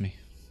stops me.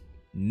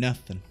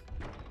 Nothing.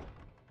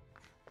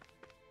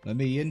 Let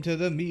me into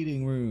the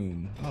meeting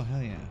room. Oh,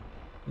 hell yeah.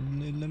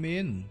 Let me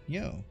in.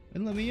 Yo,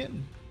 and let me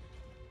in.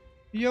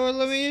 Yo,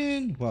 let me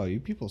in. Wow, you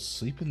people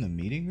sleep in the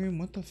meeting room?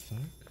 What the fuck?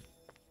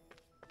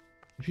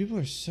 You people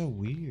are so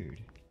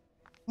weird.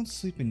 Don't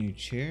sleep in your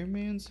chair,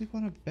 man. Sleep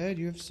on a bed.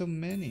 You have so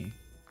many.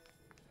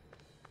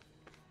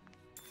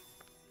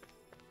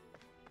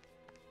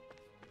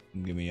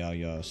 Give me all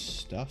your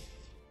stuff.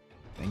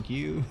 Thank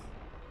you.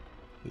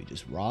 We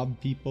just rob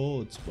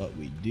people. It's what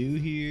we do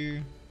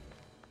here.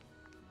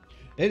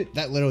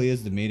 That literally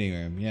is the meeting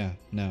room. Yeah,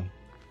 no.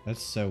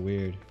 That's so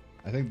weird.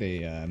 I think they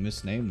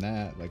misnamed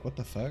that. Like, what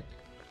the fuck?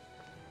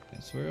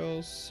 Yes, where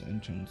else?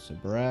 Entrance to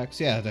barracks.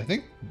 Yeah, I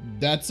think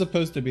that's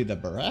supposed to be the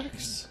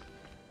barracks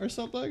or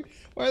something.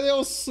 Why are they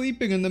all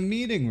sleeping in the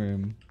meeting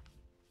room?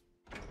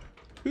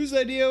 Whose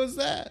idea was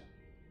that?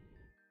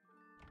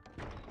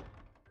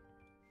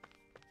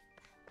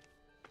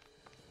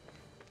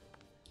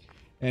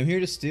 I'm here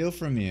to steal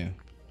from you.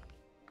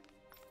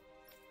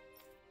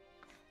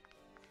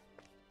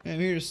 I'm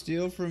here to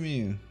steal from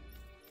you.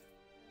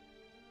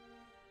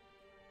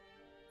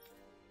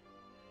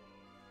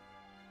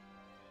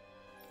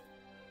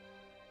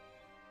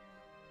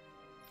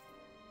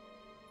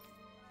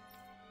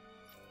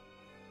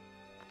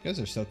 You guys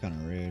are still kind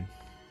of rude.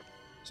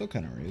 Still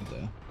kind of rude,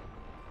 though.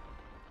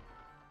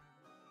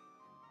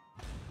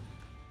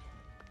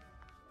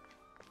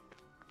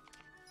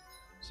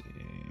 Let's see,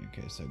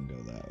 okay, so I can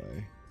go that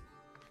way.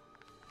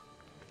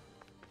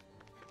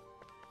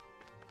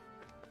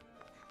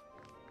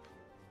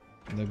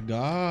 The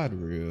god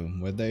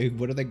room. What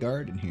are they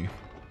guarding here?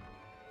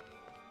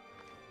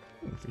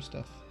 Oh, free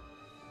stuff.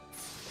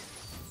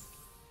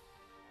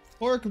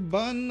 Pork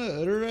bun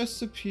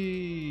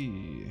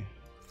recipe.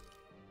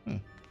 Huh.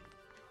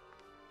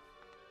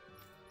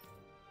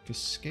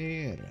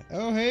 Cascade.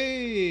 Oh,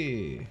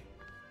 hey!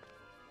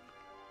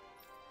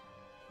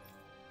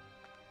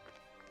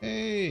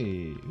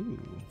 Hey! Ooh.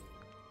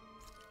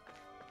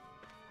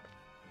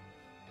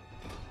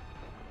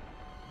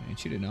 And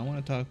she did not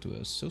want to talk to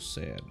us. So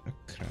sad. I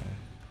cry.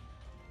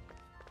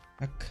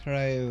 I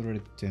cry over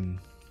Tim.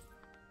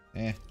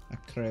 I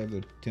cry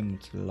over Tim.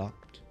 It's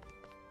locked.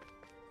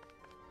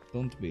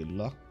 Don't be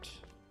locked.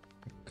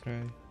 I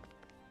cry.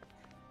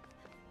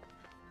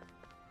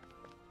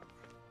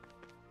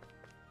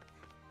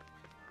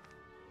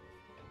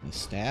 The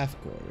staff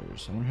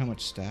quarters. I wonder how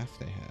much staff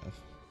they have.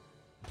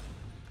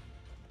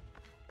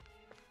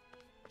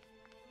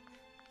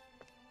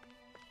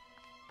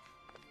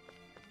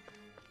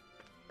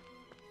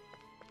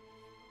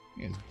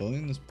 You guys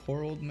bullying this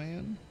poor old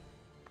man?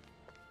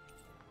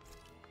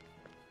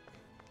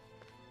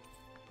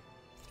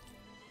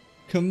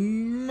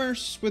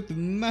 Commerce with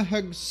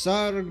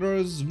Mahagsar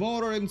grows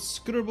more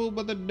inscrutable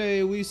by the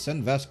day. We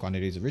send vast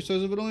quantities of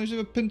resources but only receive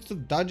a pinch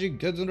of dodgy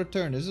goods in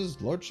return. Is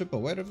his lordship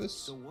aware of this?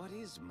 So what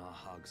is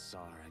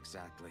Mahagsar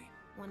exactly?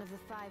 One of the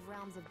 5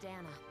 realms of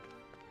Dana.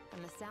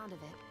 From the sound of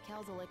it,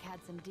 Kelzelik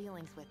had some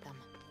dealings with them.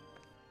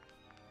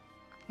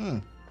 Huh.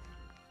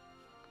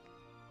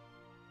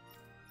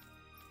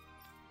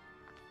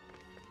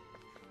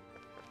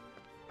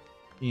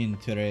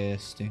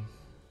 Interesting.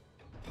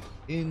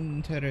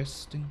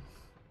 Interesting.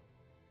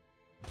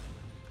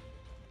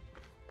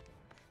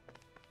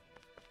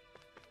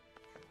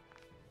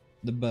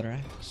 The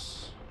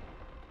barracks.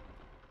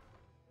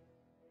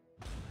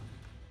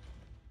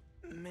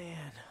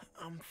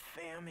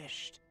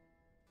 finished.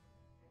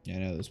 Yeah,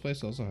 no, this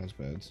place also has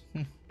beds.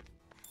 Give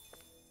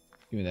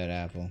me that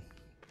apple.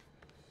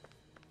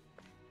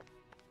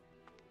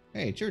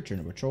 Hey, it's your turn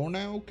to patrol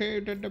now.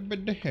 Okay,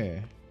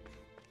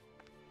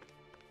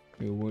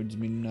 your words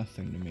mean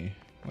nothing to me.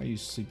 Why are you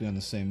sleeping on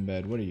the same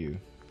bed? What are you?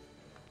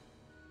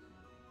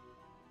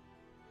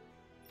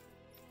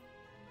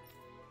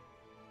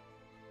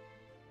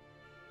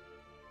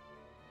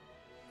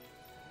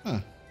 Huh.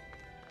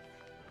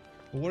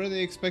 Well, what do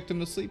they expect him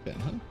to sleep in,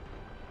 huh?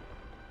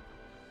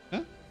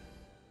 Huh?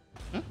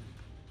 Huh?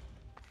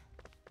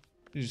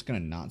 You're just gonna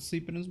not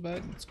sleep in his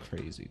bed? That's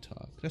crazy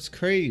talk. That's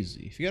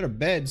crazy. If you got a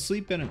bed,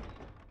 sleep in it.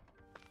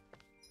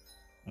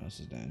 What else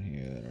is down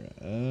here?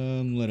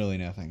 Literally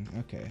nothing.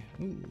 Okay.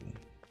 Ooh.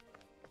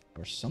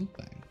 Or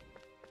something.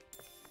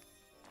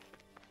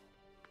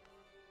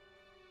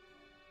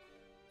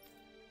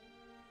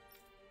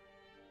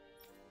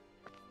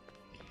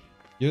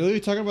 You're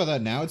literally talking about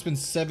that now? It's been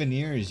 7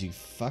 years, you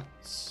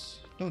fucks.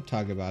 Don't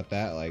talk about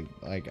that like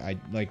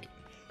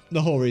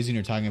the whole reason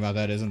you're talking about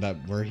that isn't that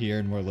we're here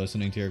and we're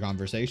listening to your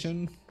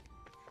conversation.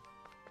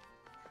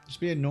 Just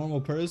be a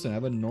normal person,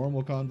 have a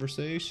normal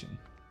conversation.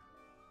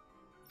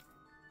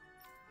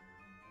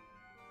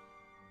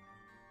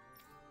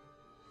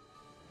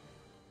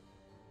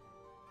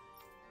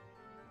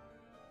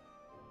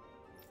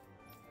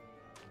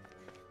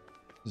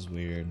 This is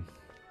weird.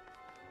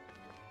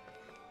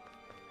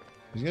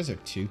 These guys are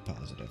too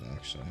positive,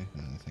 actually,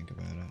 now that I think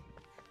about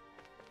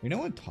it. No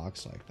one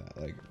talks like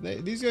that.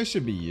 Like, these guys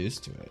should be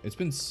used to it. It's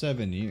been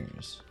 7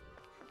 years.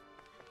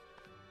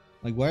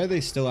 Like, why are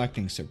they still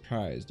acting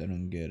surprised? I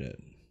don't get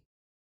it.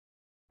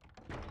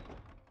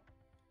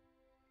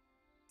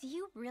 Do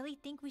you really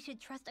think we should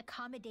trust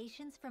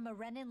accommodations from a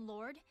Renin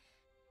Lord?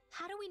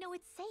 How do we know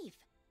it's safe?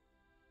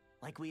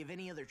 Like we have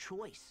any other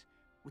choice.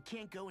 We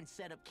can't go and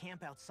set up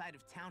camp outside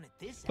of town at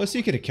this Plus, he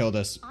hour. could have killed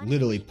us, Honestly,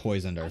 literally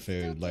poisoned I our still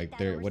food. think Like, that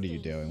they're, over what are you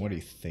staying doing? What are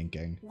here. you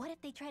thinking? What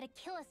if they try to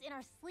kill us in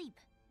our sleep?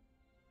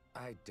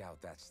 I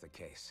doubt that's the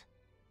case.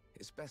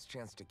 His best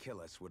chance to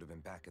kill us would have been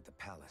back at the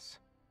palace.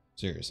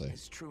 Seriously.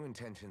 His true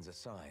intentions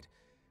aside,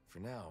 for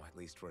now, at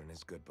least we're in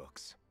his good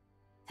books.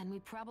 Then we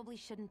probably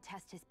shouldn't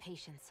test his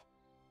patience.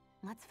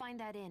 Let's find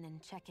that inn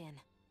and check in.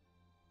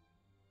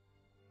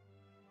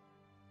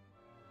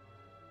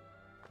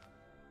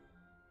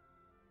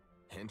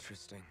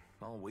 Interesting.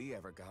 All we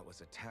ever got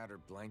was a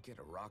tattered blanket,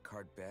 a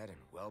rock-hard bed, and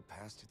well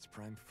past its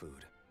prime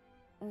food.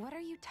 What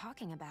are you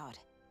talking about?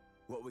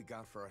 What we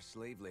got for our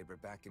slave labor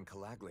back in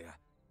Calaglia.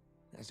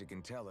 As you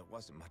can tell, it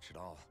wasn't much at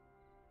all.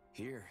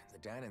 Here, the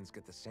Danans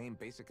get the same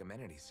basic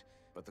amenities,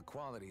 but the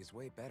quality is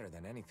way better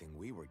than anything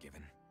we were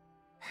given.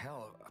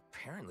 Hell,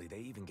 apparently they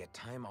even get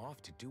time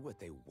off to do what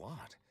they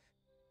want.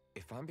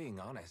 If I'm being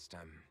honest,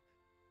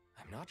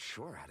 I'm not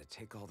sure how to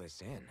take all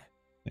this in.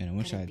 Man, I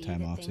wish Could I it had be time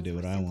that off to things do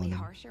were what I simply wanted.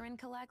 harsher in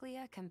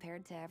Calaglia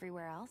compared to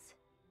everywhere else?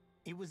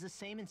 It was the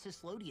same in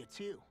Cyslodia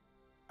too.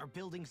 Our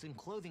buildings and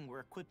clothing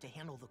were equipped to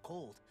handle the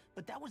cold,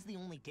 but that was the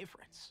only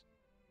difference.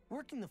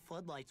 Working the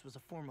floodlights was a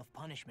form of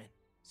punishment,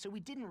 so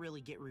we didn't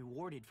really get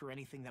rewarded for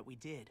anything that we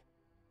did.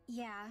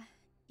 Yeah,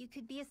 you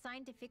could be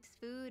assigned to fix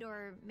food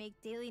or make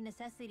daily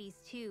necessities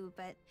too,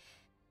 but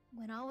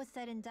when all was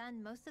said and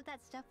done, most of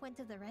that stuff went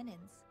to the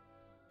Renins.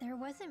 There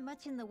wasn't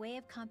much in the way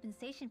of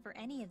compensation for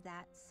any of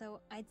that, so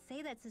I'd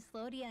say that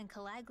Cyslodia and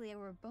Calaglia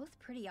were both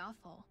pretty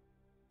awful.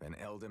 Then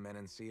Elda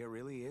Menancia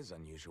really is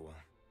unusual.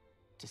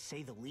 To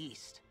say the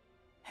least.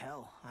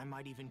 Hell, I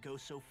might even go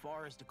so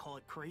far as to call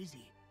it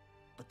crazy.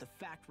 But the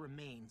fact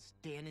remains,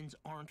 Danans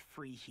aren't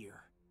free here.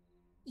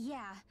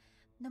 Yeah,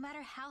 no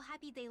matter how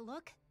happy they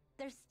look,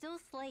 they're still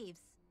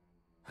slaves.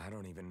 I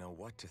don't even know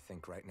what to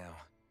think right now.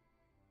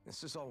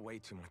 This is all way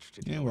too much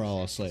to do. Yeah, we're all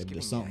a It's slave to giving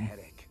me a something.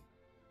 headache.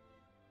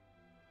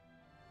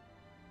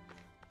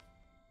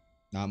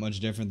 Not much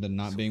different than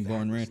not So being that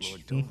born was rich.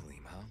 Lord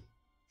Dolim, huh?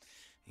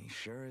 He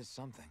sure is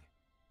something.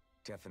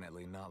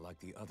 Definitely not like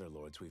the other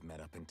lords we've met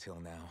up until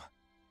now.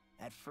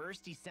 At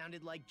first, he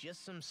sounded like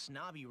just some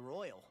snobby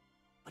royal,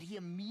 but he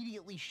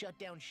immediately shut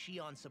down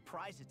Shion's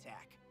surprise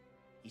attack.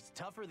 He's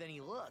tougher than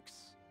he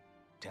looks.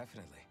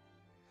 Definitely.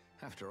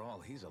 After all,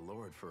 he's a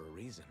lord for a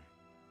reason.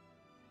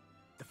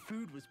 The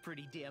food was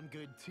pretty damn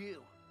good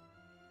too.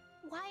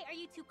 Why are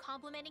you two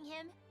complimenting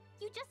him?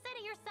 You just said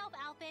it yourself,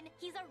 Alphen.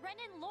 He's a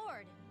Renin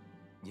Lord.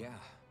 Yeah,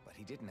 but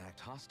he didn't act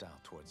hostile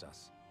towards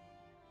us.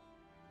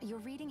 You're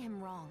reading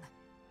him wrong.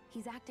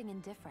 He's acting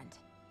indifferent.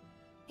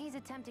 He's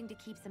attempting to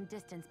keep some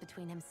distance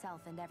between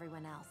himself and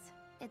everyone else.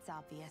 It's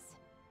obvious.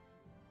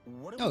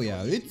 What are Oh we yeah,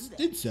 going to it's do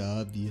then? it's The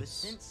obvious.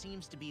 scent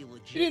seems to be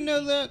legit. You didn't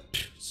know peaceful. that?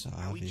 Pfft, it's Are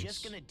we obvious.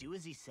 just gonna do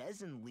as he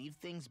says and leave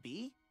things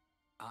be?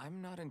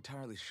 I'm not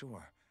entirely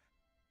sure.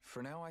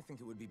 For now, I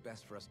think it would be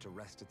best for us to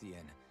rest at the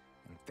inn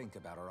and think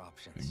about our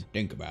options. And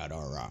think about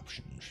our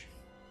options.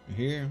 You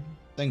hear?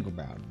 Think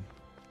about them.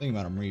 Think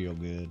about them real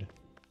good.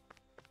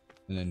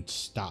 And then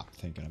stop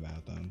thinking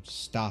about them.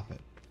 Stop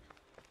it.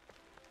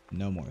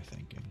 No more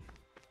thinking.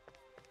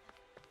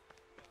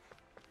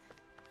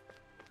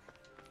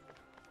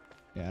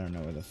 Yeah, I don't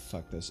know where the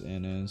fuck this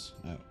inn is.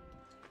 Oh.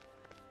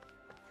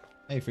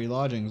 Hey, free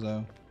lodgings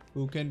though.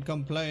 Who can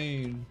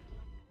complain?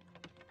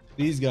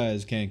 These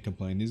guys can't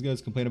complain. These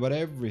guys complain about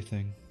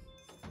everything.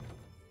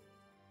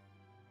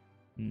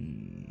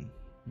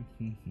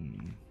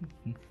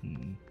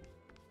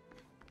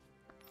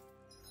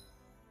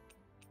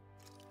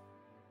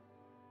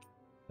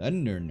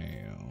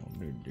 Thundernail.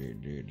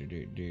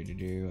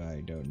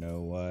 I don't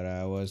know what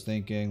I was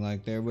thinking.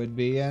 Like there would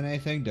be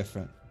anything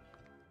different.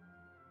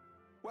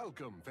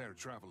 Welcome, fair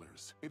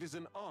travelers. It is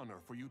an honor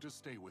for you to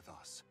stay with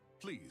us.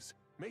 Please,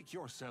 make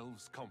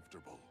yourselves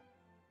comfortable.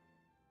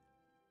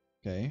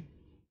 Okay.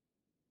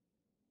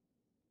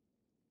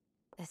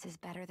 This is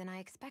better than I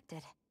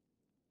expected.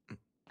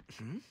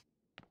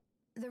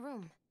 The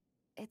room.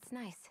 It's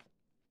nice.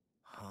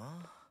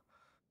 Huh?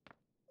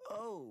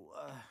 Oh,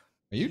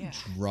 Are you yeah.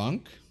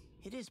 drunk?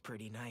 It is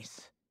pretty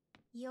nice.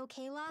 You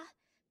okay, La?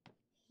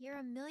 You're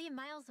a million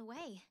miles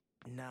away.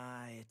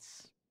 Nah,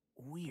 it's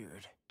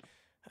weird.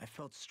 I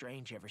felt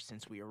strange ever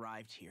since we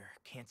arrived here.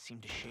 Can't seem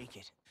to shake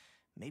it.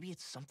 Maybe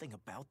it's something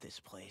about this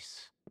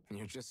place.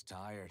 You're just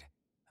tired.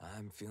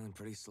 I'm feeling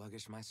pretty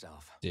sluggish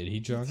myself. Did he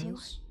drug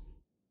us?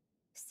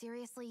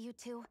 Seriously, you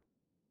two?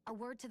 A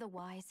word to the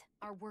wise,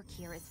 our work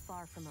here is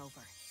far from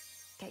over.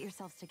 Get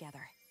yourselves together.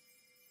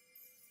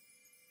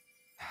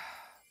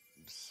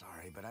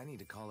 Sorry, but I need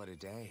to call it a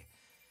day.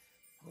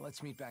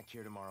 Let's meet back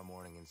here tomorrow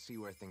morning and see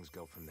where things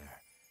go from there.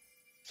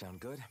 Sound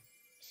good?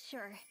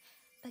 Sure,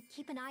 but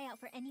keep an eye out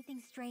for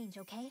anything strange,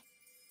 okay?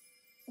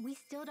 We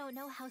still don't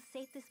know how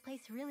safe this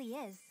place really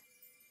is.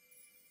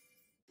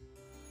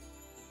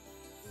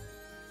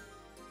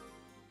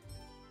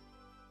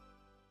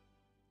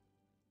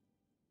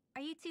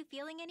 Are you two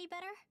feeling any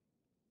better?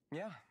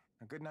 Yeah,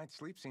 a good night's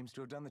sleep seems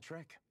to have done the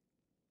trick.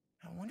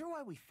 I wonder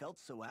why we felt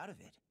so out of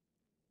it.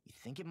 You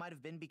think it might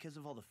have been because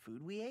of all the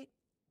food we ate?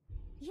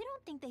 You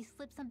don't think they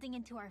slipped something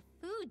into our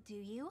food, do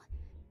you?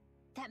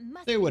 That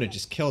must They be would have it.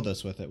 just killed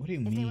us with it. What do you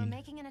If they were mean?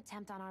 making an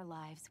attempt on our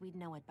lives, we'd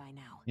know it by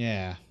now.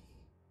 Yeah.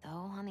 Though,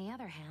 on the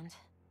other hand,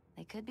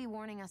 they could be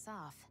warning us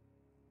off.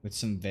 With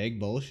some vague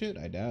bullshit?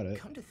 I doubt it.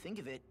 Come to think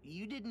of it,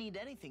 you didn't eat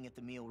anything at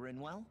the meal,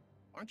 Rinwell.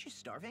 Aren't you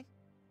starving?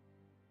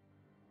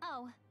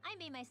 Oh, I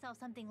made myself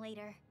something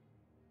later.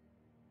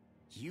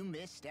 You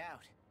missed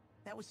out.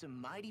 That was some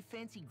mighty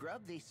fancy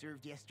grub they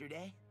served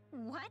yesterday.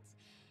 What?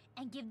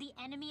 And give the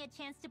enemy a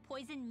chance to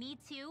poison me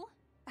too?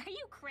 Are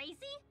you crazy?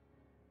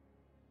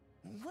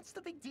 What's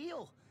the big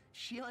deal?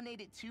 Shion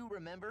ate it too,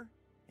 remember?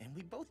 And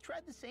we both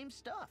tried the same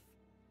stuff.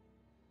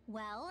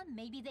 Well,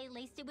 maybe they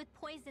laced it with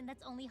poison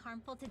that's only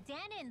harmful to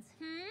Danins,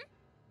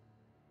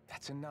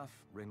 That's enough,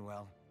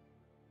 Rinwell.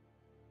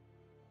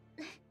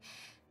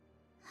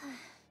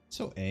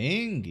 So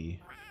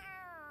angry.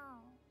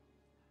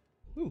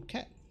 Ooh,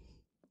 cat.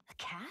 A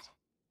cat?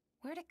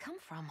 Where'd it come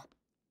from?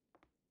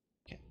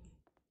 Cat.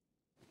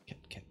 Pet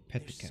the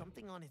There's cat.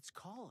 something on its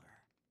collar.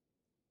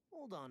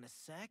 Hold on a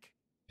sec.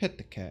 Pet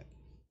the cat.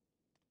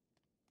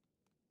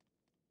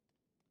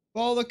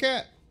 Follow the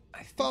cat. I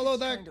think Follow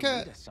it's that trying to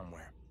cat. lead us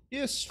somewhere.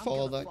 Yes, I'm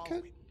follow gonna that follow cat.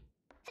 it.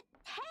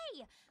 Hey!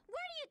 Where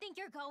do you think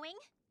you're going?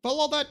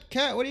 Follow that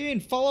cat. What do you mean?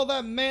 Follow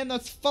that man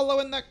that's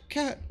following that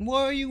cat.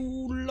 Why are you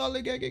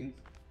lollygagging?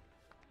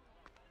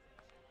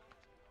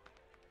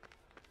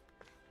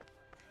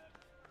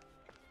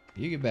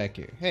 You get back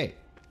here. Hey,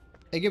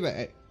 get back.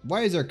 Hey,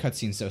 why is our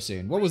cutscene so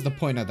soon? What was the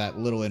point of that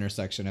little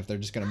intersection if they're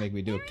just gonna make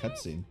me do a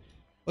cutscene?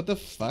 What the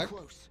fuck?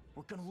 Close.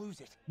 We're gonna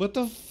lose it. What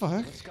the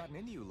fuck? What's gotten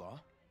into you, Law?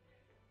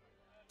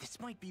 This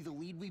might be the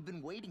lead we've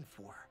been waiting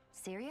for.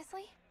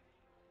 Seriously?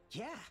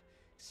 Yeah.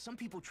 Some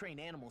people train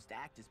animals to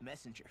act as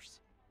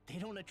messengers. They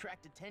don't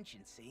attract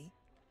attention, see?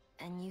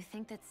 And you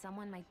think that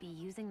someone might be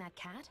using that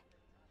cat?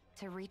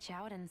 To reach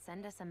out and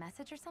send us a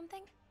message or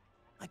something?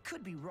 I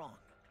could be wrong,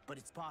 but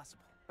it's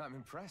possible. I'm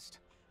impressed.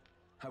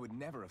 I would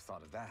never have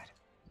thought of that.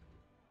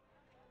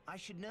 I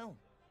should know.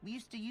 We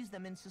used to use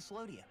them in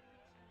Cyslodia.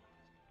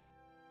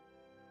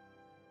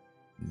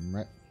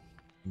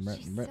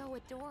 She's so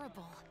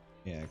adorable.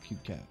 Yeah,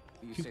 cute cat.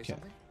 You Cute say cat.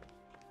 something?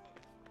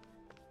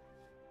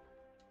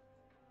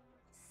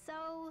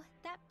 So,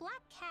 that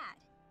black cat,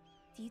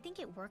 do you think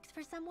it works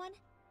for someone?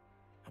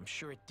 I'm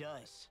sure it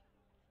does.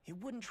 It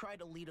wouldn't try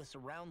to lead us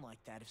around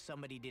like that if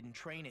somebody didn't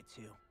train it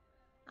to.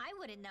 I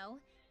wouldn't know.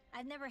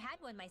 I've never had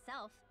one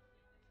myself.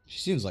 She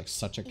seems like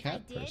such a If I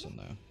cat did, person,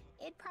 though.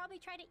 It'd probably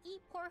try to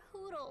eat poor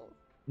Hoodle.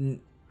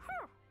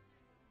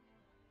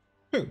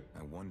 Who?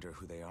 I wonder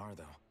who they are,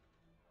 though.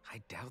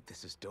 I doubt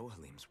this is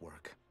Dohalim's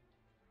work.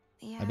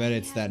 Yeah, I bet he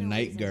it's has that no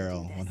night reason to do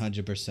girl. this.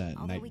 100%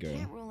 Although night we girl.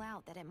 can't rule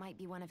out that it might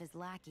be one of his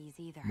lackeys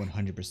either.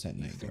 100%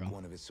 You night think girl.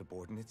 one of his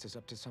subordinates is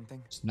up to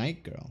something? It's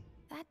night girl.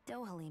 That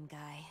Dohalim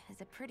guy is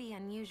a pretty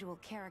unusual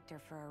character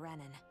for a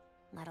Renin,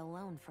 let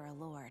alone for a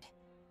lord.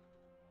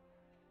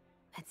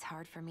 It's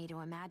hard for me to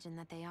imagine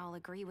that they all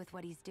agree with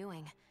what he's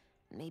doing.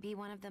 Maybe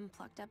one of them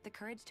plucked up the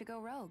courage to go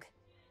rogue.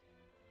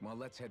 Well,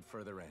 let's head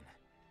further in.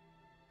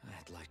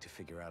 I'd like to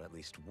figure out at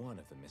least one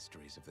of the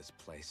mysteries of this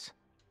place.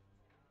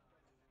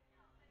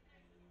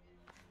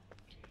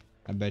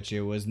 I bet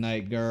you it was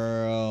night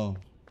girl.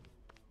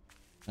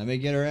 Let me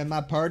get her in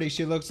my party.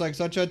 She looks like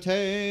such a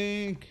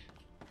tank.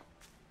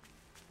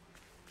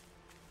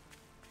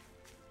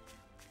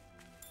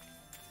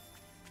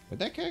 Where'd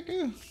that cat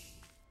go?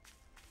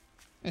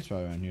 It's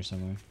probably around here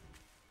somewhere.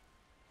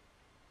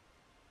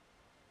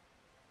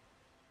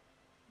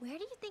 Where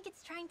do you think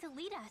it's trying to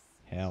lead us?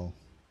 Hell.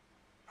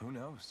 Who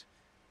knows?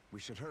 We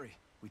should hurry.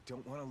 We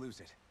don't want to lose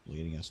it.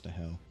 Leading us to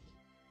hell.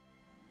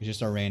 It's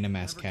just a random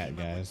ass cat,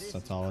 guys.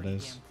 That's all it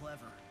is.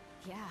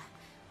 Yeah,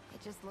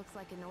 it just looks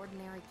like an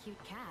ordinary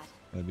cute cat.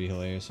 It would be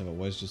hilarious if it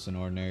was just an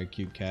ordinary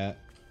cute cat.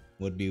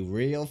 Would be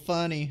real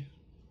funny.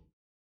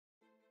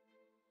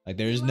 Like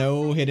there's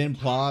no hidden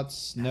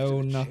plots,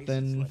 no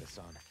nothing.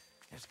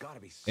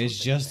 It's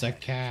just a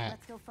cat.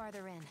 Let's go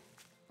farther in.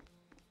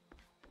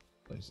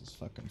 Place is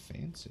fucking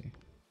fancy.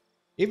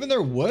 Even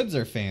their woods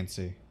are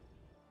fancy.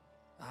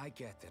 I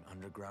get that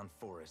underground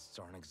forests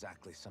aren't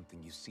exactly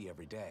something you see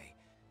every day,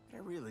 but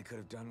I really could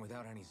have done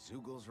without any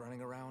Zoogles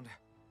running around.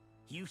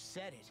 You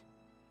said it.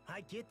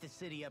 I get the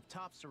city up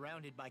top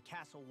surrounded by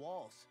castle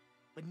walls,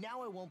 but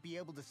now I won't be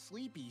able to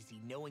sleep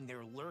easy knowing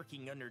they're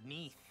lurking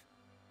underneath.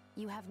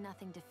 You have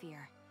nothing to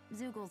fear.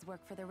 Zoogles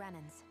work for the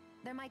Renans.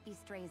 There might be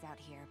strays out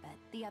here, but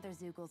the other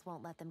Zoogles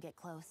won't let them get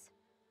close.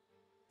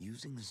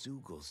 Using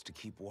Zoogles to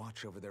keep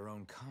watch over their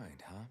own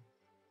kind, huh?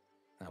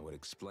 That would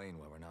explain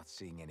why we're not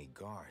seeing any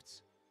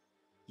guards.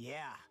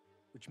 Yeah,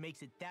 which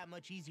makes it that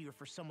much easier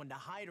for someone to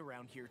hide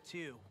around here,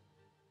 too.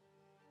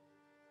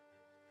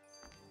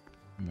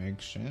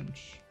 Makes sense.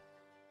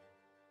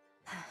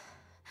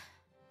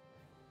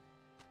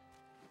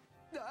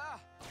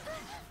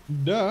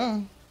 Duh.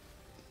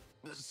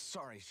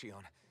 Sorry,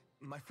 Shion.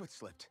 My foot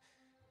slipped.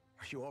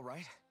 Are you all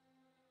right?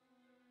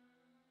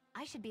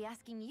 I should be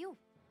asking you.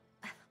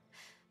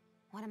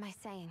 What am I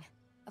saying?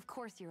 Of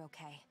course you're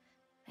okay.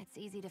 It's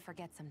easy to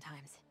forget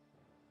sometimes.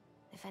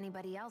 If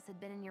anybody else had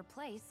been in your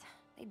place,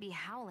 they'd be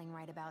howling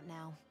right about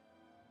now.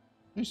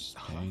 It's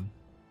pain.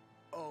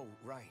 Oh,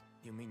 right.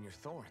 You mean your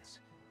thorns.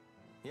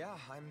 Yeah,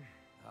 I'm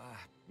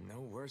no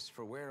worse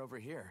for wear over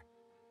here.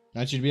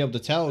 I should be able to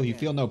tell you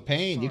feel no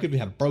pain. You could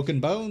have broken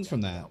bones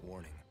from that.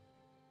 Warning.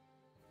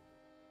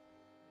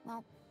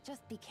 Well,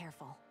 just be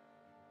careful.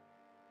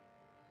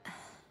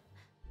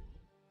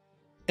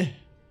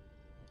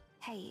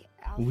 Hey,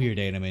 Alpha. Weird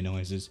anime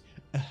noises.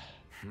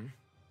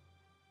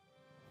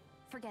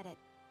 Forget it.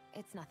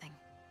 It's nothing.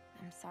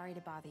 I'm sorry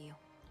to bother you.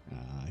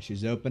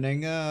 She's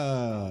opening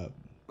up.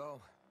 Oh,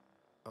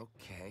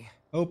 okay.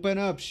 Open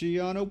up,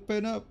 Shion.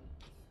 Open up.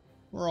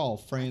 We're all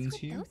friends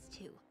here. Those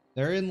two?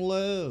 They're in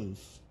love.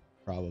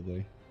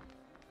 Probably.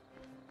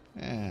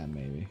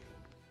 Maybe.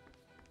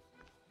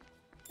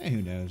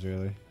 Who knows,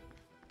 really?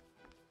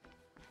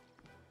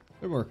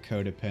 They're more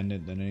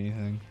codependent than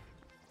anything.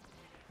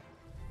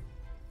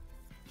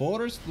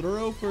 Forest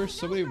roper,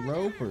 so many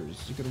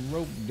ropers. You could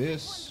rope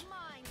this.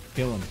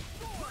 Kill him.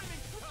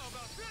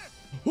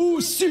 Oh,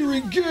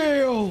 Searing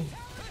Gale!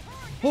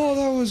 Oh,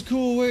 that was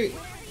cool. Wait.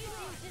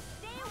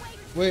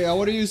 Wait, I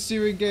want to use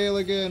Searing Gale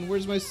again.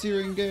 Where's my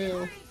Searing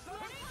Gale?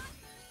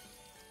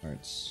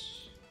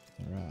 Arts.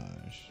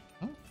 Mirage.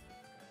 Oh.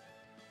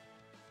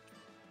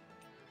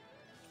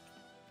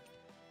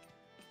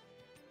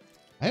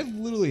 I have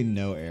literally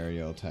no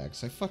aerial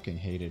attacks. I fucking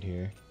hate it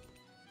here.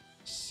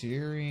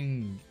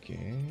 Searing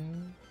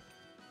Gale?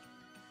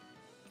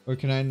 Or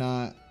can I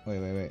not?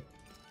 Wait.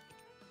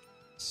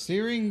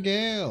 Searing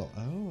Gale.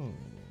 Oh.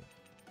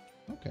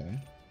 Okay.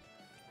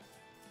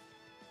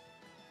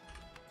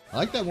 I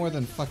like that more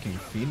than fucking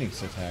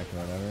Phoenix attack or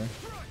whatever.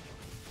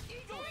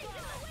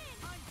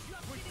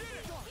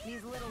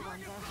 These little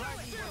ones are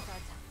hardly worth our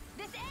time.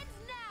 This ends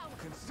now!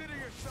 Consider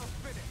yourself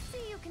finished.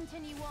 See you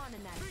continue on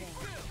in that thing.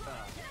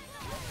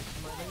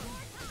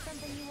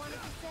 Something you wanted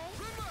to say?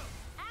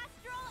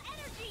 Astral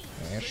energy!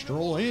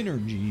 Astral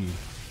energy.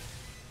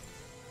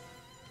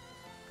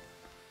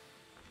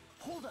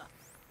 Hold up.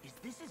 Is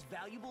this as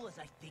valuable as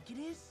I think it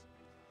is?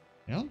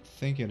 I don't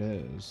think it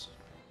is.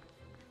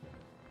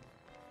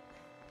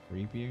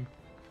 Creepier.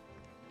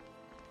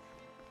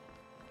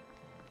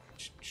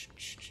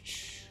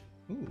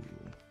 Ooh.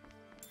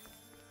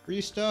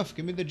 Free stuff.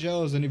 Give me the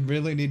gels. And you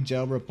really need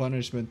gel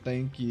replenishment.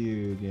 Thank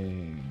you,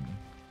 game.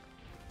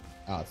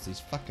 Oh, it's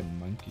these fucking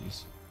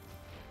monkeys.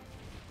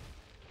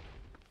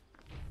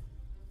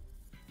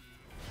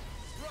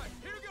 Right,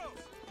 here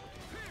goes.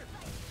 Here.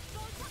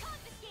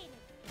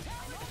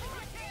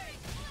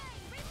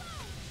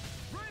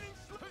 Raining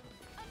slit.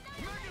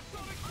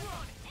 Megasonic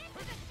run.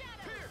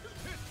 Here.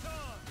 It's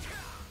on.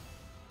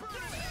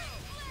 Burn it.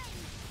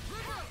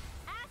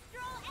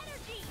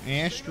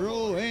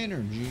 Astral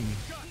energy.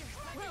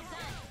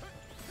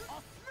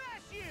 I'll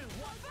smash you.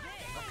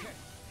 Okay,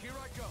 here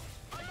I go.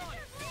 I'm on it.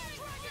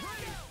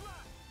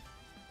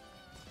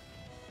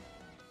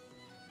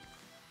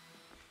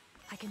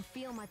 I can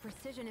feel my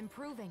precision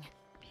improving.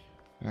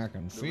 I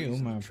can feel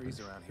my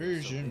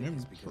precision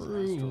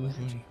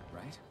improving.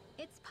 Right?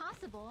 It's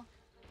possible,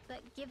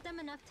 but give them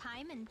enough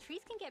time and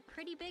trees can get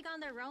pretty big on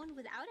their own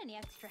without any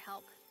extra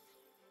help.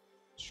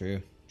 It's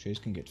true. Trees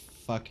can get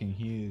fucking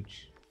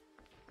huge.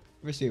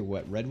 Ever see a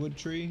wet redwood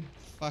tree?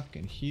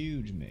 Fucking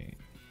huge, mate.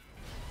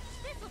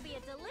 This will be a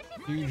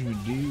delicious Huge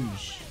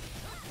Medusa.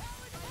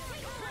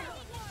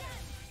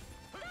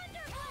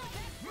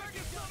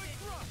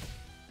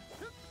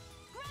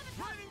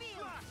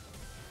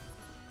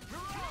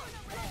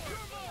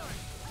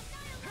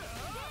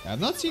 I've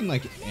not seen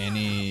like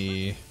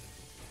any.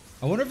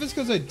 I wonder if it's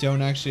because I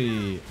don't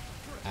actually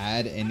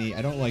add any.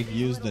 I don't like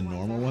use the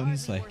normal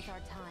ones. Like,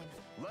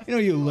 you know,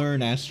 you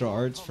learn Astral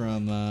Arts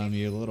from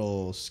your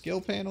little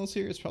skill panels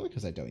here. It's probably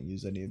because I don't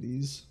use any of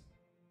these.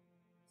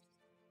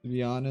 To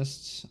be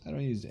honest, I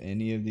don't use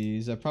any of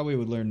these. I probably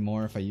would learn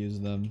more if I use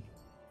them.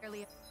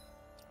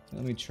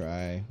 Let me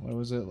try. What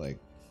was it like?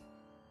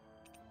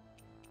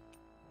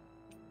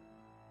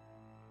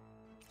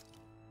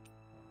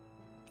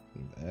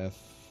 F.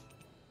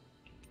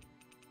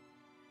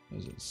 What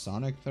is it?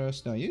 Sonic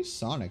Thrust? No, use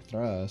Sonic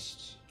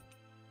Thrust.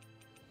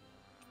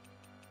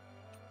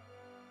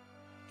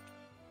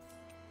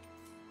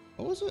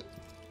 What was it?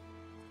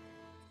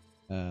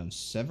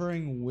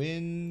 Severing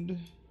Wind.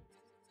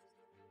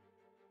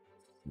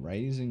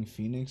 Rising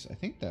Phoenix. I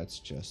think that's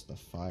just the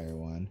fire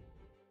one.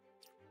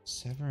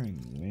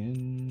 Severing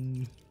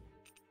Wind.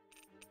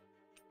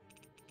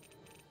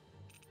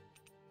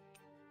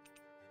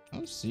 I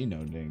don't see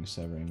no dang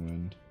Severing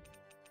Wind.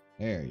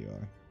 There you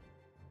are.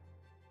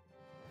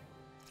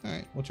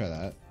 Alright, we'll try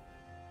that.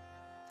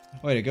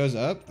 Wait, it goes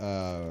up?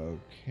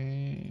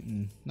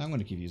 Okay. Now I'm going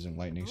to keep using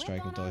Lightning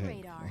Strike until I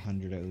hit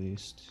 100 at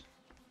least.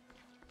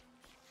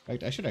 In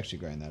fact, I should actually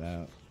grind that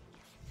out.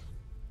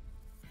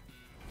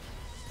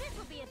 This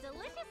will be a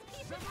delicious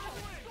piece of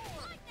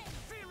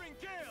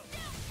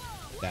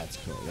That's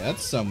cool.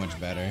 That's so much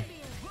better.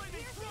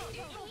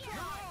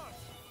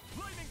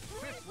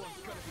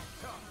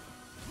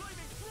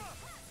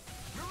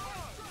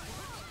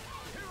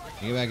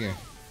 Get back here.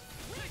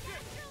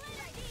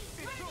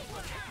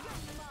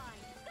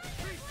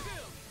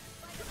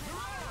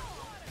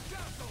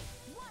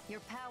 Your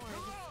power is a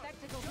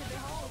spectacle to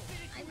behold.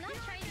 I'm not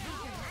trying to be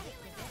dramatic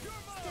with it.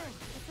 Still,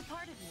 it's a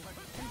part of you.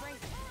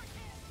 Embrace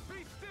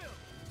it.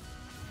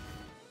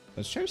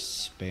 Let's try to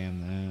spam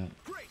that.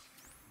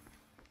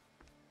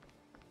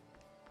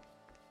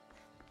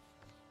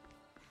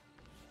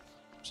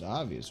 It's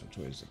obvious which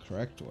way is the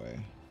correct way,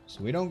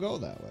 so we don't go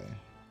that way.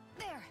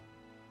 There.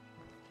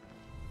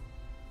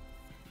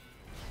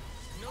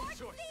 No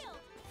choice.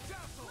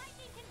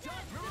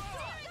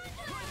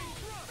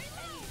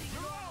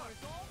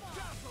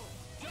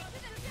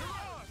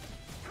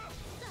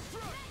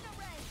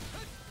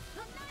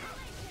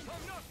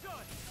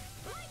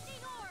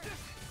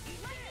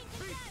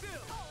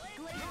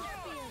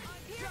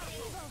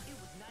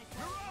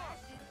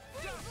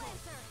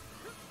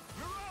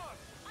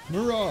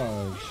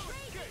 Mirage.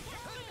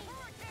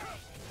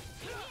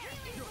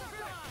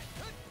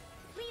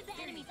 Leave the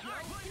enemy's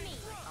arms to me.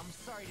 I'm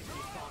sorry to be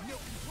sorry. No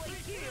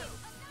place here.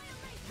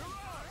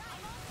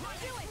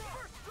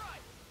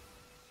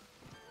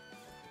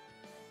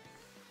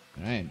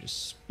 And I am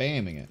just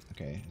spamming it.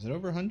 Okay, is it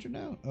over 100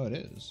 now? Oh, it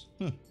is.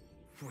 Huh.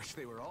 Wish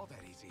they were all that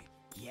easy.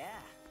 Yeah,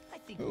 I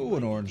think. Ooh,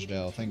 an orange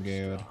Dell. Thank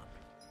God.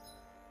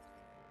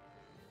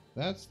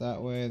 That's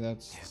that way.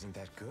 That's. Isn't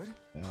that good?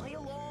 Play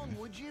along,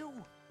 would you?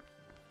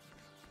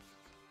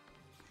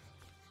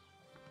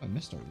 I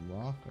missed a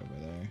rock over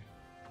there.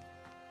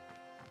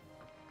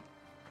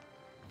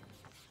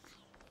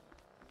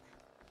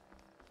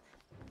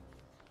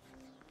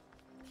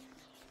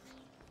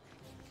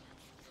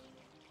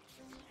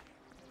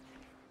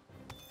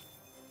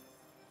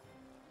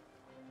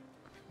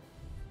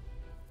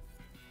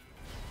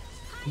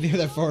 Yeah,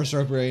 that forest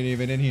roper ain't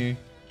even in here.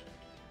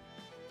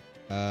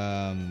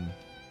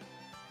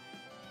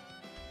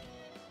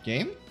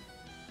 Game?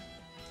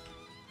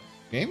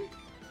 Game?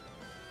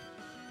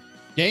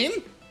 Game?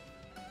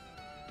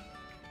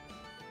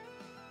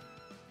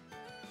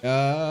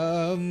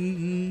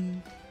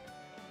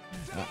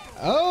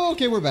 Oh,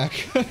 okay, we're back.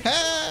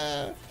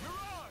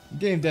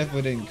 Game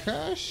definitely didn't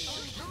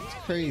crash. It's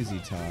crazy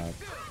talk.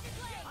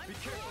 Be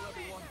careful,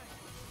 everyone.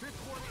 This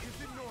one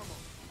isn't normal.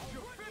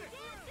 You're finished.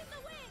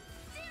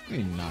 I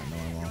mean, not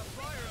normal.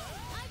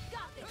 I've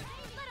got this.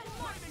 Let a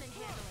marksman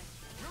handle it.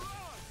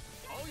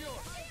 All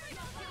yours.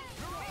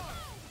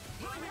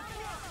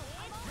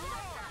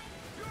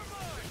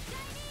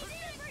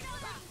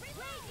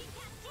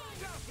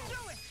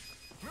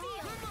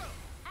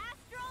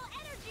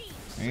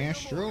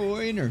 Astral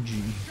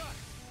energy.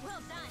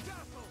 Well done.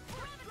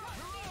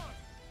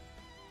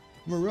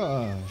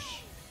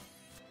 Mirage.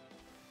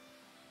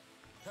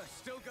 I've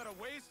still got a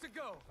ways to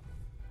go.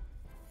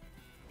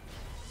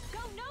 Go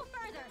no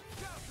further.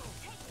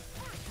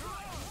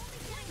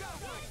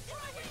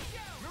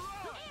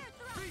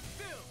 Be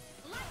still.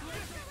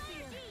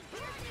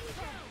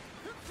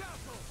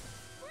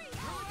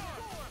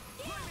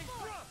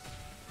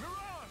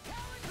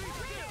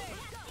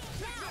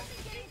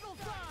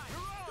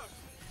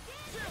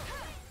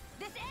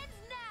 This ends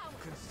now.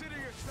 Consider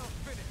yourself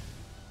finished.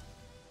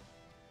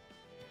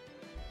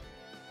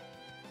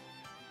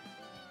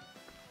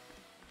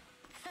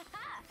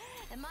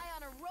 Am I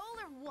on a roll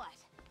or what?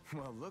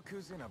 Well, look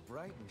who's in a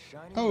bright and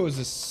shiny. Oh, it was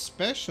a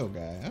special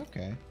guy.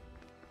 Okay.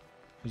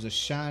 It was a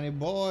shiny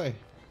boy.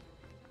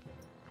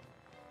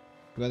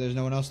 But there's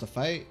no one else to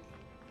fight.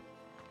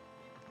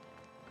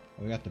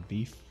 Oh, we got the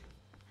beef.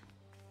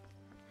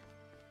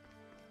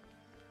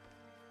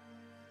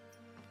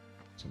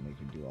 So we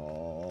can do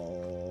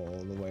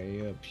all the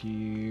way up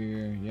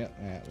here. Yep,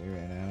 we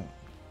ran out.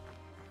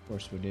 Of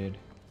course we did.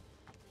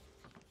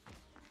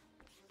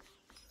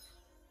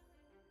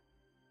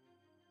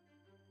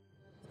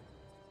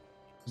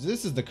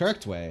 This is the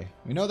correct way.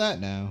 We know that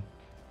now.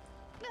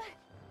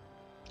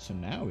 So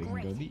now we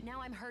can go the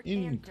Now I'm hurt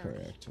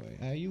incorrect way.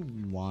 Ah, you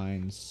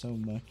whine so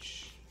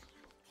much.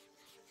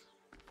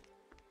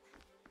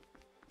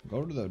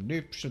 Go to the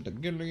dips at the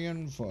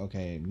Gillian for.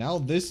 Okay, now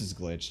this is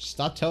glitched.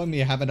 Stop telling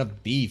me I have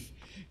enough beef.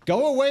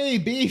 Go away,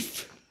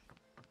 beef!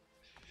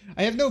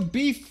 I have no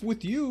beef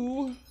with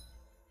you.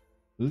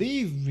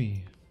 Leave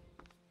me.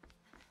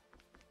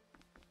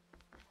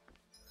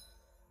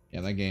 Yeah,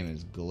 my game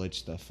is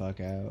glitched the fuck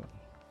out.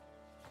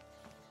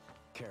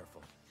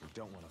 Careful, you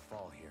don't want to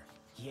fall here.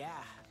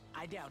 Yeah,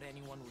 I doubt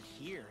anyone would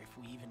hear if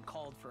we even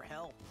called for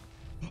help.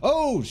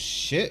 Oh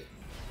shit!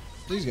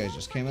 These guys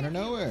just came out of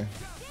nowhere.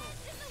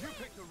 You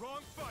picked the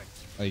wrong fight.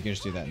 Oh, you can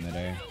just do that in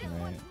midair.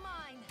 Right.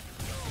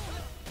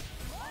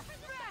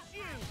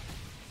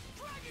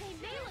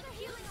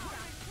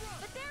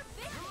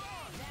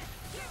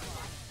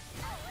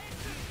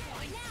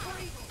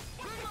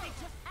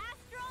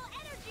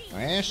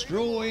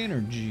 Astral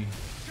energy.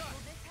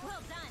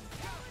 Well done.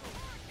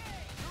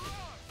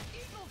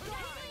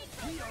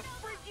 We are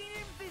freaking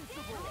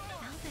invincible.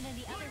 Alvin and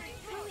the others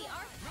truly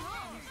are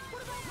strong.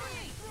 What about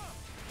me?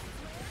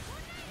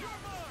 You're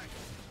mine.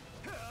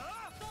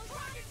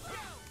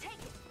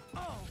 Take it!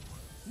 Oh,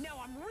 now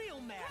I'm real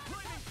mad.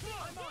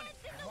 I'm on it.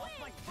 I'm off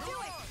my do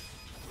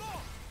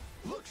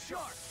it. Look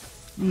sharp.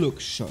 Look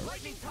sharp.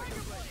 Lightning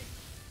Tiger Blade.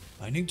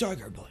 Lightning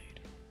Tiger Blade.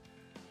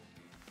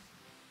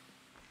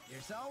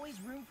 There's always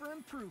room for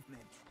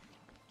improvement.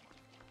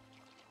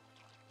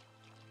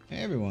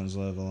 Everyone's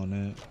leveling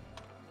it.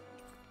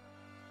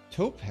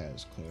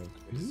 Topaz cloak.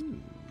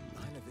 Ooh.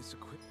 Kind of this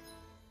equip.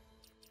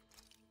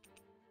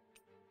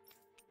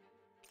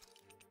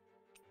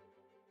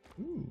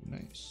 Ooh,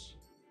 nice.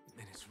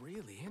 And it's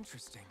really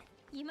interesting.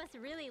 You must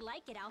really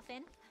like it,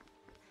 Alvin.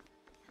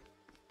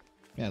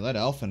 Yeah, let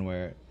Elfin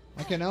wear it.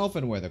 Why can't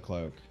Elfin wear the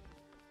cloak?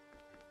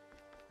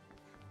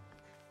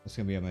 It's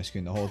gonna be on my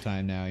screen the whole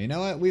time now. You know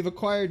what? We've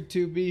acquired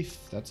 2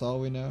 beef. That's all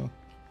we know.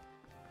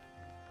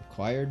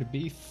 Acquired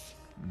beef.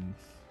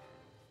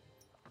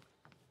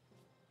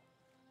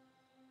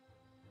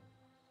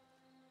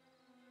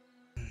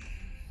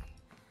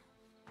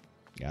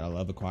 Gotta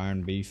love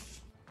acquiring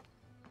beef.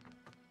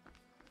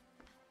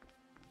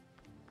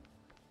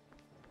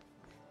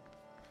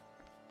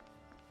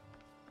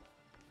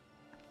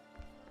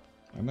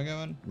 Where am I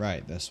going?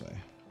 Right, this way.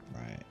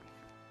 Right.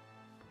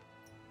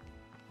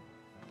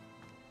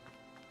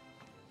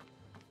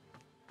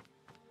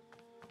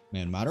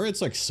 Man,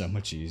 moderate's like so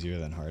much easier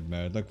than hard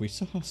mode. Like we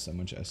still have so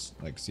much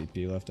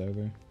CP left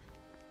over.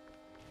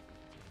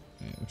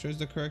 Wait, which is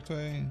the correct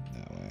way?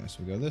 That way.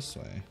 So we go this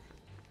way.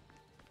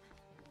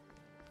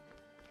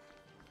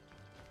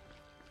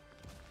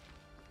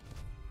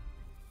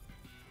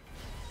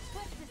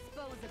 Let's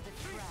dispose of the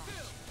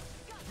trash.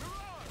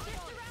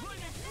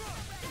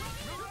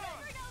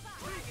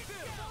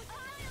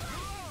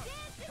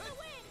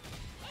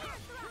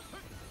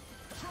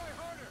 Try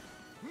harder.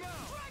 Now.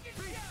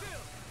 Be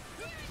still.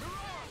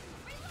 Mirage.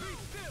 Be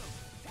still.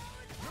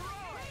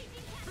 Mirage.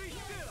 Be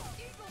still.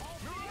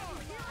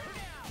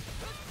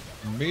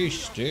 Mirage. Be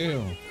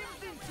still.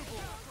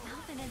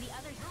 Alvin and the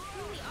others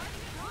truly are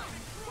strong.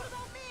 What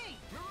about me?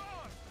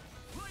 Mirage.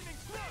 Lightning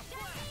Smash.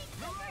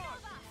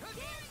 Mirage.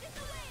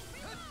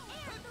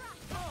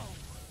 Oh,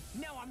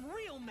 now I'm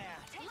real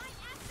mad.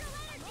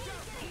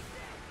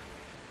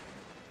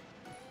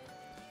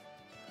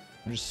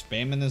 I'm just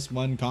spamming this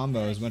one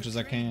combo as much as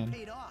I can.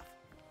 Paid off.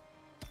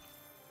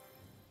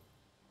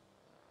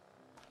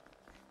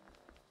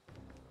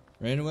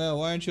 Rainwell,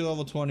 why aren't you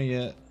level 20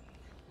 yet?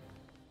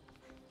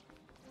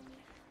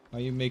 Why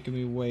are you making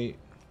me wait?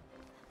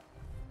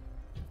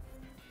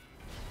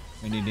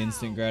 I need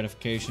instant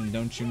gratification,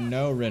 don't you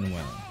know,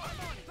 Renwell?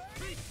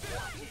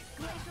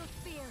 Glacial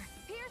spear.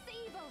 Pierce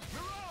evil.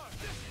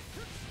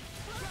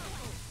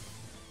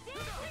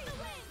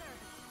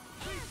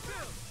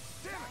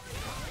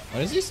 Why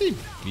does he say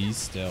be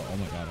still? Oh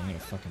my god, I'm gonna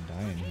fucking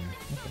die in here.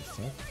 What the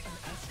fuck?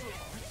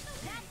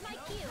 That's my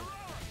cue.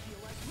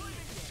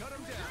 Shut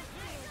him down.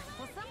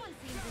 Well, someone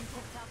seems in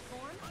tip-top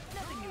form.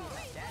 Nothing new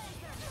about that.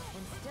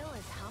 And still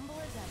as humble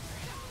as ever.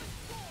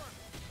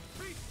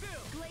 Be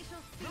still.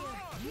 Glacial spear.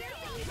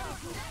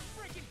 That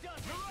freaking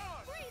does it.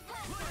 Mirage.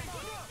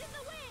 This is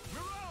the win.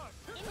 Mirage.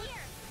 In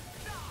here.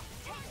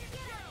 Be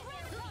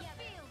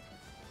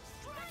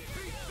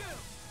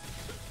still.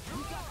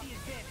 We got the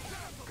advantage.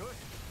 Good.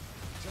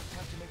 Just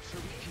have to make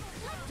sure we keep it.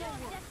 Don't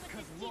worry,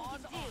 because laws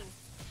laws on.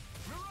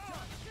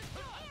 Mirage.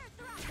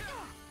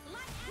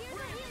 Here's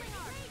the healing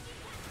art.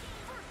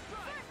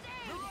 First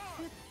aid.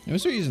 I'm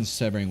start using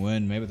Severing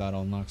Wind. Maybe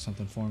that'll unlock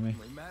something for me.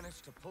 We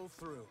managed to pull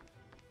through.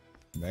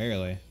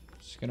 Barely.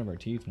 Skin of our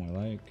teeth, more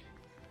like.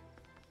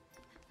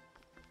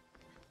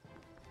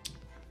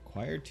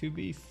 Acquire 2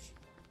 beef.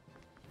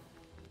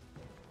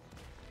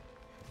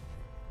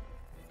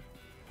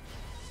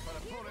 An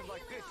opponent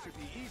like this should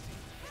be easy.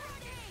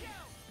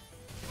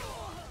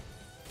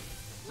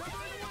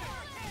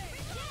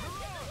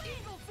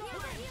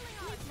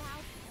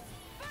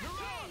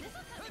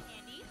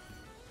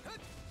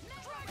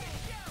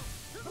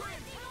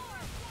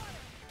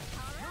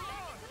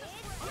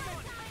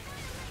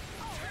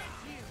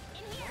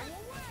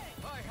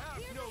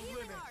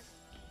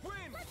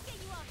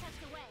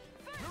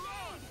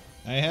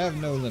 I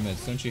have no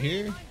limits, don't you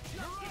hear?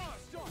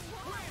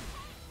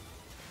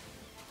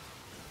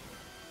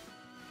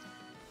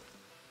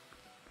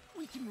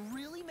 We can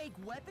really make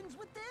weapons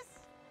with this?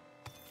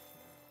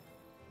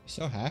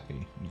 So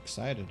happy and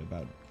excited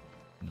about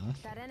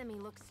nothing. That enemy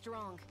looks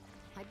strong.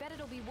 I bet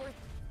it'll be worth.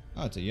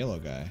 Oh, it's a yellow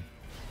guy.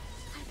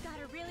 I've got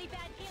a really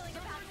bad feeling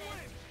about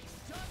this.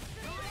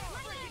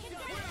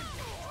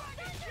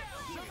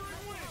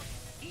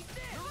 Did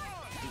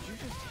you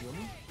just heal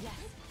me? Yes,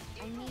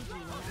 I need you,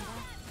 remember?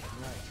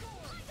 Right.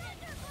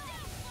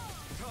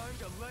 Time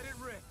to let it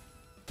rip.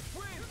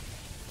 Win!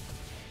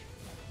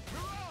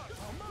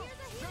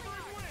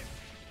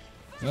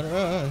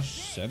 Mirage,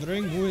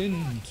 severing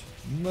wind.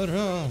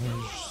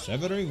 Mirage,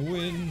 severing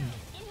wind.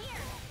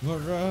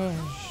 Mirage.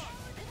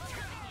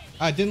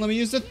 Ah, it didn't let me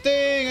use the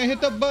thing. I hit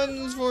the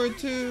buttons for it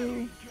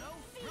too.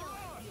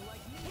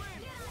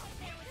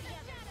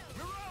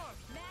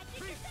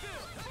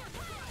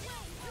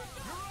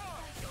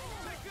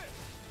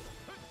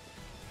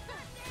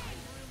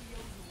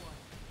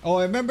 Oh,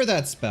 I remember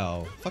that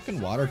spell. Fucking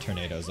water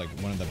tornado is like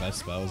one of the best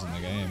spells in the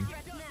game.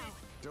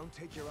 Don't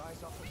take your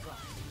eyes off the prize.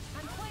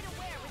 I'm quite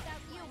aware without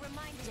you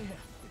reminding me.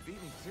 You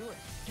beat me to it.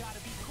 Gotta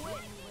be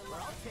quick, or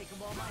I'll take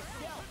them all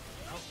myself.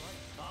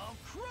 I'll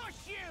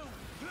crush you!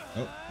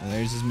 Oh, and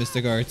there's his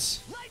mystic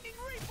arts. Lightning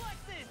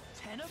reflexes!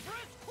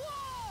 Tenebrous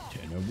claw!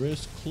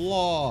 Tenebrous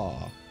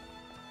claw.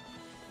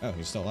 Oh,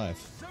 he's still alive.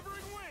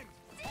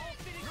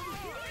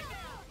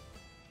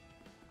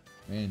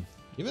 Man,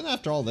 even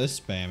after all this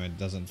spam, it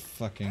doesn't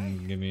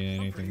fucking give me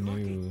anything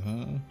new,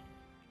 huh?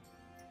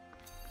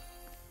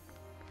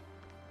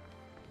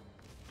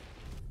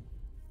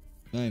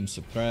 I'm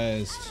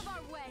surprised.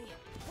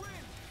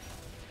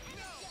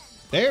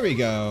 There we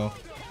go.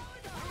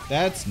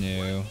 That's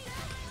new.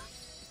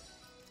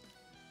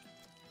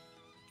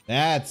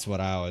 That's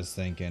what I was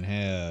thinking.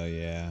 Hell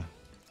yeah.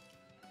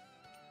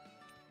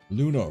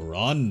 Luna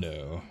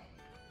Rondo.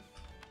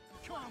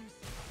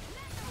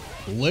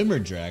 Glimmer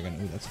Dragon.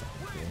 Ooh, that's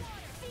fucking cool.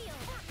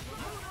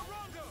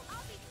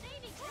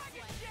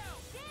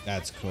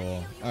 That's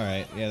cool.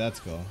 Alright, yeah, that's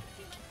cool.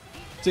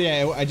 So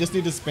yeah, I just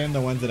need to spam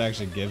the ones it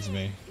actually gives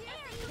me.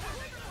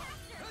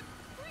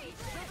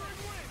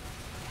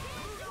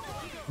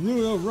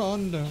 Luna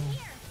Rondo.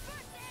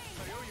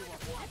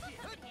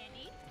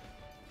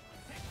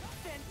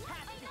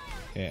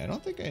 Okay, I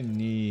don't think I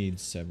need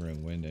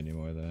Severing Wind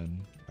anymore then.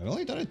 I've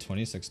only done it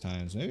 26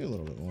 times, maybe a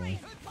little bit more. I'm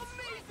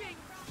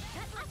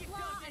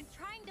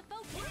trying to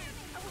focus.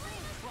 I wasn't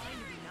even trying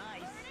to be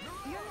nice.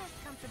 You're most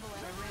comfortable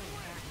at a range,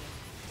 aren't you?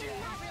 You're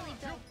not really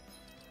built.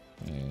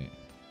 Wait,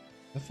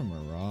 is that from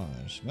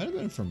Mirage? Might have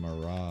been from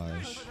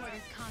Mirage.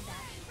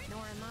 Combat. Nor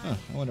am I. Huh,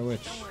 I wonder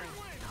which. Don't worry,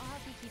 I'll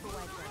help you keep away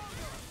from it.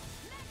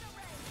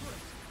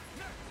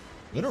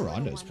 Luna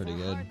Rondo is pretty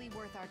They're good. hardly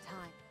worth our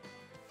time.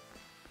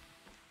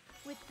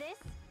 With this,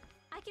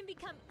 I can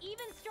become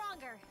even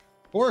stronger.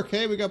 Pork,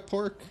 hey, we got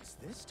pork. What's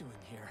this doing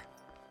here?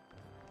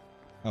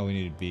 Oh, we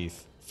needed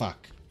beef.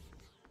 Fuck.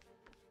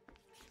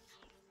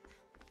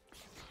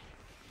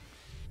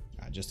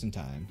 Ah, just in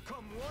time.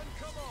 Come one,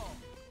 come all.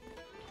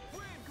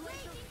 Win!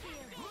 Glacial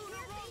Spear.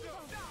 Luna Rondo!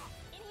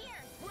 In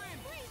here. Win!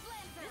 Freeze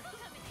Lancer.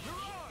 This'll come in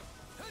handy. Mirage!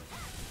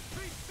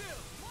 Be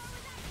still!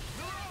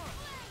 Mirage!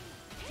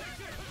 Take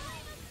it!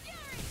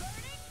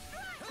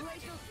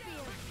 Glacial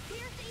Spear.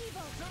 Pierce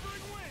Evil.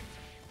 Severing Wind!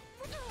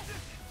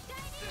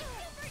 Shining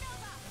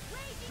Supernova.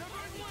 Raging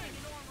Severing Wind!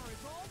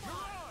 Mirage!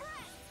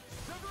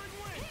 Severing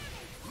Wind!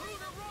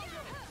 Luna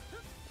Rondo!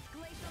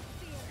 Glacial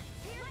Spear.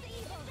 Pierce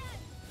Evil.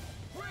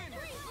 Win!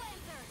 Freeze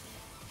Lancer.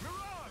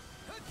 Mirage!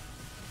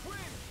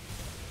 Win!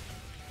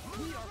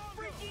 We are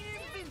freaking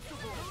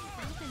invincible!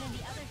 Samson and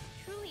the others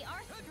truly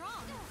are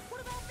strong. What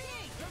about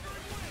me?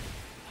 Severing Wind!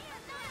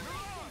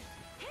 Mirage!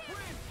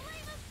 Win!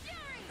 Flame of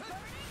Fury.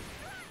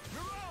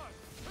 Mirage!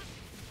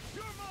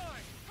 You're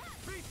mine!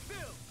 Be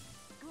still!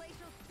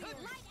 Glacial Spear.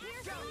 Light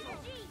Pierce Down.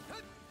 Energy.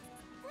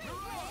 Freeze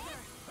Mirage!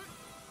 Lancer.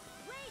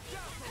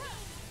 Raging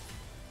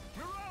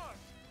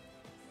Mirage!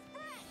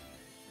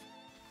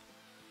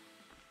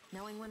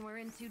 Knowing when we're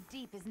in too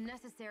deep is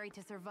necessary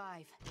to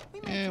survive.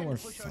 We may tend we're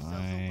to push ourselves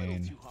a little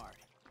fine. too hard.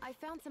 I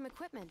found some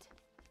equipment.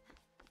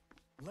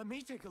 Let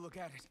me take a look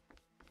at it.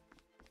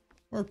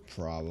 We're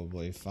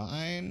probably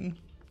fine.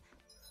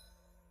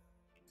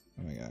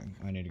 Oh my god,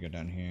 I need to go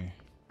down here.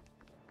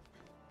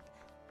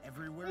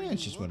 Everywhere Yeah, you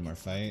it's just look, one more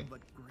it's nothing fight.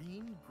 But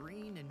green,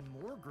 green, and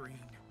more green.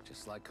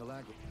 Just like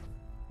Calagua.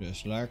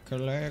 Just like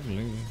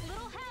Calagly.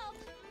 Little help!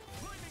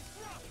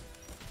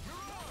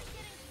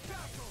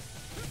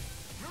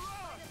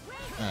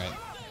 Alright.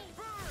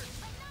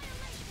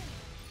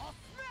 I'll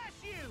smash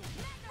you!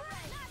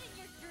 Not in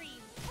your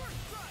dreams!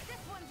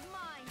 This one's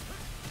mine!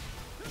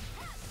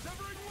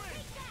 Severing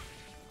wind!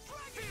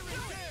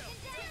 Stealing tail!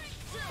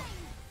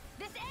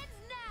 This ends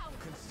now!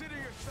 Consider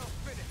yourself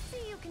finished!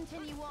 See you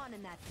continue on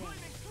in that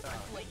thing.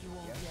 What you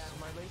won't get,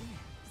 my lady?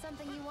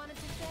 Something you wanted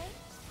to say?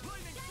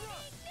 Lightning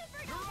thrust!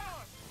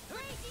 Mirage!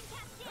 Raging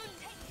cascade!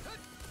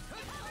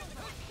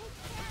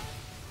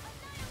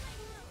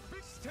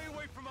 Stay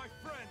away from my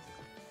friends!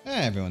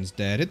 Everyone's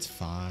dead. It's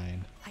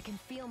fine. I can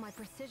feel my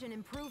precision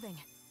improving.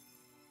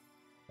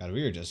 God,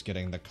 we were just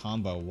getting the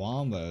combo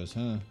wombos,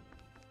 huh?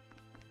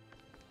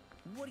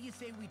 What do you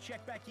say we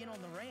check back in on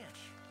the ranch?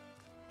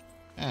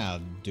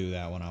 I'll do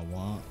that when I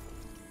want.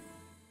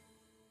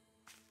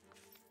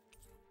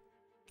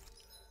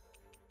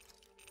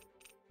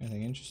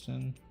 Anything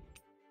interesting?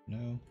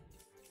 No.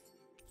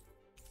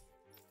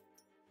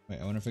 Wait,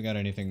 I wonder if we got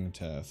anything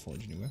to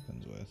forge new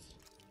weapons with.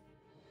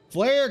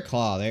 Flare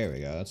Claw! There we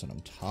go. That's what I'm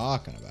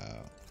talking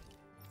about.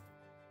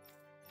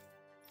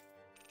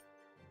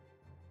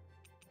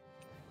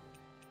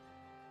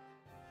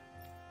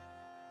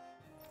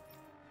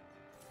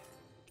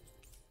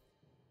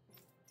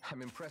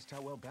 I'm impressed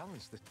how well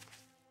balanced this.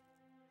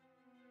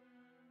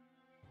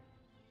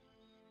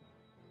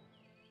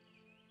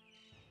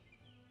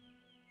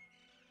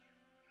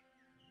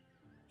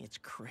 It's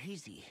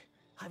crazy.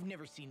 I've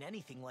never seen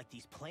anything like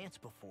these plants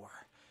before.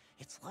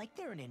 It's like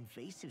they're an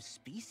invasive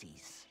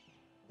species.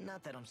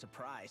 Not that I'm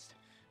surprised.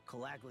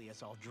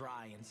 Calaglia's all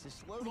dry and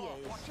Cyslodia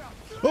is... Watch out!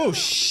 Oh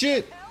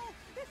shit! Hell?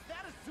 Is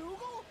that a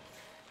Zoogle?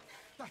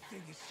 That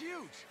thing is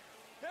huge!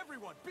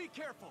 Everyone, be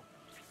careful!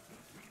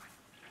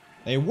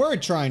 They were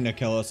trying to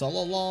kill us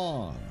all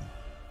along.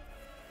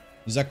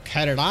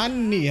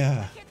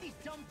 Zakarania. Get these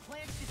dumb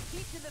plants to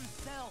keep to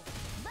themselves.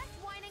 Less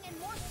whining and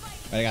more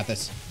fighting! I got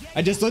this.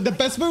 I just learned the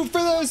best move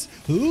for this.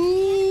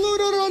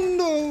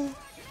 Ludorondo.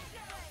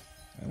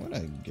 I want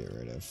to get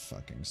rid of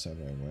fucking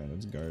Severing Wind.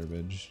 It's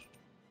garbage.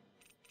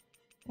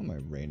 I want my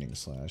Raining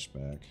Slash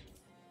back.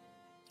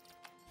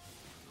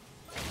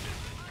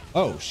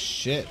 Oh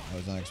shit! I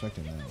was not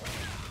expecting that.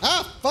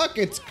 Ah fuck!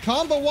 It's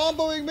combo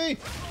womboing me!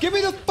 Get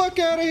me the fuck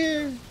out of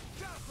here!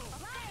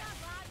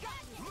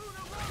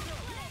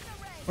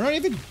 We're not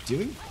even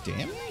doing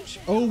damage?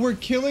 Oh, we're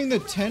killing the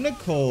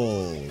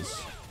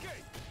tentacles.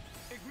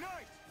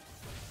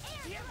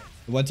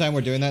 The one time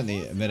we're doing that in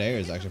the mid-air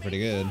is actually pretty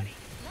good. Let's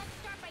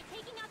start by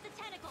taking out the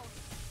tentacles!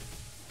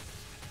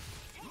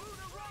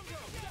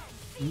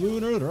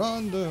 Lunar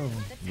Rondo.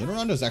 Lunar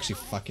Rondo is actually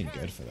fucking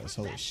good for this.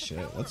 Holy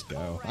shit. Let's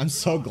go. I'm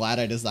so glad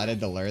I decided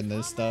to learn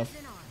this stuff.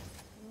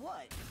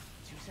 What?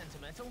 Too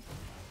sentimental?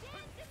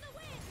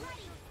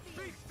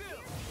 Be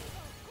still!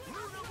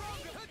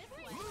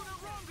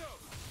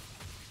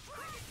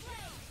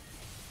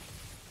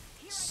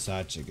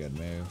 Such a good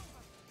move.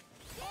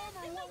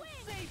 Armor won't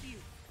save you!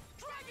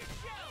 Dragon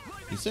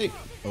Shell! You say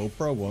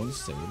Oprah won't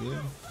save you?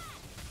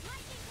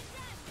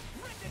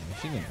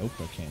 If even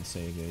Oprah can't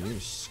save you, you're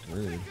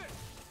screwed.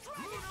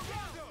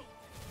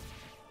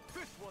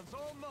 This one's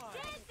all mine!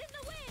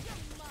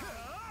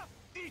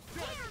 Eat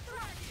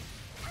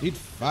Eat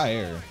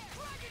fire.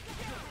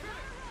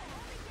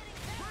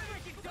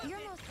 You're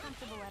most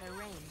comfortable at a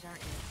range,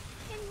 aren't you?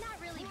 You're not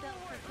really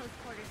built for close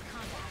quarters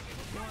combat.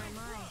 Nor am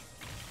I.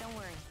 Don't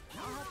worry.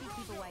 I'll help you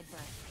keep a wide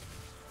berth.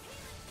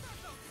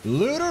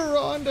 Lunar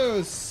Rondo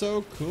is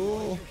so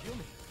cool.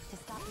 To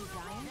stop you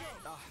dying?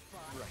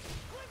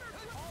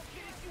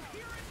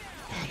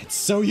 God, it's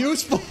so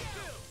useful.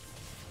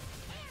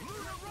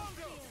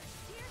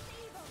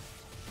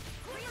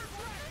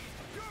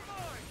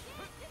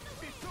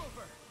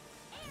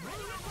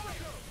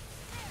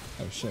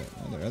 Oh shit,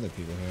 oh, there are other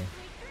people here.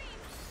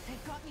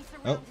 They've got me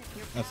Oh, surrounded.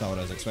 that's not what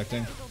I was expecting.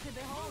 I'm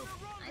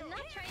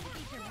not trying to be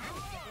dramatic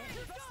with it.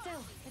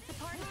 Still, it's a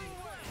part of you.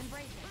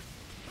 Embrace it.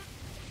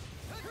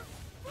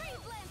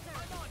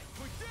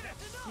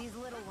 These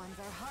little ones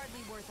are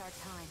hardly worth our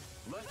time.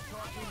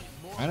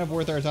 Kind of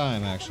worth our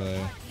time, actually.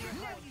 Let's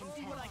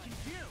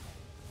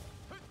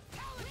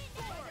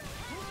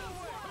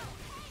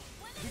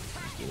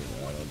do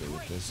what I'll do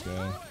with this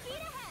guy.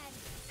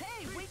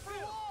 Hey, wait for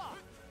law!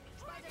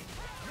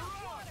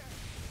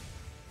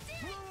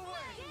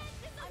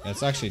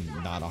 It's actually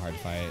not a hard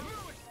fight.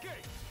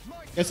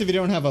 Guess if you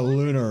don't have a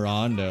Lunar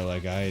Rondo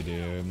like I do,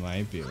 it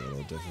might be a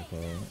little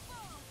difficult.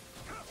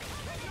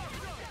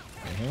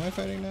 Wait, who am I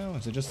fighting now?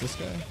 Is it just this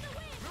guy?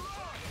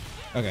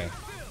 Okay.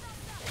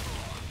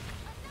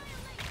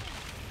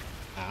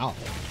 Ow.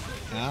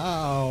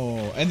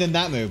 Ow. And then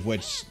that move,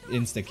 which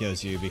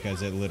insta-kills you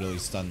because it literally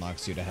stun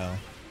locks you to hell.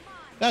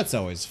 That's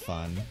always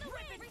fun.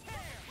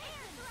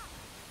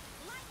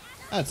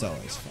 That's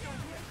always fun.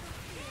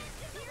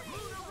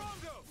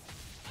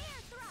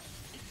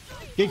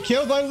 Get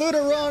killed by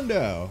Lunar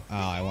Rondo! Oh,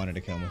 I wanted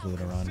to kill him with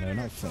Lunar Rondo,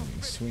 not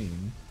Flaming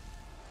Swing.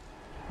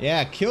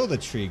 Yeah, kill the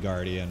tree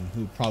guardian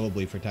who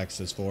probably protects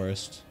this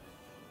forest.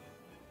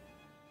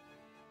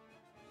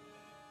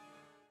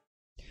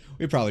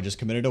 We probably just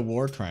committed a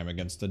war crime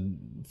against the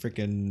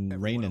freaking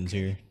Rainans okay?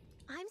 here.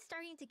 I'm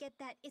starting to get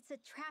that it's a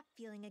trap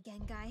feeling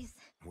again, guys.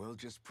 We'll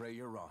just pray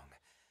you're wrong.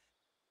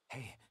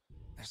 Hey,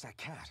 there's that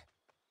cat.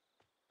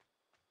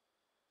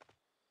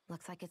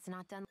 Looks like it's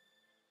not done.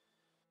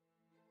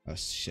 Oh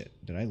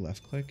shit, did I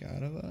left click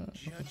out of that?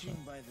 Judging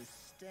by the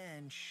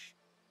stench,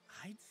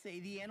 I'd say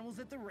the animals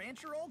at the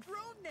ranch are all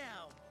grown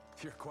now.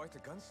 You're quite the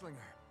gunslinger.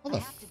 How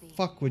the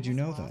fuck would you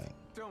know that?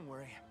 Don't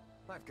worry,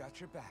 I've got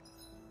your back.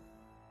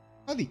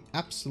 How the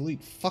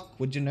absolute fuck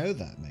would you know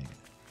that, mate?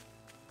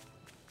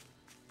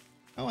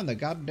 How in the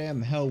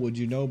goddamn hell would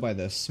you know by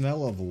the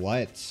smell of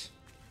what?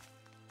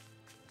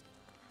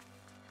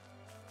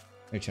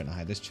 They're trying to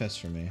hide this chest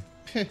from me.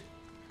 Peh.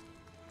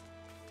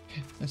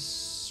 Peh.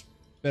 Let's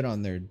spit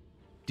on their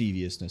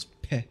deviousness.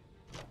 Peh.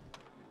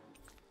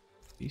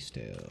 Beast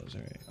tails,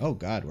 alright. Oh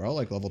god, we're all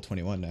like level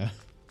 21 now.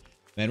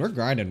 Man, we're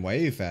grinding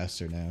way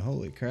faster now.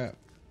 Holy crap.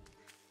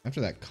 After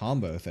that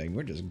combo thing,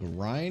 we're just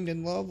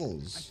grinding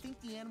levels. I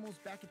think the animals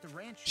back at the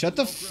ranch. Shut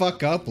the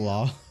fuck up,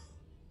 Law.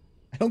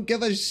 I don't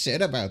give a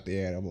shit about the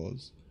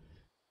animals.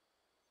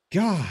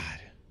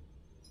 God.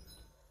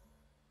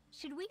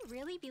 Should we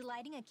really be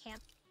lighting a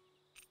camp?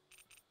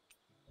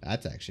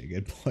 That's actually a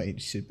good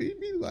point. Should we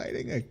be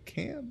lighting a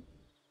camp?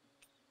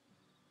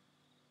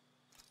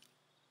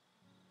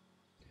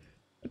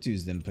 Let's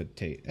use them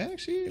potato.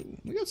 Actually,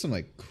 we got some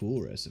like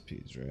cool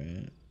recipes,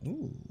 right?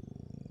 Ooh.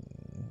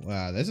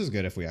 Wow, this is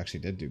good if we actually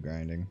did do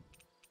grinding.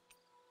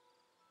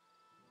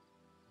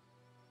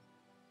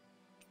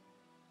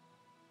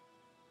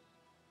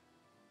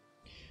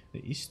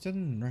 The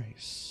Eastern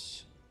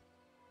rice.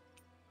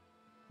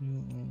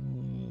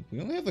 We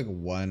only have like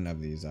one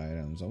of these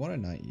items. I want to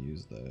not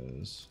use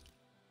those.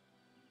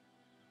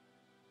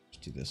 Let's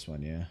do this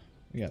one, yeah.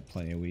 We got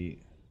plenty of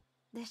wheat.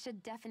 This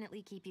should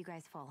definitely keep you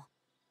guys full.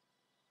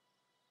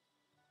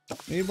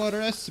 Need more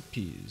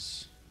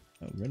recipes.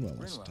 Oh, Rinwell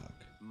wants to talk.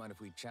 Mind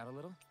if we chat a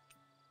little?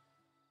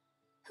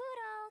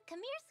 Hoodle, come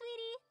here,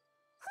 sweetie.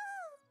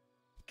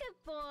 Good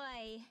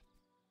boy.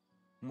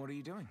 What are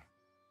you doing?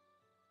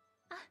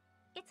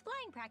 It's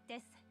flying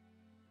practice.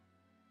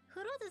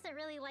 Hoodle doesn't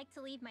really like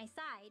to leave my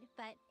side,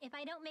 but if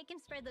I don't make him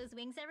spread those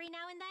wings every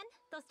now and then,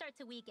 they'll start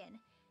to weaken.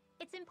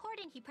 It's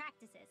important he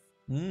practices.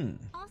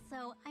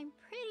 Also, I'm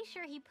pretty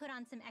sure he put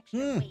on some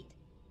extra weight.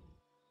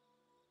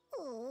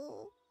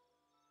 Oh.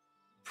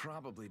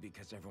 Probably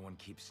because everyone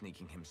keeps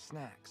sneaking him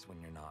snacks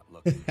when you're not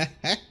looking.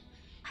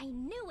 I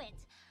knew it!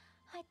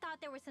 I thought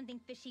there was something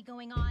fishy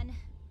going on.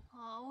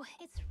 Oh,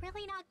 it's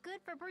really not good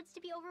for birds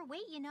to be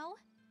overweight, you know?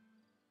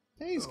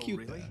 He's cute,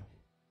 really?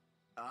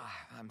 though.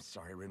 I'm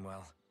sorry,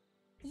 Rinwell.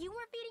 You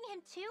were feeding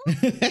him too?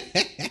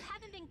 You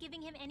haven't been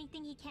giving him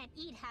anything he can't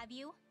eat, have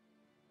you?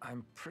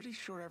 I'm pretty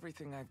sure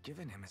everything I've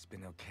given him has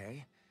been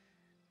okay.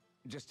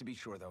 Just to be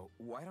sure, though,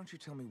 why don't you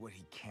tell me what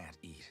he can't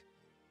eat?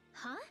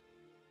 Huh?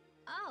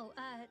 Oh,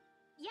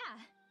 yeah.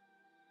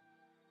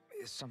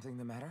 Is something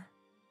the matter?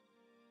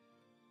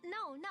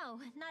 No,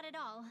 not at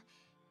all.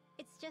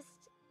 It's just,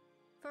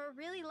 for a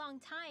really long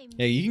time...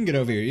 Yeah, you can get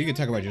over here. You can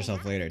talk about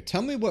yourself later.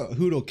 Tell me what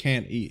Hoodle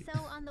can't eat. So,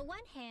 on the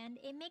one hand,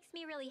 it makes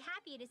me really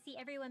happy to see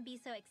everyone be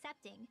so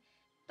accepting.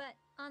 But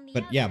on the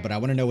other... Yeah, but I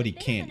want to know what he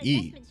can't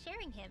eat. Him,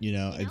 you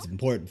know, it's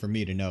important for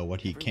me to know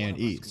what he can't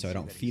eat, so I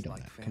don't feed him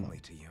that. Come on.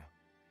 To you.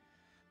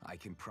 I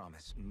can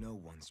promise no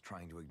one's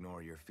trying to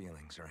ignore your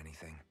feelings or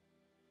anything.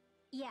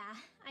 Yeah,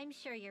 I'm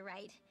sure you're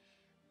right.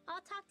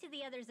 I'll talk to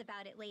the others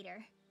about it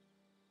later.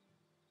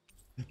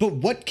 But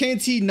what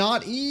can't he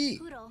not eat?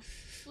 Poodle,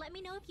 let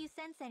me know if you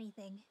sense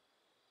anything.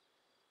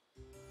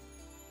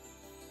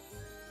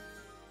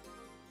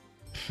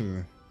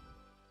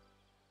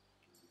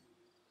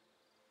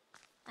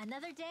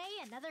 Another day,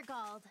 another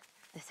Gald.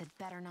 This had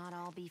better not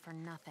all be for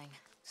nothing.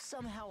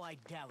 Somehow I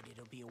doubt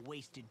it'll be a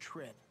wasted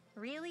trip.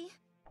 Really?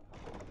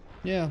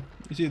 Yeah,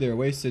 it's either a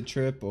wasted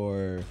trip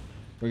or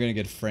we're gonna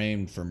get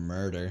framed for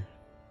murder.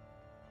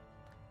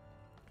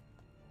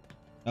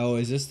 Oh,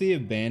 is this the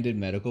abandoned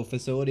medical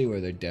facility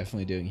where they're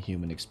definitely doing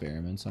human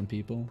experiments on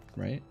people,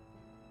 right?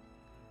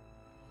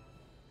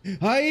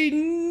 I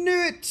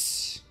knew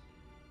it!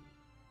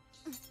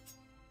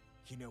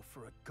 You know,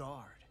 for a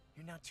guard,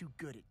 you're not too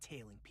good at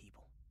tailing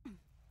people.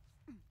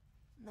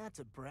 Not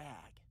to brag,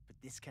 but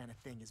this kind of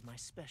thing is my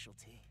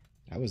specialty.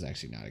 I was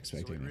actually not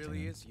expecting so it that.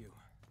 really is you.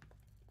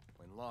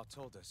 When Law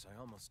told us, I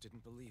almost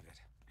didn't believe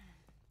it.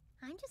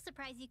 I'm just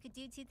surprised you could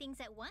do two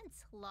things at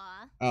once,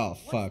 Law. Oh,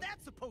 fuck. What's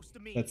that supposed to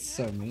mean? That's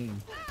so mean.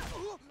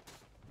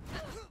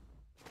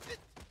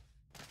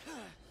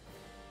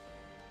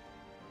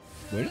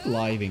 Where did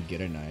Law even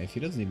get a knife? He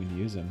doesn't even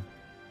use them.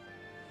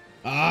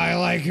 Oh, I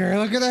like her.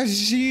 Look at that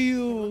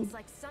shield. Looks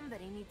like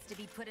somebody needs to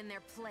be put in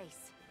their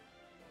place.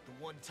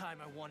 The one time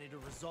I wanted to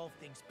resolve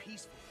things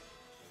peacefully.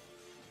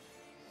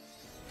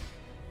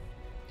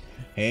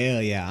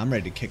 Hell yeah, I'm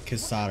ready to kick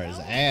Kisara's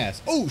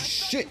ass. Oh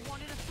shit!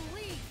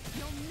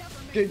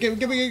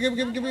 Give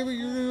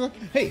me.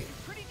 Hey!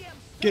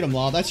 Get him,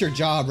 Law. That's your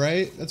job,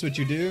 right? That's what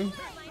you do.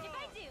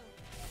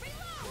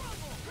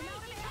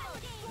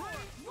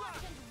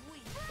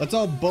 Let's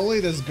all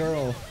bully this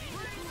girl.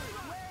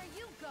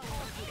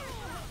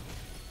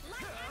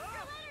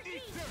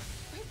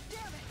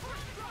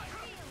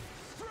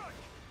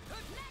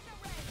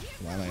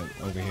 Why am I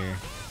over here?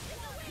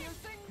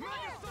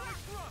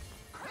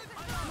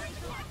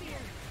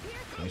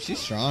 I mean, she's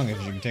strong if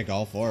she can take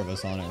all 4 of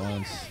us on at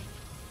once.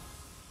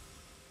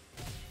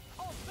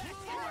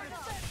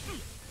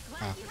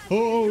 Ah.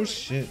 Oh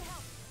shit.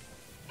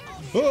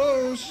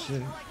 Oh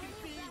shit.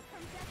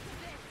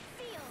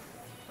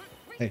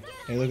 Hey,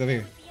 hey, look over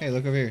here. Hey,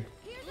 look over here.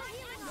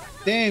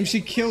 Damn,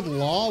 she killed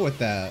Law with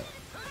that.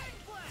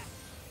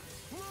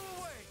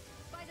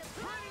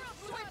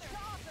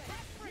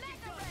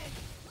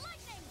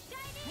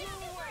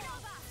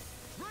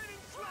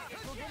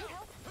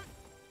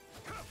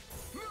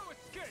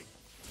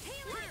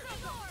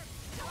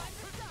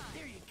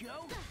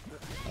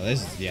 Oh,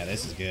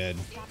 this is good.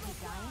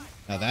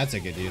 Oh, that's a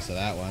good use of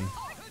that one.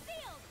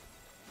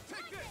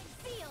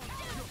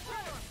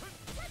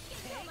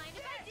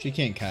 She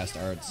can't cast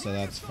arts, so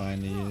that's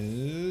fine to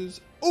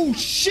use. Oh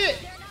shit!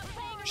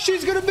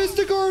 She's gonna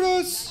Mystic Art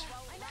us!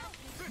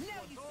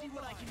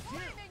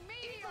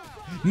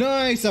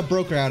 Nice! I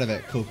broke her out of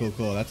it. Cool, cool,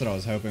 cool. That's what I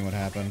was hoping would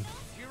happen.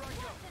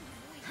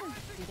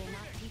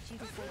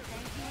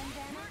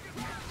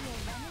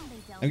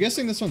 I'm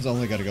guessing this one's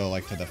only gotta go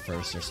like to the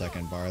 1st or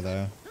 2nd bar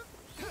though.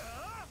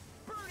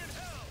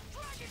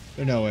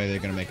 There's no way they're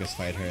gonna make us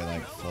fight her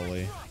like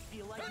fully.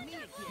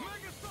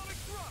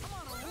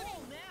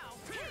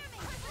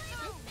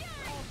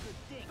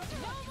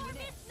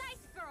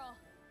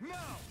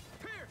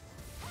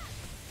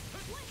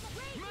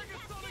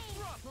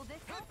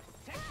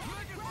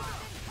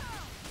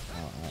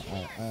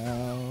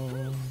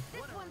 Ow.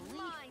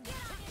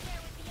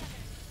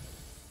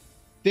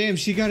 Damn,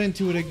 she got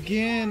into it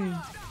again.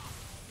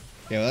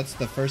 Yeah, well, that's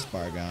the 1st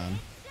bar gone.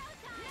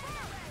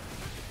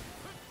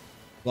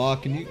 Law,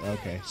 can you?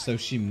 Okay, so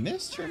she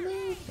missed her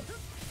move?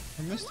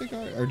 Her Mystic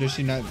Art? Or does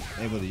she not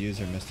able to use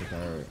her Mystic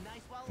Art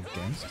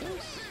against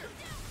us?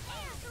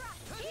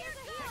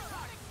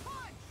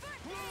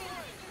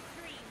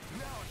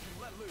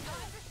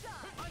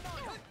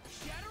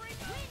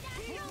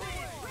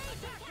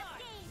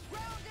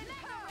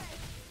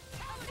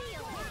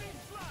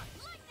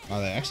 Are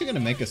they actually gonna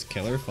make us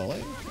kill her fully?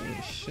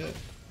 Holy shit.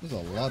 This is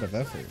a lot of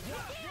effort.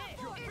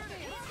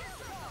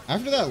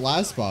 After that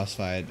last boss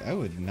fight, I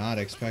would not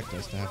expect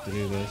us to have to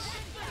do this.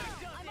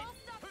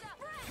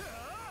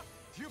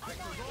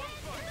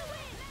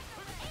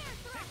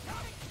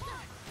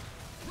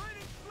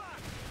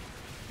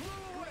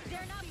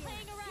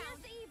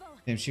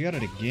 Damn, she got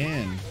it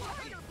again.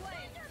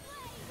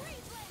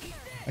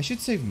 I should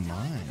save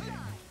mine.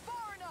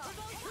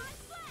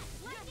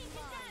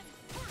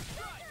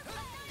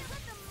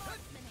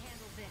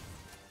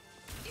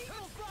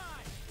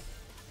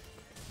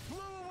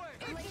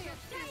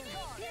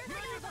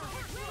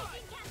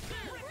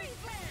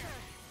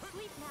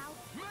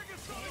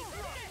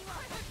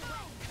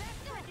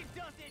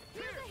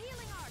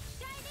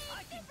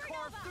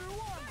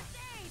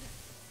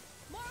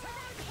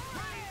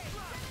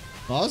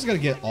 Well, I was gonna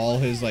get all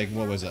his, like,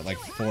 what was it, like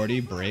 40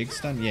 breaks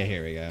done? Yeah,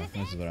 here we go.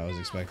 This is what I was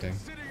expecting.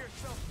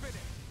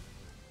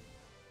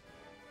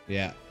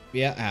 Yeah,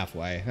 yeah,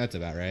 halfway. That's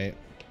about right.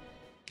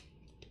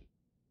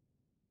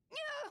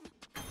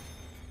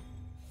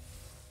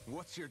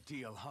 What's your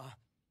deal, huh?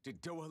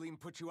 Did Dohalim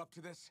put you up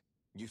to this?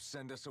 You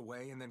send us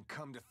away and then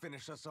come to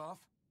finish us off?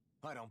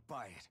 I don't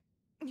buy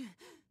it.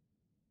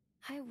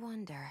 I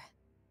wonder.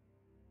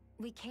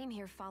 We came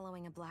here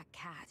following a black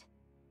cat.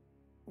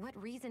 What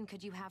reason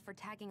could you have for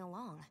tagging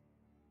along?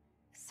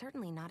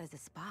 Certainly not as a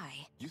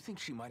spy. You think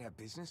she might have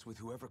business with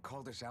whoever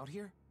called us out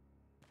here?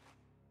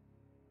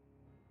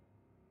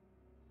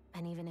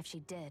 And even if she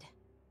did,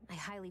 I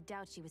highly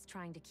doubt she was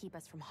trying to keep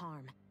us from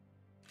harm.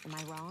 Am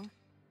I wrong?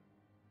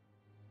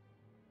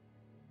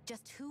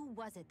 Just who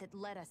was it that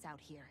led us out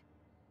here?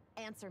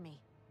 Answer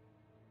me.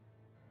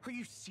 Are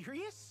you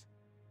serious?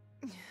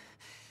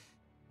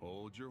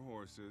 Hold your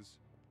horses.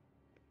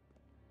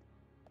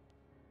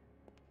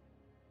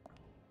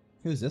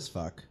 Who's this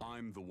fuck?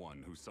 I'm the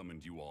one who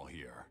summoned you all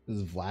here. This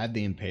is Vlad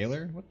the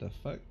Impaler? What the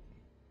fuck?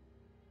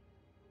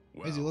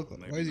 Why does he look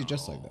like? Why is he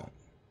just like that?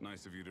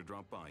 Nice of you to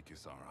drop by,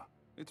 Kisara.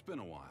 It's been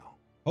a while.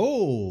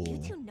 Oh!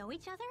 You two know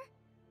each other?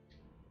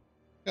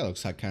 That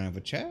looks like kind of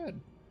a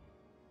Chad.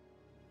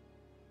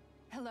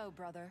 Hello,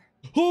 brother.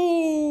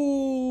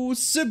 Oh,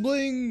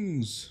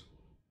 siblings!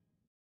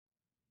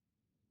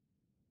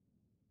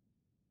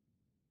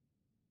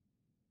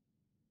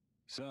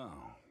 So,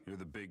 you're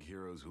the big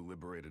heroes who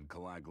liberated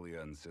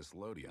Calaglia and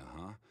Cislodia,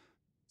 huh?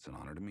 It's an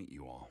honor to meet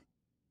you all.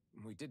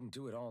 We didn't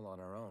do it all on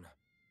our own.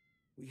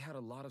 We had a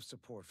lot of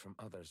support from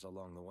others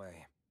along the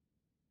way.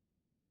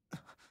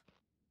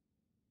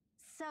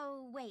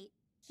 So, wait,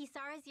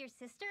 Kisara's your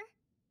sister?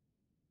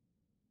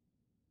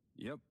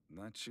 Yep,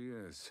 that she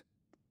is.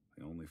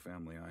 The only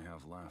family I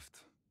have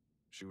left.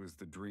 She was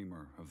the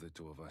dreamer of the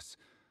two of us.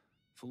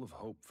 full of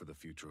hope for the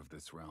future of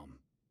this realm,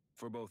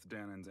 for both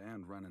Danans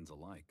and Renans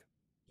alike.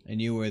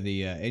 And you were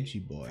the edgy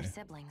boy. For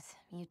siblings,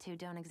 you two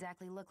don't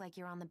exactly look like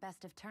you're on the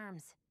best of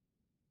terms.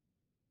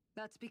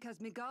 That's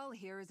because Miguel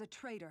here is a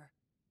traitor.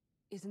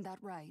 Isn't that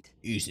right?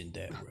 Isn't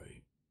that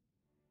right?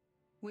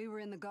 We were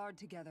in the guard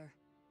together.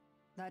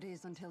 That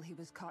is, until he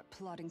was caught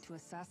plotting to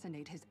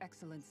assassinate His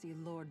Excellency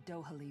Lord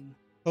Dohalim.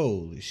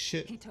 Holy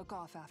shit. He took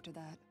off after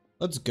that.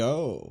 Let's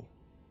go.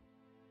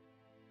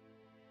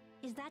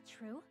 Is that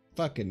true?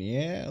 Fucking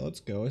yeah, let's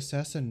go.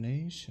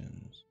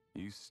 Assassinations.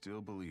 You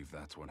still believe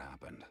that's what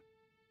happened?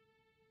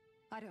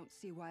 I don't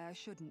see why I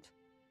shouldn't.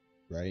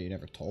 Right, you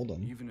never told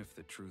him. Even if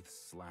the truth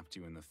slapped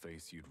you in the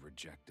face, you'd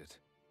reject it.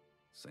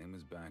 Same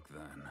as back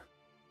then.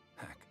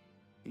 Heck,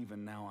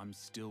 even now I'm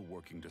still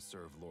working to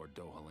serve Lord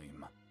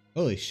Dohalim.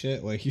 Holy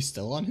shit, wait, he's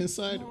still on his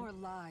side? More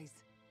lies.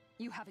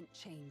 You haven't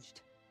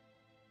changed.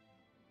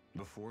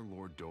 Before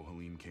Lord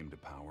Dohalim came to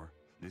power,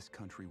 this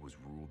country was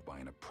ruled by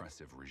an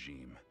oppressive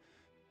regime.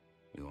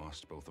 We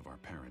lost both of our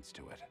parents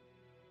to it.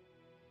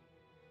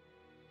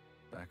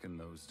 Back in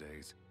those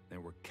days,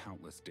 there were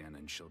countless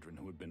Danan children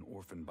who had been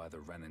orphaned by the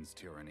Renan's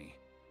tyranny,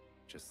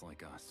 just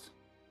like us.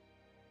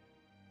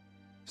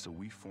 So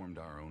we formed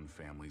our own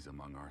families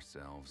among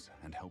ourselves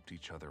and helped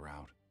each other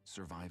out,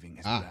 surviving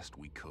as best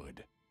we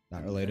could.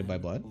 Not related by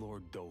blood?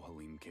 Lord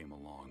Dohalim came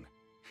along.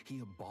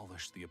 He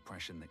abolished the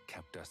oppression that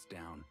kept us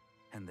down,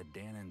 and the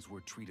Danans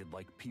were treated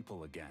like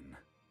people again.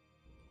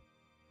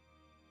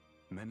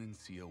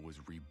 Menencia was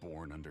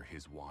reborn under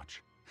his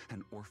watch,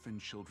 and orphan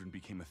children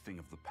became a thing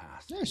of the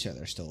past. Yeah, sure,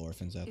 there's still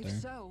orphans out there.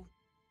 If so,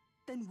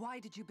 then why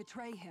did you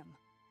betray him?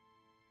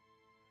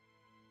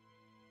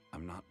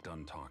 I'm not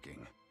done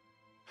talking.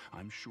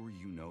 I'm sure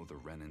you know the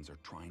Renans are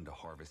trying to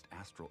harvest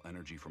astral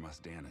energy from us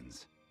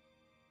Danans.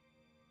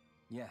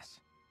 Yes.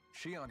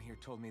 Shion here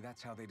told me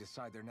that's how they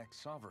decide their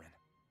next sovereign.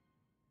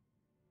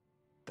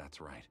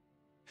 That's right.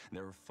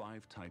 There are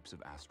 5 types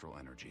of astral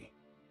energy.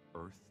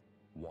 Earth,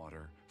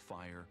 water,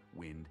 fire,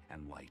 wind,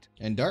 and light.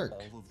 And dark.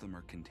 All of them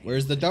are contained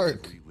Where's the dark?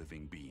 in every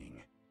living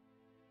being.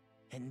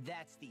 And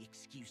that's the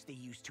excuse they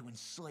use to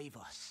enslave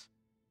us.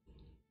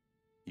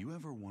 You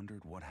ever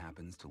wondered what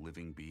happens to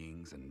living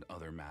beings and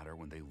other matter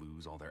when they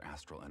lose all their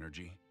astral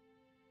energy?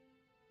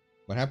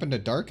 What happened to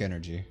dark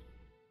energy?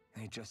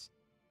 They just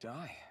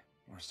die,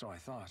 or so I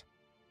thought.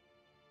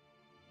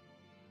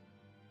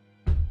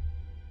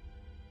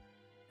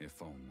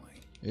 If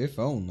only. If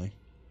only.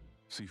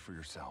 See for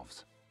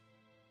yourselves.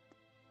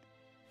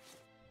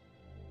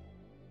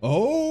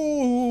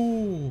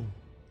 Oh!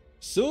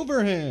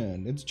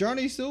 Silverhand! It's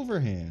Johnny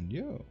Silverhand,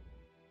 yo.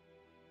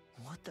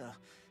 What the?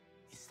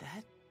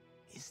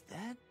 Is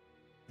that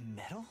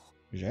metal?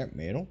 Is that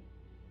metal?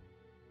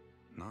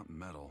 Not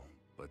metal,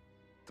 but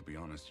to be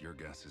honest, your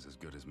guess is as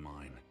good as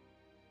mine.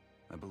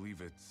 I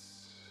believe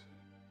it's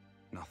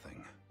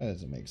nothing. That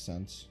doesn't make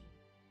sense.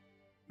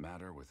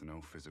 Matter with no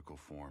physical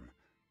form.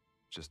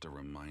 Just a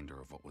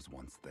reminder of what was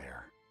once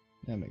there.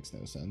 That makes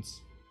no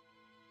sense.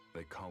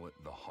 They call it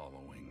the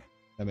hollowing.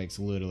 That makes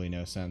literally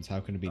no sense. How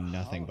can it be The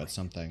nothing but hollowing.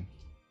 something?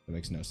 That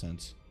makes no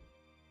sense.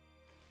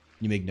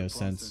 You make no The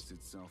sense. process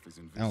itself is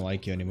I don't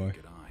like you invisible to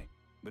anymore. the naked eye,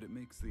 but it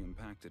makes the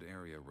impacted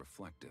area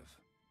reflective.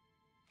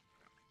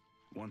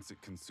 Once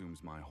it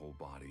consumes my whole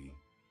body,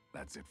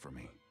 that's it for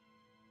me.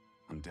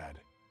 I'm dead.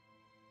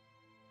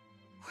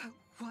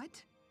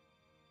 What?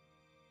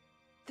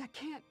 That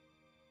can't...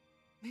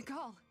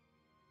 Miguel.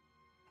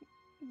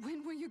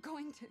 When were you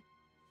going to...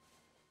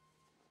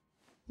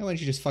 Why didn't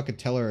you just fucking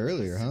tell her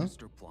earlier, The huh?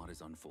 sinister plot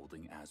is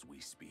unfolding as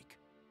we speak.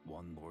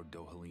 One Lord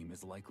Dohalim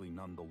is likely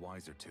none the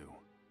wiser to.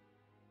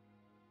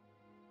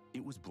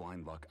 It was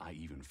blind luck I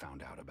even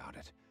found out about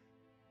it.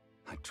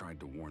 I tried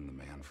to warn the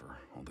man for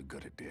all the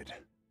good it did.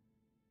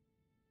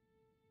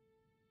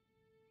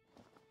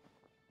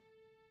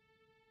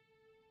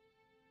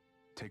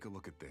 Take a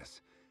look at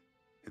this.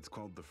 It's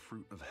called the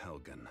Fruit of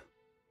Helgen.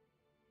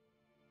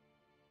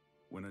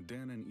 When a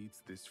Danan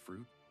eats this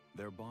fruit,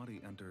 their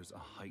body enters a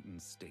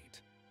heightened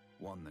state,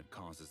 one that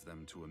causes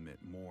them to emit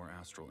more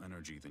astral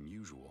energy than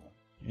usual.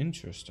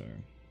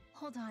 Interesting.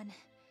 Hold on.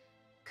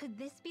 Could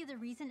this be the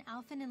reason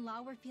Alphen and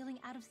Law were feeling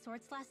out of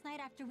sorts last night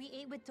after we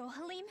ate with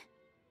Dohalim?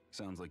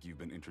 Sounds like you've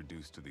been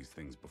introduced to these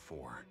things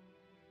before.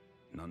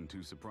 None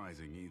too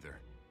surprising either.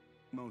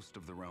 Most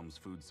of the realm's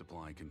food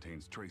supply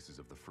contains traces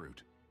of the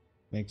fruit.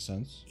 Makes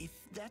sense. If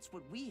that's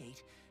what we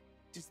ate,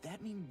 does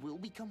that mean we'll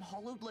become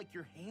hollowed like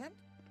your hand?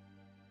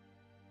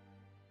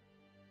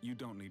 You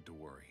don't need to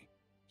worry.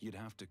 You'd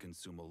have to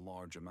consume a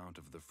large amount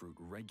of the fruit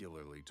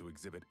regularly to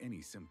exhibit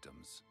any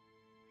symptoms.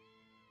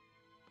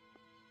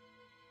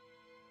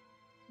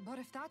 But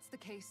if that's the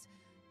case,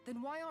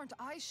 then why aren't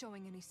I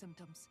showing any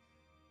symptoms?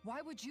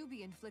 Why would you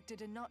be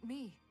inflicted and not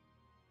me?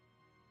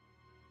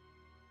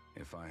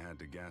 If I had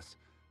to guess,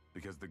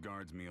 because the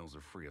guards' meals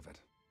are free of it.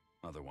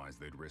 Otherwise,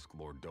 they'd risk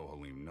Lord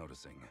Dohalim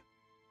noticing.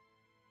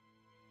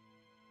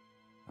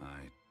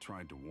 I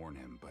tried to warn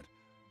him, but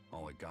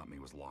all it got me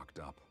was locked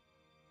up.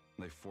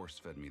 They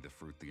force-fed me the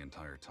fruit the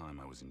entire time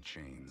I was in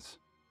chains.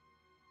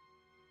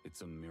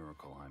 It's a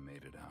miracle I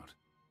made it out.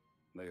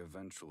 They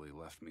eventually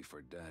left me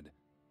for dead,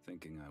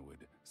 thinking I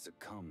would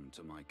succumb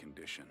to my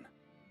condition.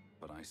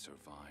 But I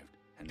survived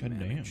and Goddamn.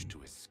 managed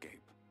to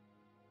escape.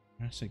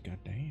 I said,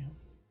 goddamn.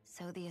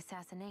 So the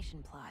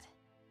assassination plot,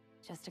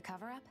 just a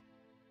cover-up?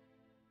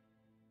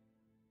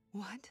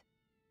 What?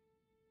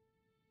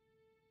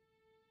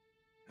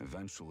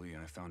 Eventually,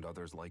 I found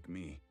others like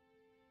me,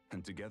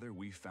 and together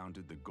we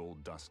founded the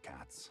Gold Dust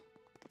Cats.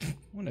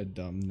 What a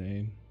dumb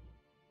name.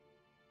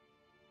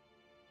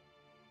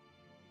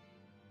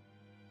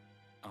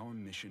 Our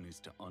mission is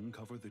to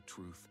uncover the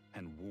truth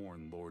and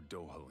warn Lord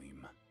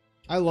Dohalim.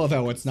 I love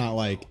how it's not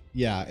like,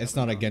 yeah, it's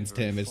not against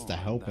him, it's to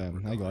help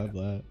him. I love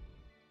that.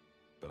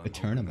 But The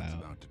turnabout.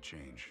 It's about to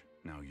change.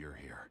 Now you're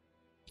here.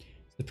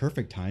 It's the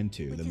perfect time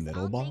too. Which The is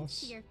middle all thanks boss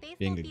to your faithful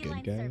being a good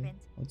feline guy. servant.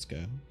 Let's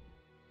go.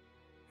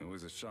 It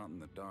was a shot in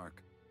the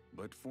dark,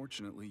 but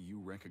fortunately you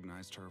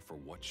recognized her for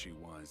what she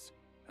was,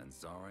 and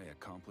Zare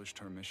accomplished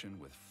her mission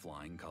with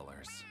flying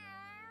colors.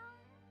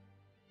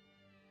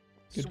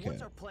 So Good what's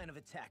cat. our plan of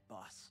attack,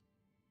 boss?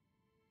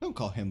 Don't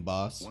call him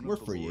boss. One We're of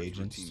the free Lord's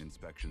agents. routine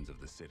inspections of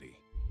the city.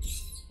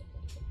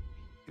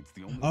 It's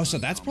the only Oh, so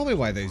time that's Tom probably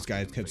why can these talk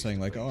guys him kept face saying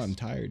to like, "Oh, face. I'm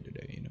tired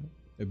today." You know,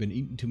 they've been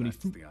eating too many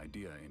That's fruit. the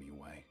idea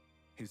anyway.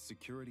 His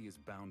security is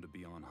bound to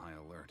be on high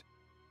alert,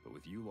 but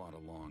with you lot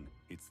along,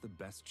 it's the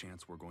best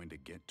chance we're going to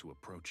get to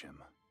approach him.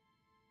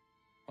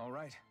 All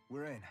right,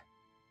 we're in.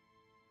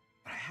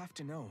 But I have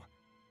to know,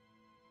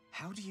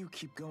 how do you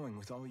keep going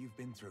with all you've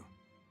been through?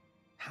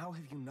 How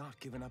have you not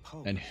given up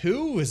hope? And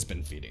who has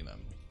been feeding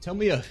them? Tell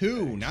me a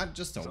who, not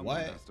just a Someone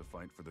what. has to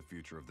fight for the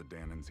future of the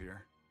Danans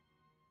here.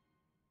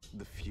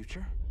 The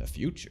future? The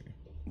future.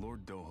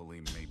 Lord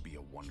Dohalim may be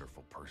a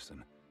wonderful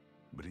person,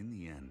 but in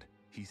the end,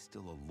 he's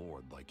still a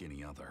lord like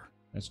any other.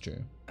 That's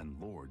true. And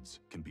lords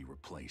can be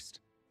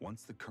replaced.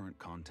 Once the current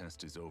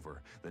contest is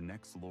over, the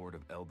next lord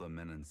of Elba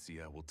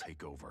Menancia will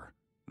take over.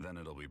 Then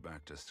it'll be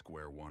back to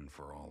square one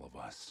for all of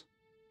us.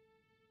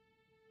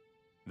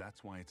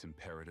 That's why it's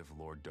imperative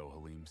Lord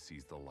Dohalim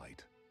sees the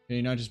light. Can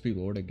he not just be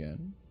Lord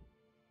again?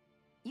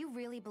 You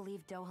really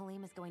believe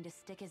Dohalim is going to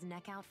stick his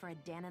neck out for a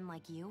Danon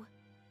like you?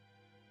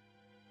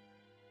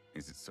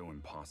 Is it so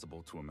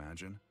impossible to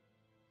imagine?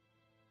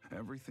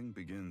 Everything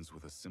begins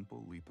with a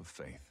simple leap of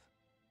faith.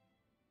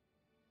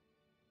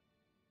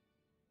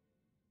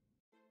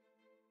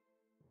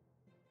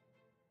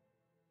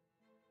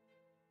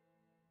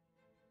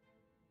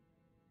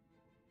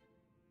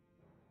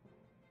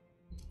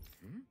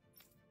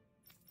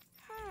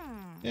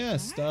 Yeah,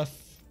 stuff.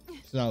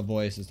 It's not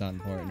voice, it's not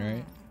important,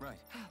 right? Right.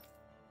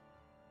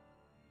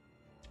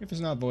 If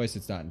it's not voice,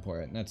 it's not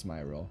important. That's my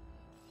rule.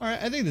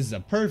 Alright, I think this is a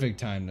perfect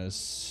time to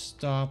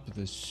stop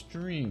the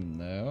stream,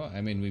 though.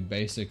 I mean, we've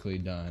basically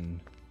done...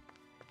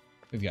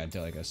 We've got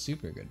to like a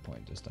super good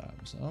point to stop.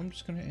 So I'm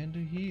just gonna end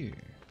it here.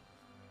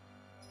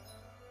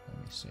 Let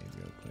me save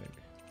real quick.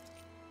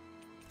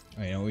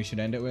 Oh, you know what we should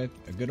end it with?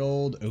 A good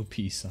old OP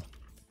song.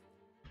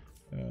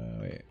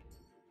 Wait.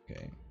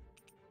 Okay.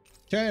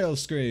 Title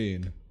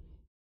screen.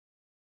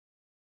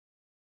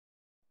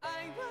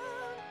 I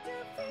want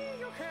to feel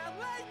your hand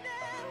right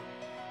now.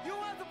 You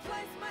are the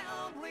place, my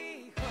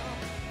only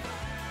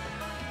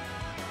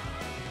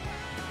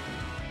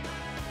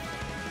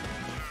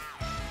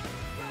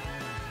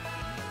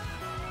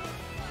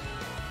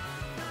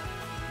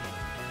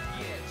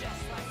Yeah,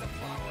 just like the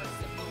flowers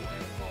that blew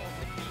and fall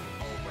to be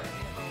over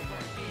and over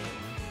again.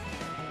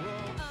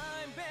 Well,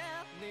 I'm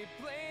badly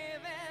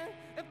breathing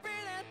and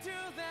breathing to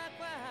that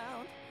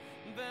ground.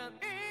 But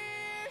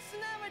each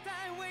and every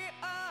time we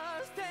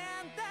all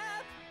stand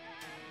up,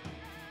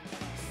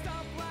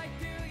 stop like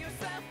to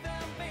yourself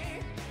and me,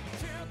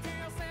 true to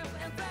yourself,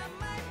 and that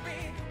might be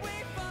we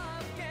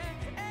both can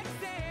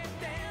exceed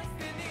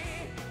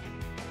destiny.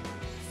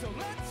 So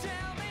let's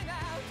tell me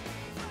now,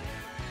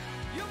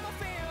 you will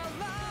feel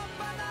alone,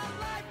 but not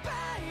like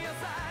by your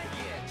side.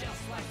 Yeah,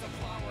 just like the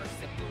flowers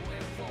that blew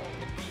and fall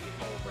to be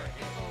over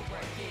and over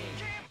again.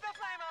 Keep the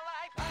flame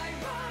alive. I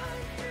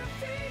want to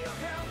feel your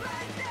hand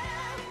right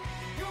now.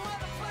 You are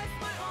the place,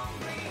 my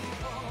only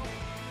home.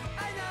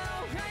 I know,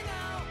 I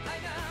know, I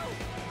know.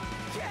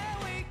 Yeah,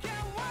 we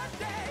can one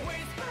day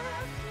whisper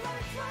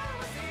like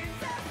flowers in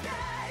the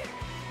sky.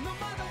 No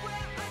matter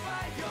where I'm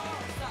by your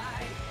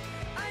side.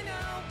 I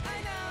know, I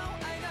know,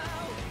 I know.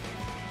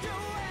 You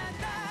and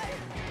I,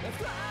 let's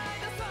fly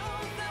the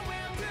souls that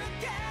we're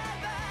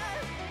together.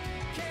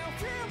 Can't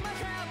feel my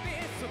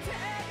heartbeat, so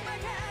take my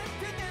hand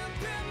to them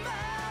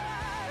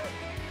tomorrow.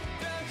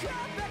 Don't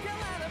hold back a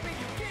little bit,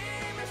 you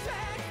give me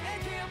strength and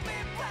give me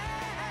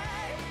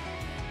faith.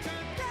 To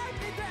take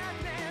the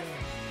darkness,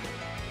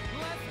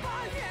 let's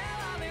forget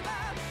all the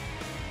love.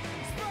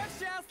 Sparks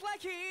just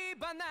like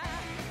Hibana.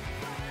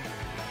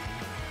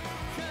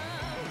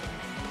 Come,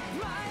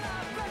 light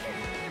up like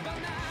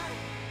Hibana.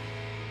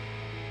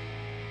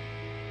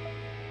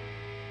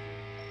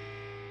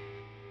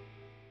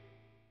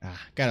 Ah,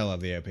 gotta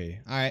love the OP.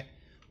 Alright.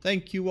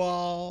 Thank you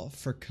all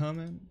for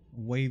coming.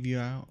 Wave you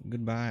out.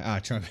 Goodbye. Ah,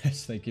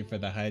 Trumpets, thank you for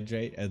the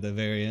hydrate at the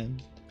very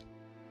end.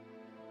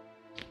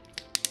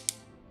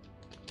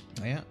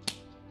 Yeah.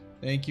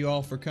 Thank you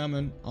all for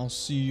coming. I'll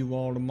see you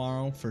all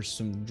tomorrow for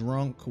some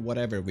drunk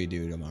whatever we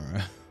do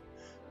tomorrow.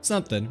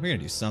 Something. We're gonna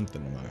do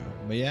something tomorrow.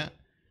 But yeah.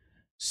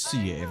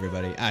 See ya,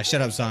 everybody.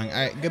 Shut up, song.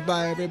 Alright,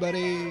 goodbye,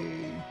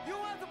 everybody.